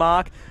they get a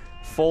mark?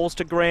 Falls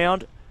to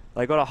ground.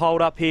 They got to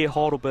hold up here,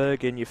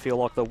 Heidelberg, and you feel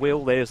like the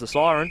will. There's the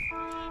siren.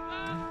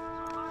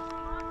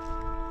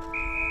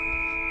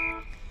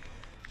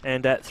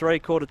 And at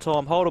three-quarter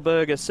time,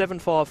 Heidelberg is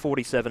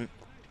 7-5-47.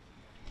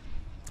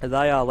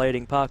 They are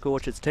leading Park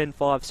Orchards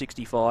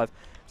 10-5-65.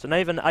 It's an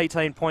even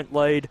 18-point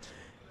lead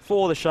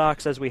for the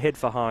Sharks as we head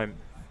for home.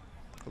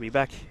 We'll be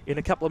back in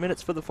a couple of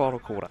minutes for the final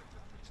quarter.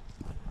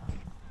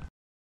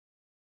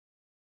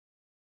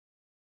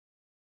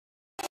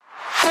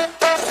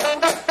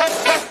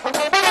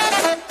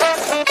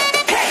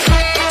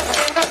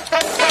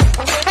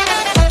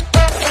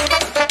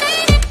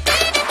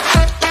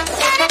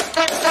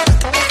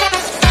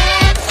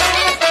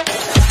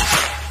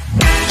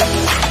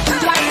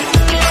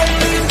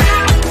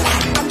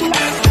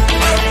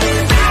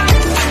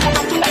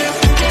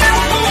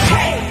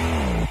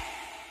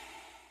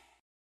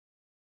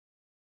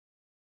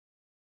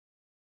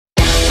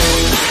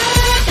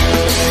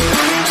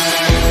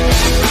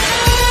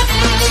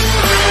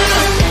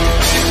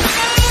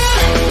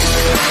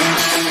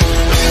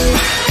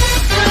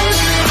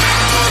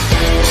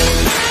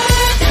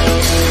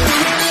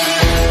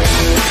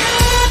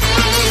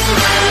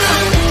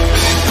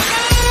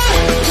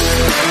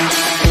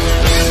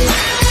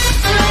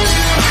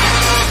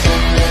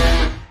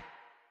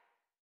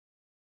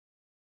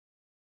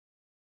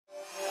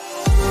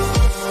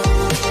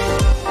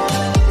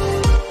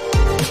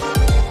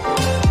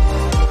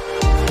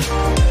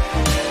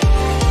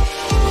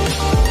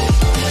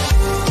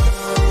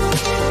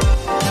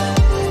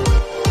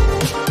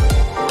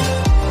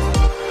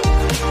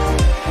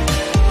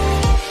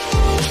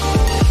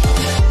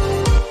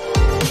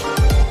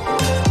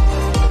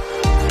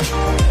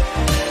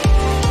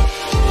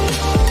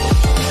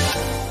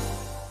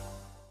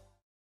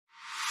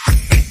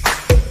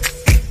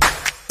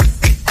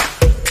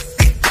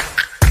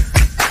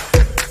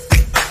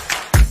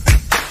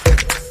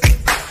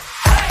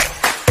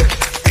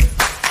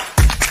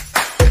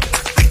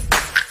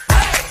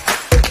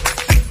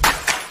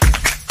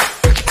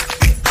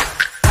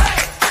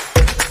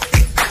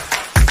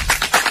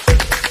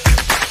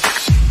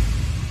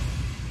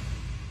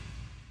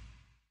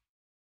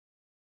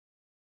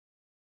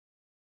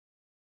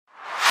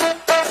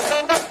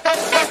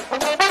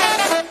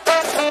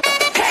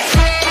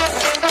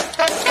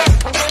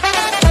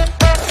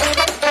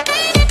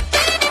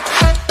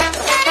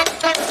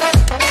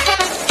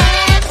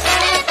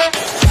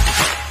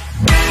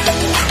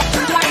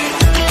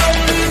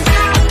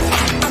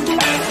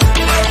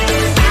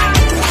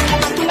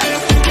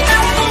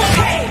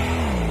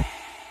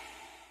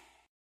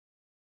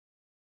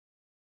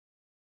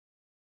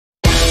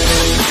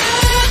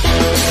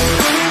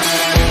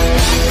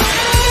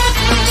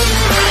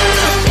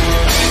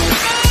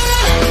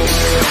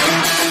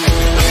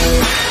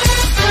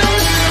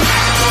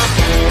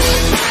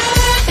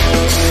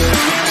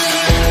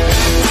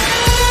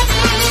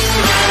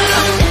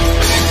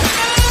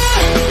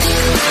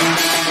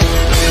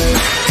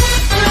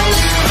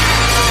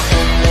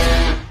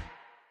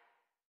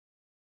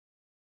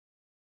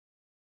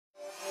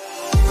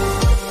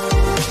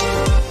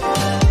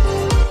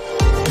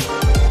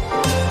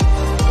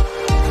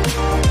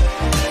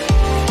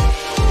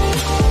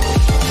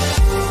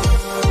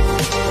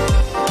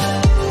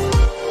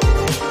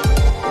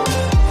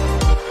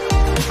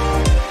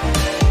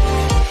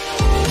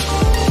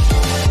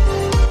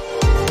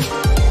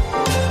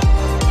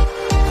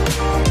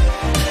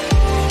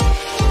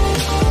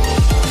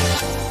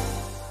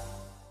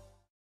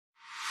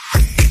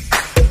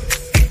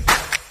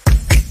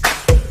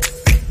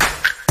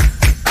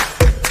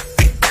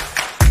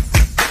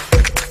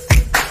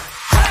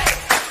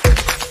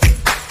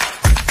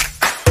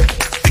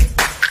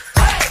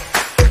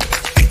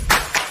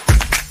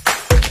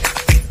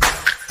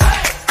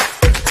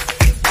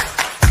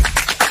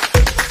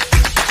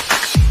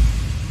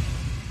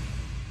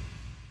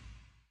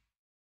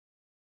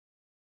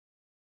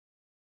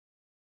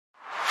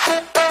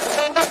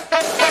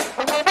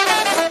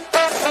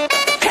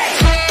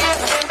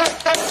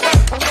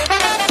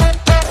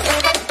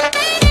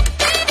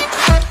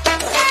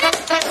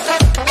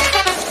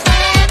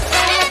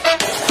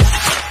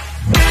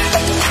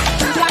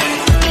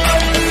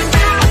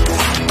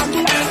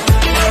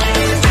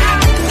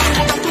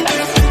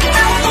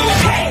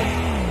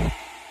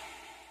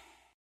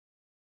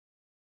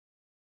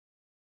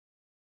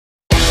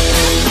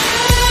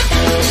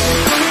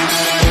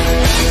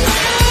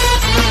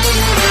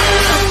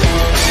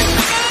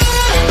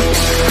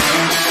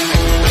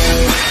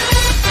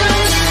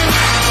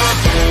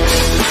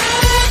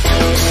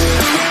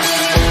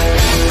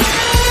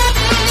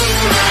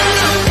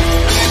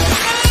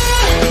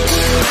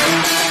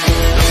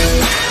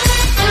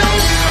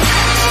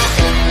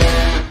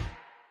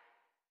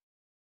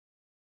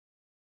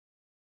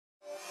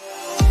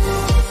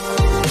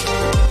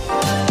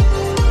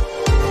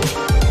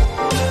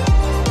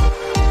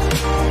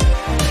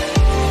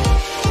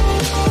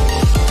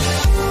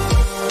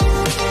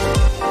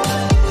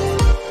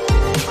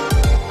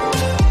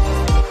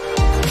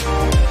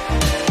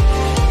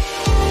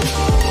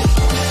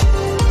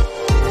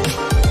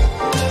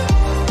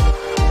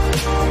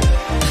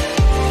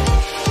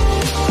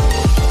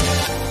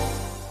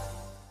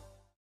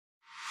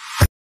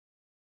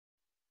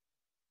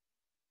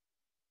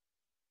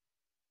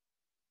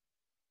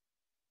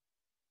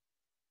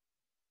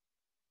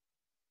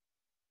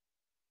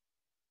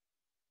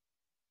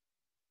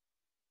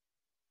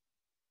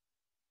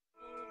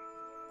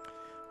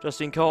 Just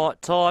in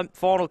time.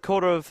 Final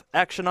quarter of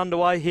action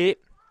underway here.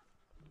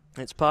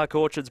 It's Park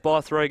Orchards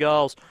by 3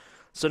 goals.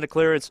 Centre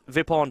clearance,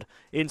 Vipond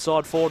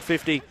inside forward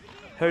 50.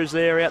 Who's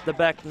there out the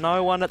back?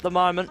 No one at the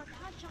moment.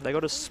 They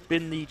got to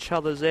spin each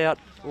other's out,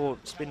 or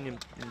spin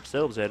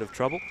themselves out of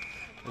trouble.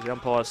 The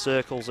umpire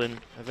circles and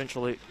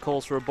eventually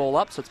calls for a ball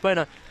up. So it's been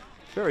a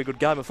very good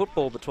game of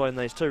football between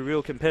these two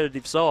real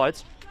competitive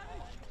sides.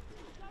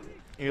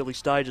 Early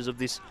stages of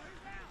this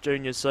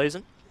junior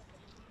season.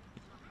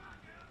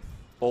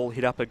 Ball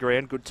hit up a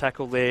ground. Good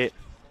tackle there.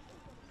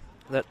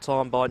 That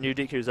time by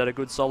Newdick, who's had a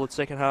good solid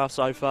second half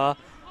so far.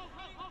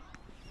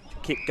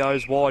 Kick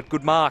goes wide.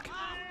 Good mark.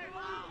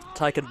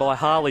 Taken by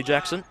Harley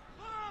Jackson.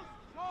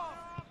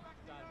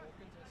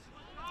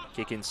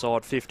 Kick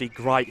inside 50.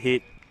 Great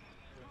hit.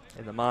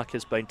 And the mark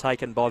has been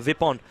taken by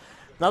Vipond.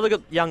 Another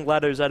good young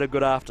lad who's had a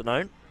good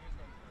afternoon.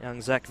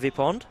 Young Zach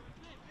Vipond.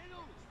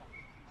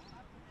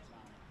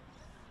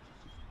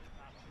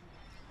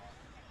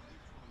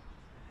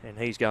 And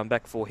he's going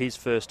back for his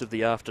first of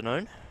the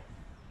afternoon.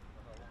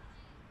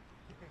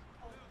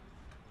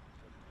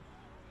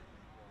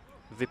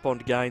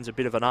 Vipond gains a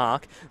bit of an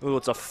arc. Oh,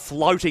 it's a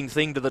floating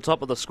thing to the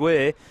top of the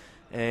square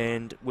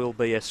and will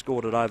be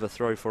escorted over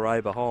through for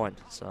A behind.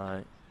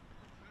 So,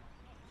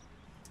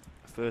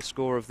 first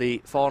score of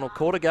the final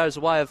quarter goes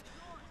the way of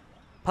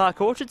Park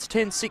Orchards.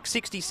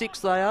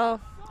 10-6-66 they are.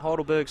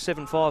 Heidelberg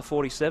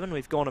 7-5-47.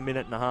 We've gone a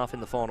minute and a half in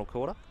the final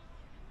quarter.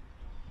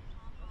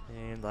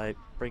 And they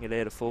bring it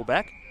out of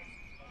full-back.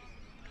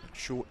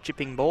 Short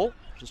chipping ball.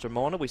 Just a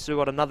reminder, we've still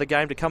got another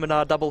game to come in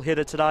our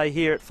double-header today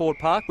here at Ford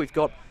Park. We've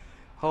got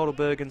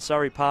Heidelberg and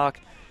Surrey Park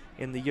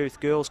in the youth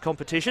girls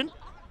competition.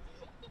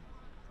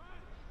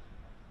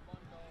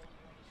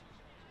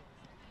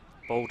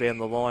 Ball down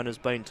the line has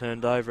been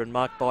turned over and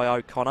marked by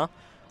O'Connor.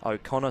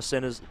 O'Connor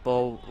centres the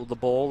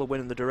ball. It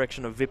went in the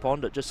direction of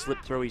Vipond. It just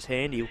slipped through his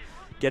hand. He'll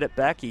get it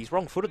back. He's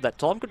wrong-footed that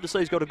time. Good to see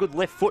he's got a good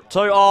left foot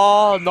too.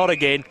 Oh, not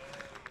again.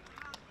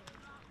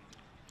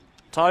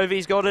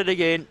 Tovey's got it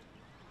again.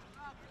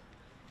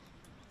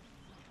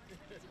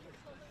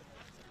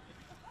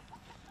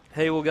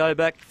 He will go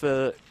back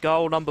for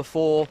goal number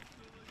 4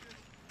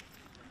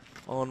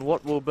 on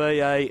what will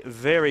be a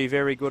very,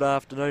 very good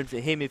afternoon for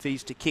him if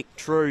he's to kick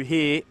true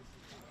here.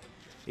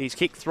 He's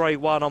kicked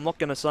 3-1. I'm not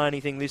going to say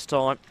anything this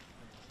time.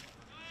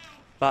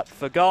 But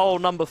for goal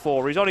number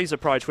 4, he's on his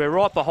approach. We're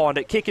right behind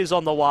it. Kick is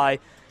on the way.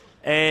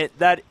 And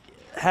that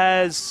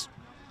has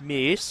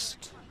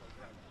missed.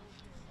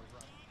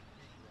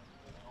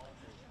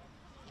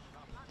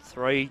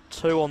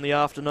 3-2 on the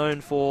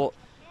afternoon for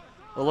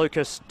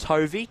Lucas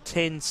Tovey.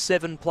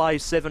 10-7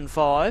 plays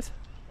 7-5.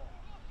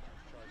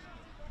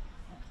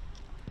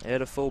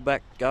 Out of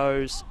fullback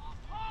goes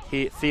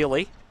here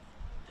Feely.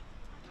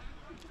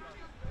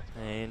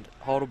 And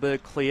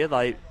Heidelberg clear.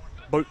 They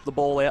boot the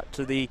ball out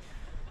to the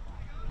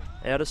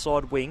outer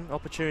side wing.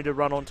 Opportunity to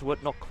run onto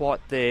it. Not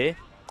quite there.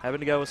 Having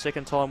to go a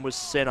second time was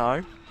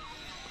Seno.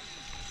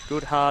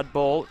 Good hard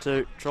ball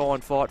to try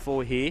and fight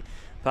for here.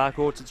 Park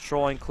Orchards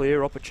try and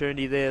clear.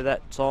 Opportunity there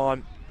that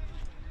time.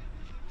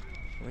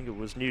 I think it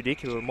was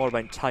Newdick, or it might have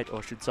been Tate,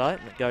 I should say.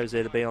 And it goes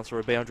there to bounce for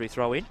a boundary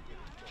throw in.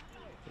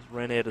 Just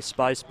ran out of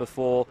space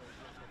before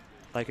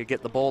they could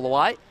get the ball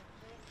away.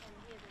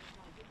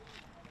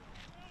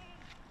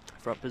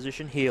 Front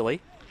position, Healy.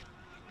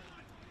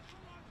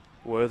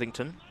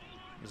 Worthington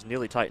was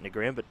nearly taken to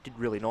ground, but did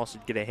really nice to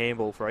get a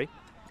handball free.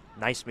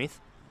 Naismith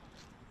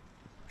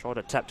tried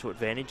to tap to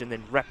advantage and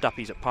then wrapped up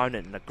his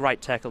opponent, and a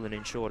great tackle and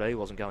ensured he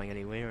wasn't going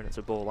anywhere, and it's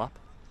a ball up.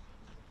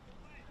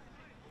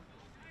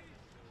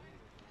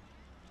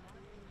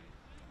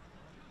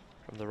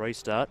 From the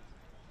restart,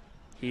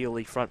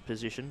 Healy front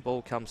position,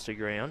 ball comes to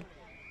ground.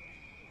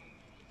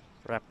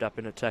 Wrapped up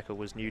in a tackle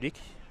was Newdick.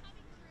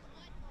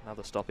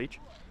 Another stoppage.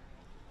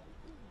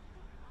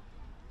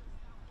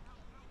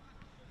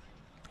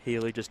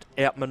 Healy just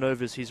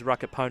outmanoeuvres his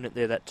ruck opponent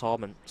there that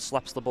time and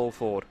slaps the ball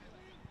forward.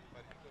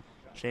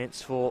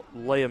 Chance for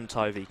Liam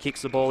Tovey.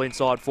 Kicks the ball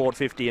inside forward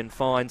 50 and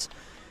finds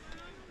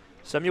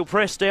Samuel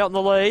Prest out in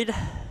the lead.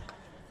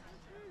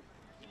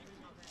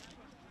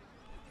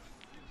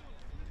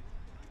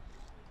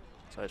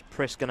 So is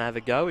Prest going to have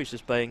a go? He's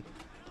just being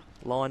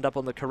lined up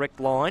on the correct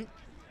line.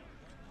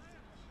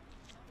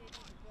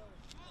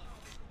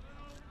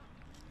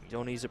 He's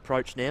on his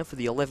approach now for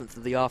the 11th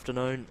of the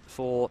afternoon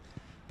for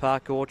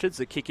Park Orchards.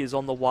 The kick is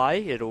on the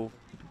way. It'll...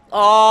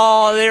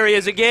 Oh, there he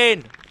is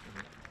again.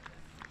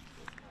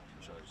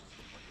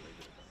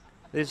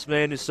 This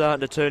man is starting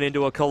to turn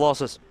into a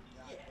colossus.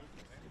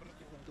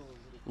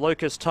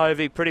 Lucas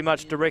Tovey pretty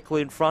much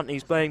directly in front.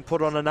 He's being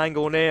put on an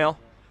angle now.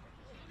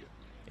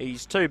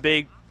 He's too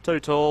big, too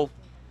tall.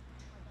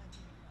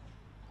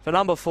 For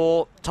number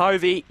 4,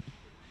 Tovey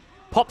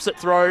pops it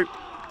through.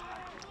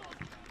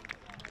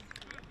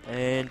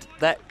 And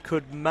that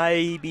could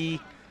maybe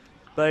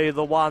be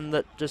the one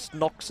that just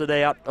knocks it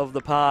out of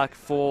the park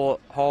for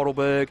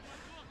Heidelberg.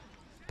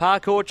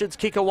 Park Orchards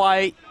kick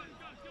away.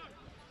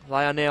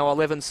 They are now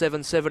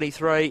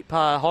 11-7-73.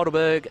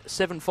 Heidelberg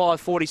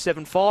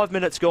 7-5-47. 5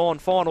 minutes gone,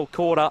 final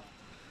quarter.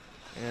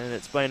 And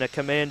it's been a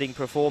commanding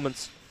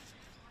performance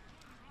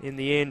in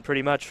the end,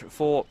 pretty much,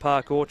 for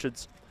Park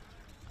Orchards.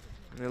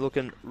 And they're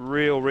looking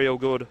real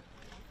good.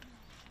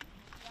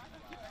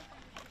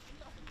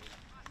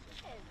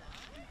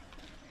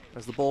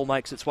 As the ball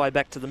makes its way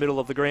back to the middle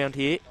of the ground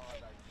here.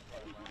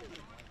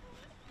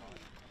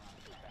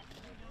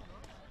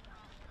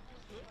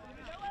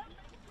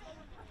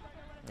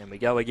 And we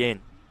go again.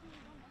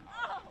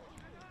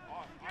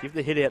 Give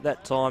the hit out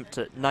that time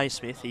to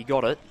Naismith. He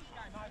got it.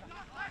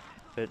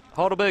 But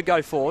Heidelberg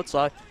go forward,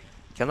 so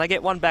can they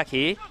get one back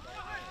here?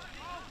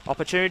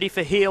 Opportunity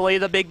for Healy,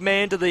 the big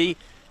man, to the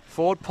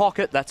forward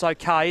pocket. That's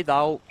okay.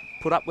 They'll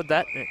put up with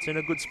that. It's in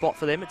a good spot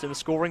for them. It's in a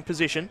scoring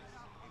position.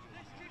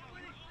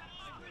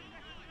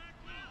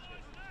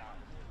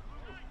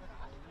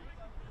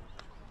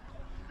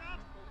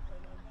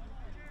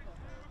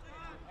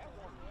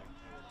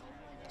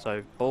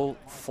 So ball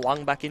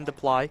flung back into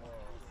play.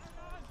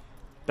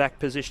 Back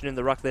position in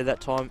the ruck there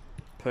that time.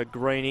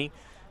 Pergrini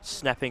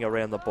snapping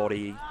around the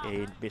body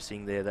and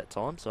missing there that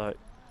time. So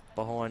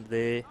behind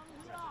there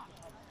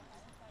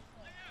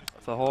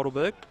for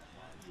Heidelberg.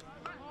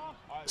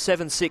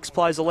 7-6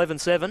 plays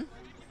 11-7.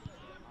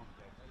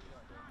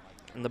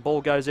 And the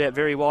ball goes out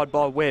very wide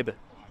by Webb.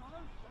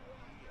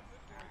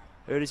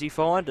 Who does he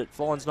find? It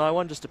finds no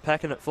one, just a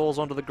pack, and it falls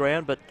onto the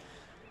ground, but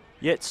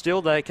yet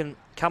still they can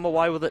come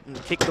away with it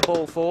and kick the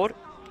ball forward.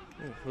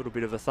 A little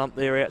bit of a thump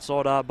there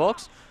outside our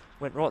box.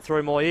 Went right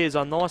through my ears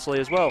unnicely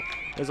as well.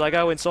 As they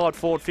go inside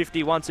forward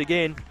 50 once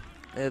again.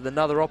 There's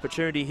another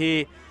opportunity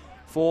here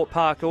for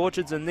Park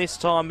Orchards, and this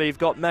time we've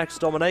got Max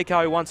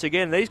Domenico once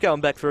again. And he's going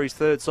back for his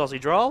third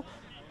sausage roll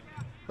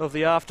of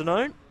the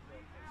afternoon.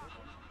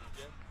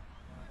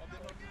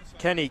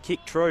 Can he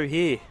kick true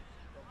here?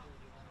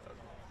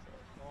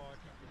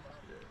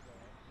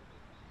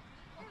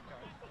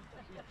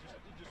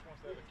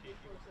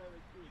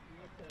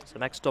 So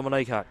Max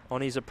Domenico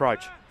on his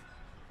approach.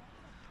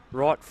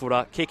 Right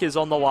footer, kick is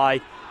on the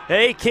way.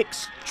 He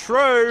kicks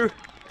true,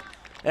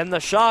 and the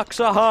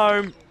Sharks are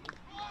home.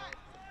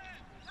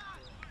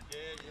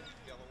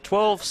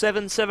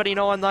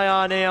 12-7-79 they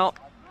are now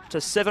to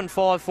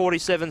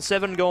 7-5-47.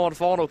 7 gone,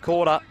 final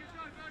quarter.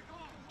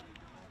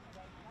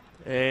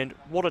 And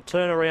what a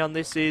turnaround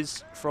this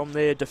is from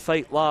their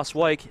defeat last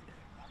week.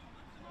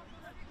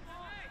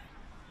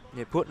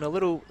 They're putting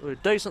a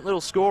decent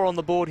little score on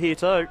the board here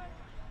too.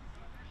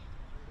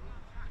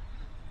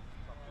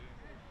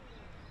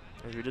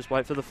 As we just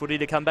wait for the footy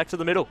to come back to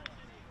the middle.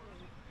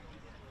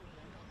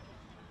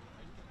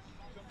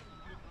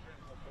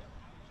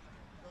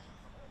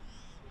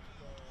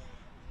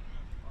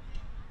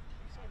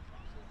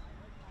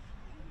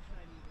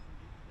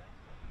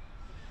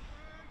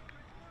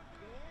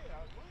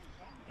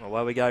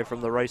 Away we go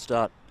from the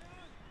restart.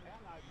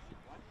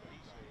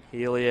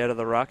 Healy out of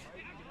the ruck.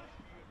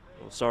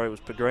 Well, sorry, it was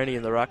Pagrini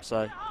in the ruck,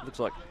 so it looks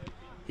like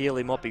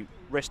Healy might be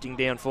resting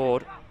down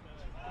forward.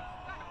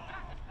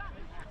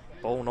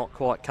 Ball not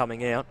quite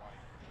coming out.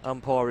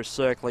 Umpire is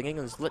circling and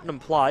is letting them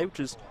play, which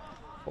is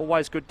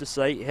always good to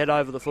see. Head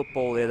over the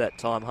football there that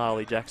time,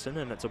 Harley Jackson,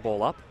 and it's a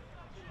ball up.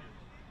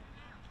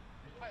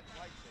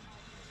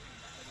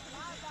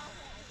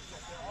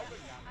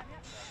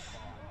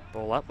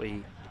 Ball up,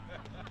 we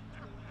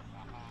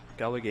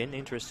go again.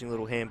 Interesting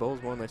little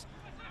handballs. One that's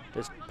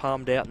just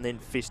palmed out and then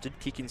fisted.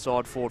 Kick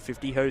inside forward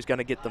 50. Who's going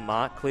to get the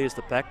mark? Clears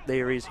the pack.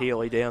 There is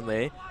Healy down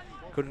there.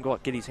 Couldn't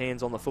quite get his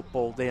hands on the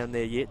football down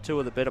there yet. Two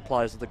of the better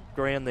players of the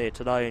ground there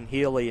today, and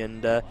Healy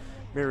and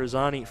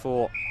Mirazani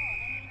for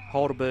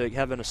Heidelberg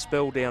having a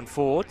spell down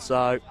forward.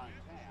 So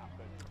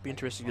it'll be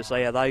interesting to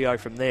see how they go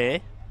from there.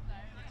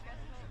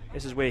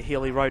 This is where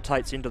Healy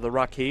rotates into the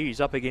ruck here.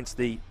 He's up against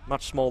the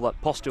much smaller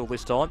Postil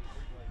this time.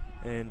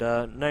 And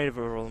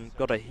neither of them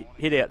got a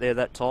hit out there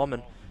that time,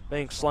 and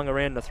being slung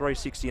around the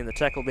 360 in the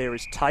tackle there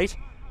is Tate.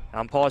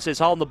 Umpire says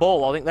holding the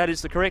ball. I think that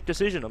is the correct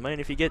decision. I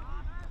mean, if you get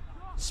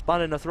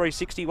spun in a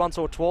 360 once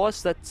or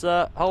twice, that's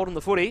holding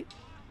the footy.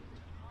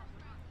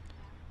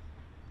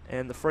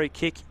 And the free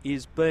kick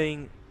is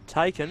being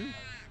taken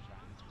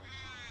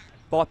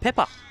by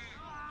Pepper.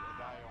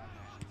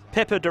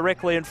 Pepper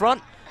directly in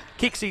front,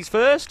 kicks his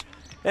first,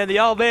 and the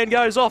old man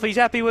goes off. He's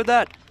happy with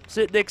that.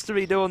 Sit next to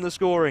me doing the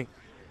scoring.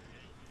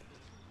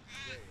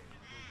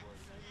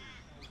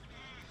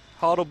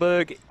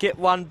 Heidelberg get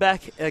one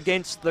back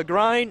against the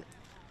grain,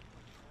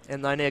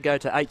 and they now go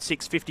to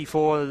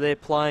 8-6-54. They're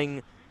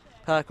playing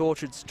Park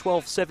Orchards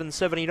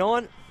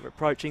 12-7-79. We're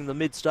approaching the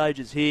mid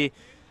stages here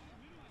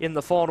in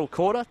the final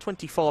quarter.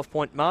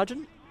 25-point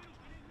margin,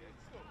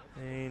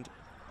 and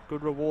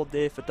good reward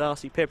there for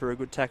Darcy Pepper. A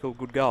good tackle,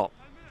 good goal.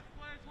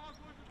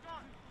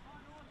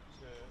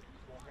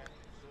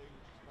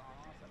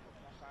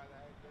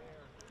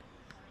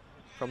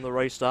 From the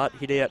restart,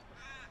 hit out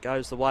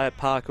goes the way of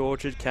Park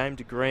Orchard, came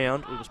to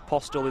ground. It was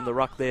Postil in the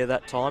ruck there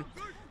that time.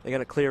 They're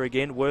going to clear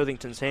again.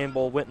 Worthington's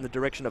handball went in the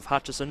direction of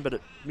Hutchison, but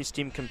it missed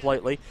him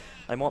completely.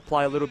 They might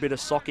play a little bit of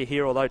soccer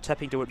here, although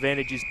tapping to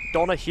advantage is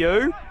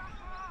Donahue.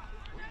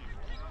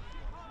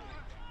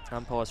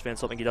 Umpire's found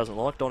something he doesn't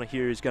like.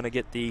 Donahue is going to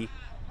get the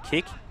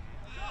kick.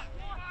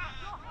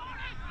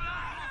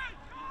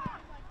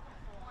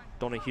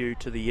 Donahue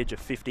to the edge of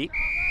 50.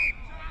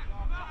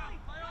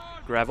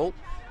 Gravel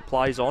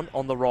plays on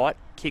the right,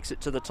 kicks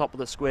it to the top of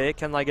the square.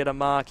 Can they get a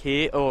mark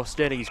here? Oh,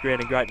 standing his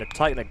ground and great, and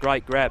taking a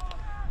great grab.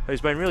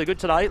 Who's been really good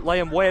today,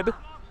 Liam Webb.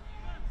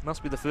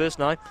 Must be the first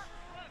name.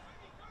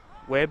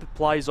 Webb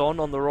plays on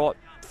the right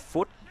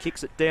foot,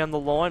 kicks it down the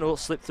line, or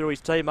slip through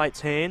his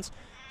teammate's hands.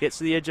 Gets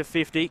to the edge of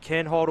 50.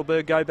 Can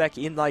Heidelberg go back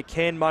in? They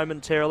can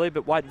momentarily,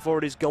 but waiting for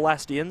it is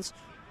Galastians.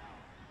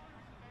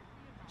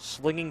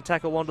 Slinging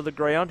tackle onto the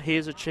ground.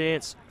 Here's a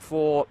chance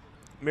for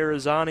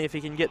Mirazani if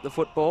he can get the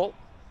football.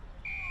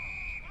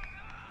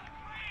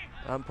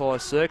 Umpire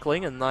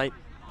circling, and they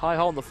pay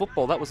hold on the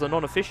football. That was the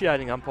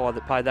non-officiating umpire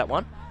that paid that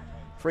one.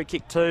 Free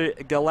kick to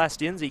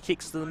Galastians. He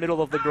kicks to the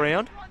middle of the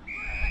ground.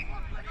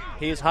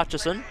 Here's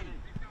Hutchison.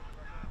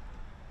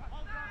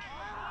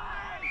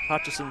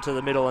 Hutchison to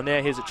the middle, and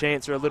now here's a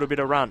chance for a little bit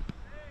of run.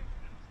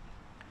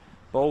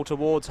 Ball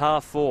towards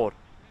half forward.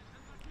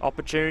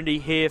 Opportunity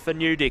here for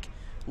Newdick.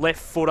 Left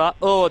footer.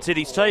 Oh, it's hit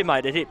his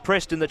teammate. It hit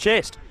Prest in the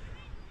chest.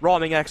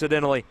 Rhyming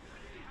accidentally.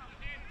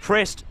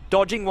 Prest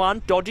dodging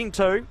one, dodging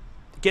two.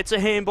 Gets a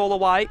handball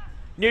away.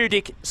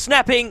 Newdick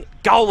snapping,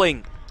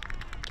 goaling.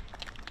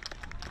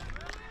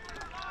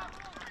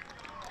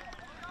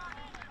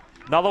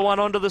 Another one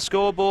onto the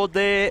scoreboard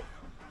there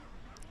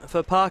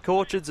for Park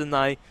Orchards, and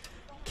they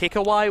kick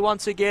away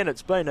once again.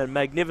 It's been a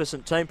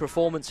magnificent team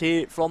performance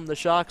here from the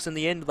Sharks. In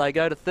the end, they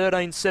go to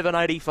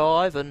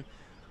 13-7-85, and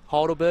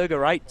Heidelberg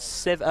are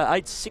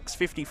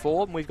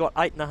 8-6-54, and we've got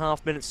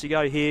 8.5 minutes to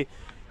go here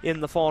in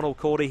the final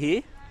quarter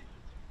here.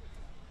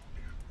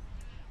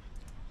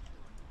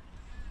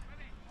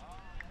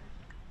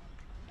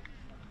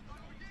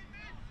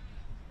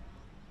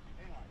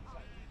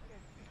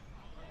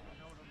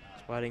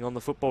 Waiting on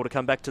the football to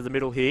come back to the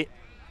middle here.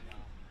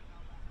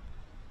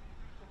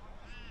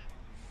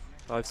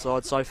 Both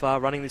sides so far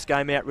running this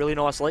game out really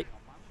nicely.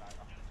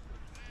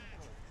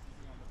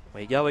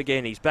 We go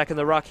again. He's back in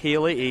the ruck,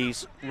 Healy.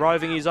 He's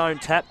roving his own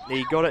tap.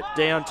 He got it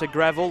down to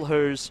Gravel,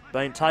 who's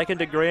been taken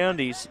to ground.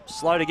 He's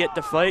slow to get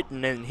to feet,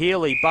 and then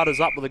Healy butters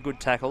up with a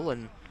good tackle,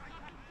 and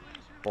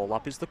ball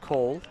up is the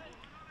call.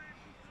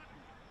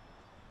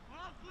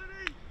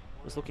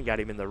 Just looking at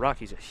him in the ruck,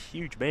 he's a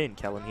huge man,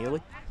 Callan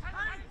Healy.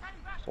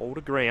 Ball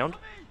to ground.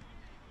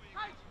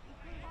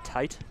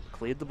 Tate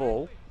cleared the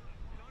ball.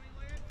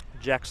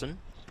 Jackson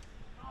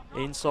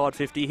inside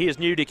 50. Here's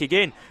Newdick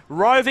again.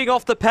 Roving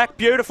off the pack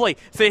beautifully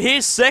for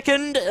his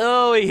second.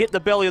 Oh, he hit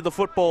the belly of the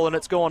football and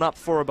it's gone up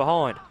for a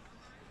behind.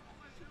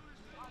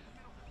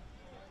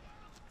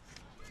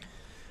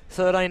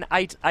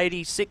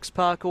 13-8-86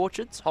 Park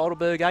Orchards.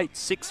 Heidelberg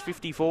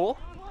 8-6-54.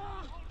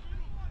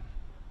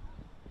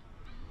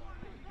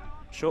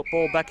 Short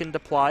ball back into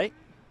play.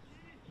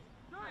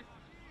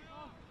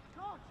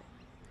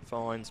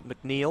 Finds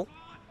McNeil.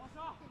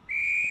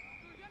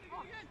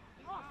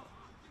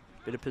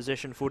 Bit of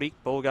possession footy.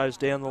 Ball goes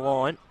down the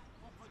line.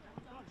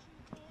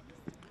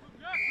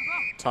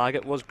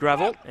 Target was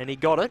Gravel, and he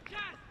got it.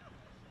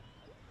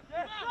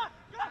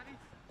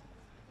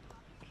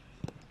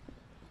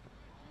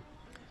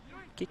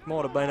 Kick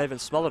might have been even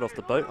smothered off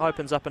the boot.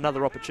 Opens up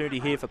another opportunity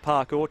here for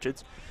Park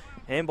Orchards.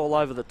 Handball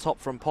over the top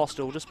from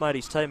Postel. Just made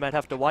his teammate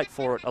have to wait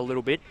for it a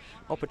little bit.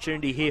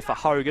 Opportunity here for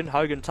Hogan.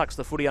 Hogan tucks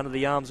the footy under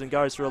the arms and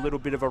goes for a little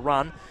bit of a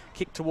run.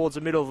 Kick towards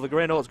the middle of the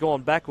ground. Oh, it's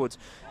gone backwards.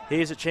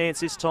 Here's a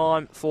chance this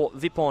time for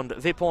Vipond.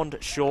 Vipond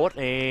short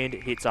and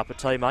hits up a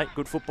teammate.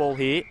 Good football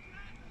here.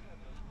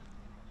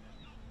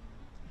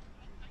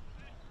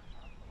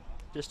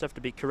 Just have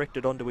to be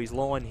corrected onto his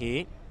line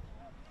here.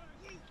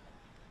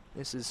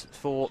 This is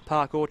for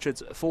Park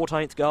Orchard's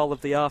 14th goal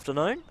of the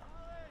afternoon.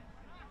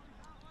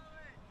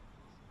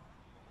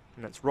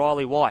 And it's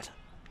Riley White.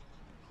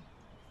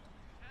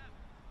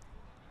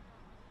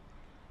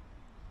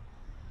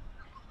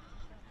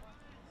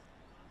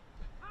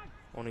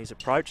 On his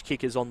approach,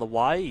 kick is on the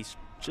way.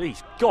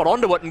 He's got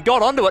onto it and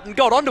got onto it and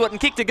got onto it and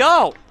kicked a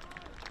goal.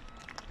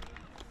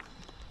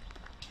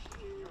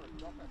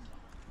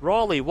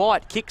 Riley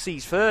White kicks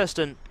his first,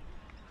 and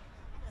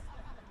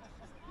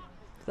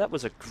that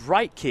was a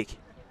great kick.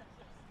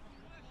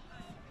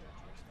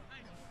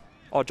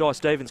 Oh, Jai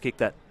Stevens kicked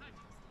that.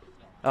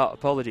 Oh,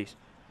 apologies.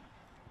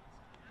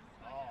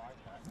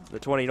 The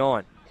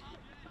 29.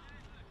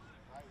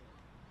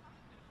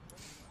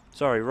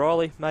 Sorry,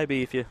 Riley.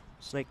 Maybe if you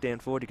sneak down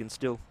forward, you can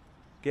still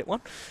get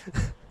one.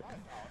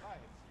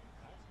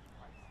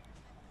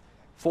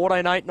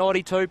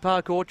 14-8-92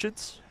 Park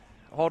Orchards.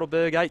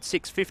 Heidelberg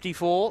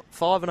 8-6-54.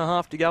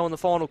 5.5 to go in the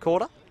final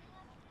quarter.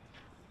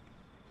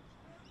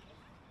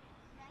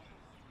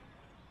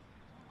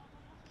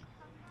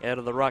 Out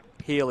of the ruck,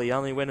 Healy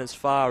only went as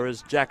far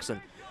as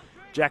Jackson.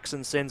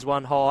 Jackson sends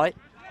one high.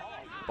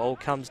 Ball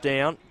comes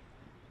down.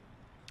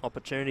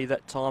 Opportunity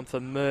that time for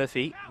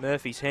Murphy.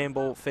 Murphy's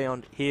handball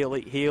found Healy.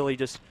 Healy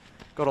just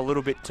got a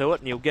little bit to it,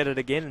 and he'll get it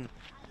again and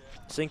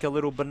sink a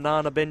little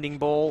banana bending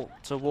ball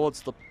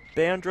towards the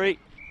boundary.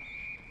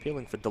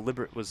 Appealing for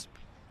deliberate was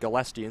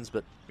Galastians,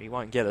 but he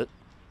won't get it.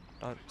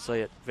 Don't see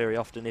it very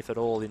often, if at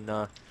all, in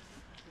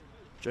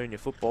junior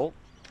football.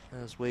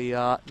 as we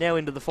are now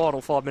into the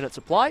final 5 minutes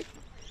of play.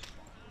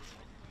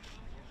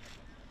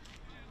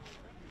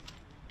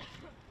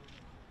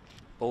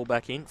 Ball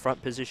back in,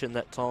 front position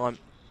that time,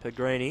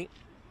 Pellegrini.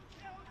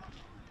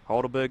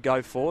 Heidelberg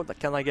go forward.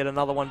 Can they get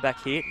another one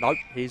back here? Nope,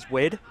 here's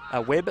Webb,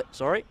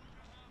 sorry.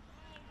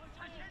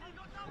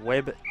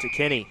 Webb to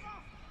Kenny.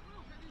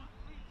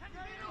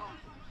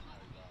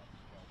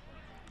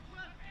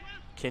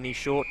 Kenny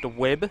short to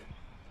Webb.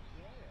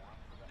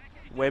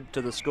 Webb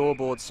to the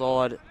scoreboard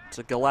side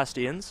to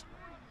Galastians.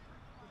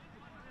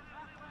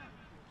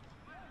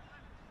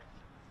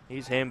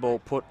 His handball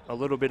put a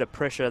little bit of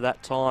pressure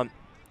that time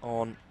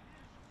on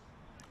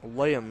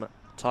Liam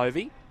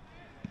Tovey.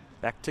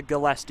 Back to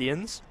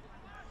Galastians.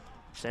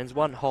 Sends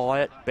one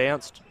high. It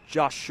bounced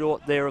just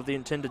short there of the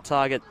intended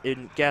target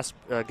in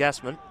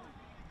Gassman.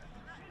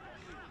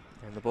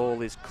 And the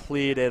ball is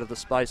cleared out of the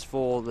space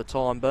for the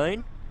time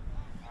being.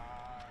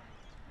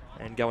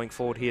 And going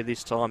forward here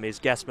this time is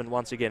Gassman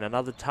once again.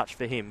 Another touch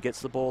for him.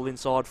 Gets the ball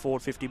inside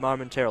forward 50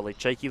 momentarily.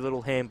 Cheeky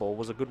little handball.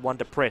 Was a good one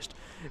to Prest.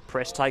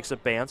 Prest takes a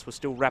bounce. Was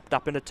still wrapped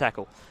up in a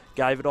tackle.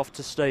 Gave it off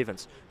to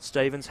Stevens.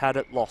 Stevens had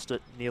it, lost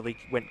it. Nearly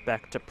went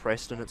back to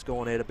Prest and it's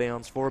gone out of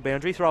bounds for a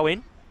boundary throw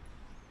in.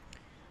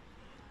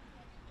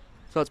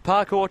 So it's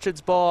Park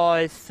Orchards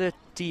by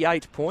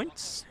 38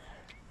 points.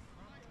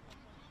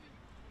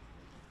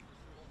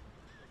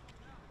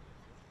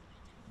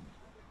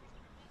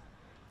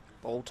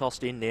 Ball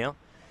tossed in now.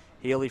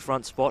 Healy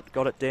front spot,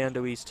 got it down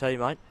to his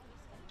teammate.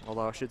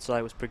 Although I should say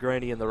it was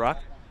Pellegrini in the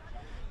ruck.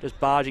 Just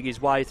barging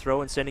his way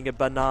through and sending a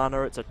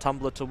banana. It's a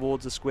tumbler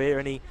towards the square.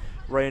 Any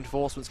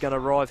reinforcements going to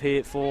arrive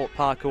here for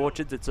Park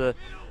Orchards. It's a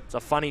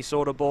funny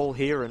sort of ball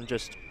here and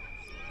just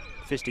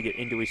fisting it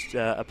into his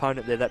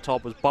opponent there. That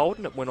time was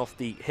Bolden. It went off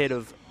the head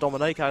of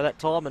Dominico that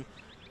time and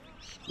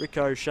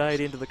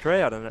ricocheted into the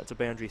crowd, and that's a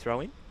boundary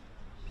throw in.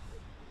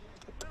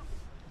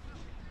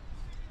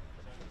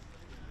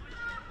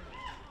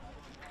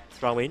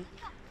 Throw in.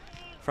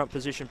 Front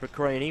position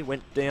Pellegrini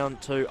went down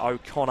to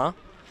O'Connor.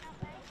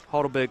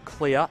 Heidelberg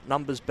clear,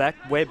 numbers back.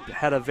 Webb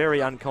had a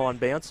very unkind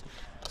bounce.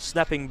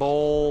 Snapping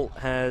ball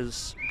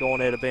has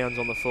gone out of bounds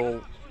on the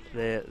full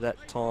there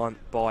that time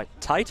by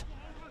Tate.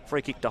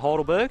 Free kick to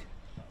Heidelberg.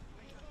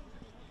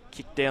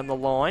 Kick down the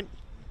line.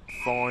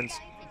 Finds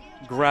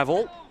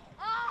Gravel.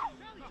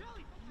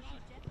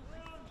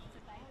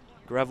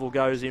 Gravel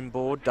goes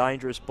inboard,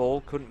 dangerous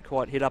ball, couldn't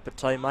quite hit up a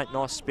teammate.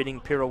 Nice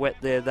spinning pirouette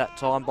there that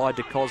time by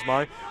De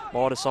Cosmo.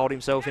 Might have sold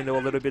himself into a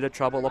little bit of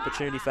trouble.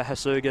 Opportunity for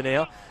Hasuga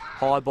now.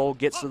 High ball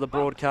gets to the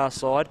broadcast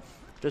side.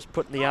 Just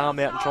putting the arm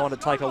out and trying to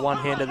take a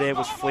one-hander there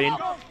was Flynn.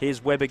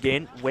 Here's Webb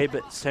again. Webb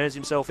turns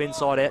himself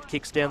inside out,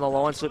 kicks down the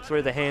line, slips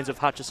through the hands of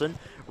Hutchison.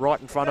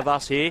 Right in front of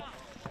us here.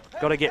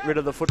 Got to get rid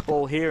of the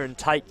football here, and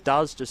Tate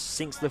does. Just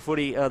sinks the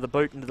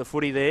boot into the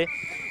footy there.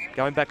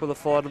 Going back with a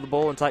flight of the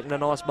ball and taking a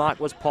nice mark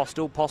was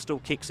Postel. Postel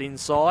kicks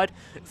inside,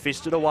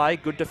 fisted away.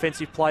 Good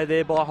defensive play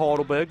there by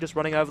Heidelberg. Just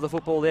running over the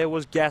football there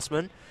was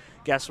Gassman.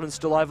 Gassman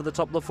still over the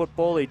top of the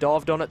football. He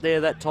dived on it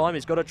there that time.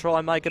 He's got to try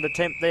and make an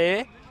attempt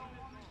there.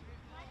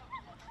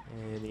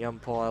 And the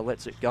umpire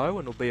lets it go,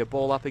 and it'll be a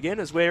ball up again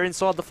as we're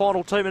inside the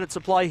final 2 minutes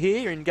of play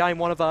here in game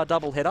one of our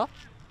doubleheader.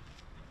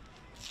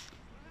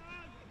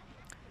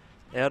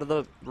 Out of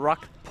the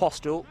ruck,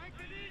 Postel.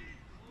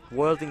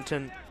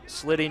 Worthington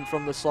slid in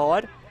from the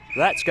side.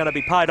 That's going to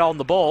be paid on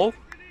the ball.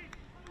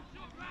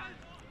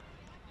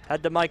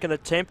 Had to make an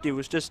attempt. He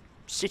was just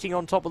sitting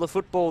on top of the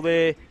football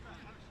there,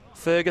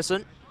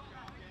 Ferguson.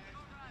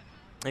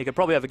 You could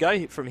probably have a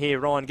go from here,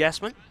 Ryan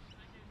Gassman.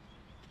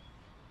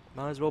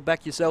 Might as well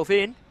back yourself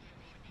in.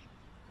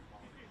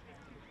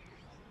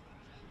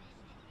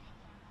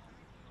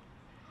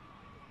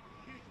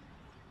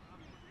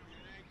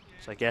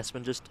 So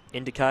Gassman just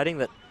indicating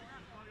that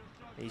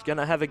he's going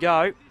to have a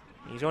go.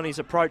 He's on his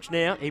approach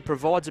now. He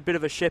provides a bit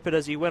of a shepherd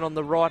as he went on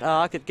the right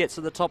arc. It gets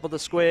to the top of the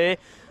square.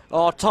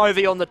 Oh,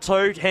 Tovey on the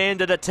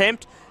two-handed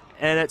attempt.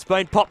 And it's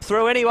been popped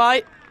through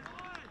anyway.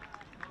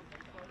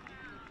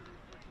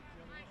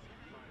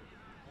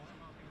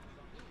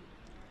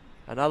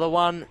 Another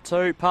one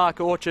to Park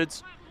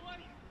Orchards.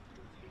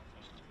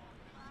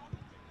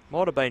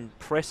 Might have been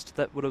Prest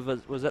that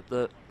was at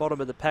the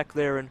bottom of the pack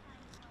there and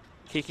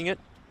kicking it.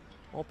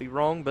 Might be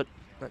wrong, but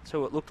that's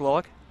who it looked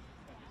like.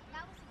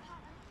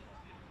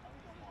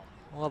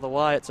 Either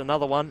way, it's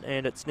another one,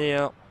 and it's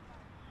now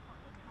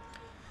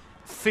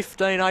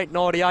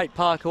 15-8-98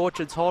 Park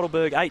Orchards,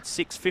 Heidelberg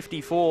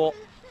 8-6-54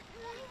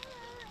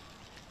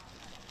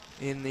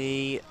 in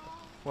the,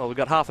 well, we've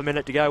got half a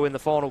minute to go in the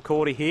final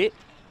quarter here.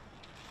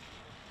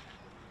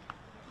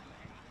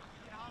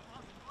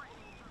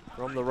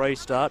 From the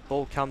restart,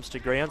 ball comes to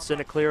ground,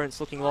 centre clearance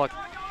looking like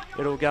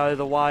it'll go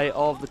the way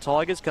of the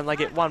Tigers. Can they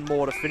get one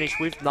more to finish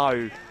with? No,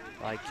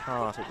 they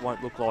can't. It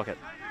won't look like it.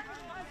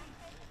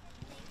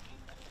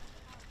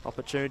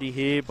 Opportunity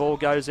here. Ball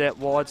goes out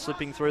wide,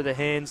 slipping through the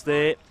hands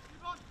there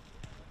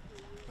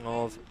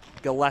of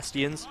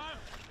Galastians.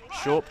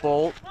 Short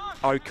ball.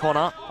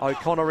 O'Connor.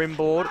 O'Connor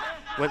inboard.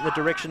 Went in the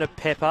direction of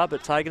Pepper,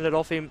 but taking it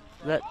off him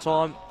that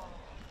time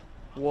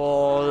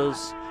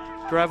was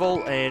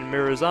gravel and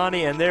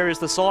Mirazani, and there is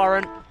the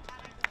siren.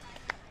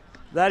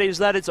 That is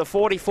that. It's a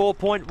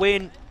 44-point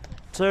win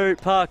to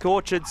Park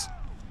Orchards.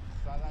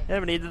 How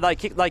many did they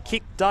kick? They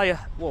kicked they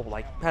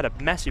had a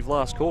massive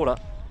last quarter.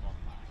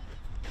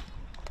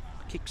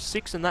 Kicked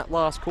 6 in that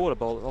last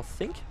quarter, I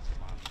think.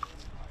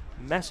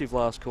 Massive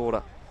last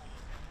quarter.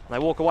 They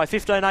walk away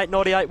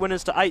 15-8-98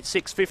 winners to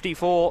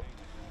 8-6-54.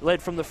 Led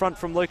from the front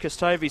from Lucas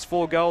Tovies,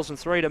 4 goals and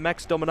 3 to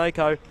Max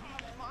Domenico.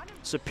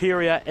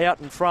 Superior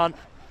out in front.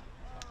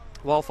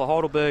 While for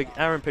Heidelberg,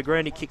 Aaron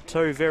Pagrini kicked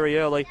 2 very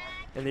early.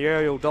 And the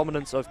aerial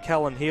dominance of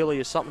Callan Healy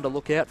is something to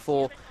look out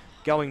for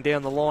going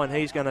down the line.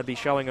 He's going to be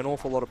showing an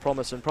awful lot of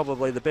promise, and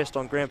probably the best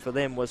on ground for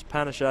them was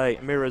Panache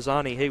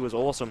Mirazani. He was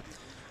awesome.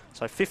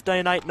 So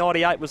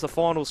 15-8-98 was the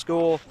final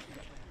score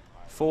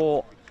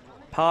for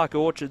Park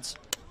Orchards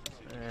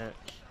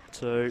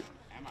to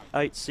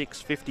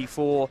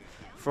 8-6-54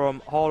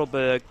 from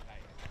Heidelberg.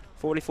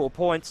 44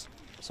 points.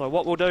 So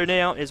what we'll do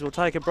now is we'll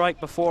take a break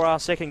before our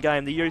second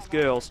game, the youth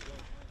girls.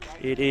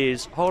 It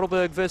is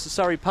Heidelberg versus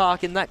Surrey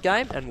Park in that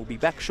game, and we'll be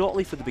back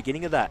shortly for the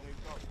beginning of that.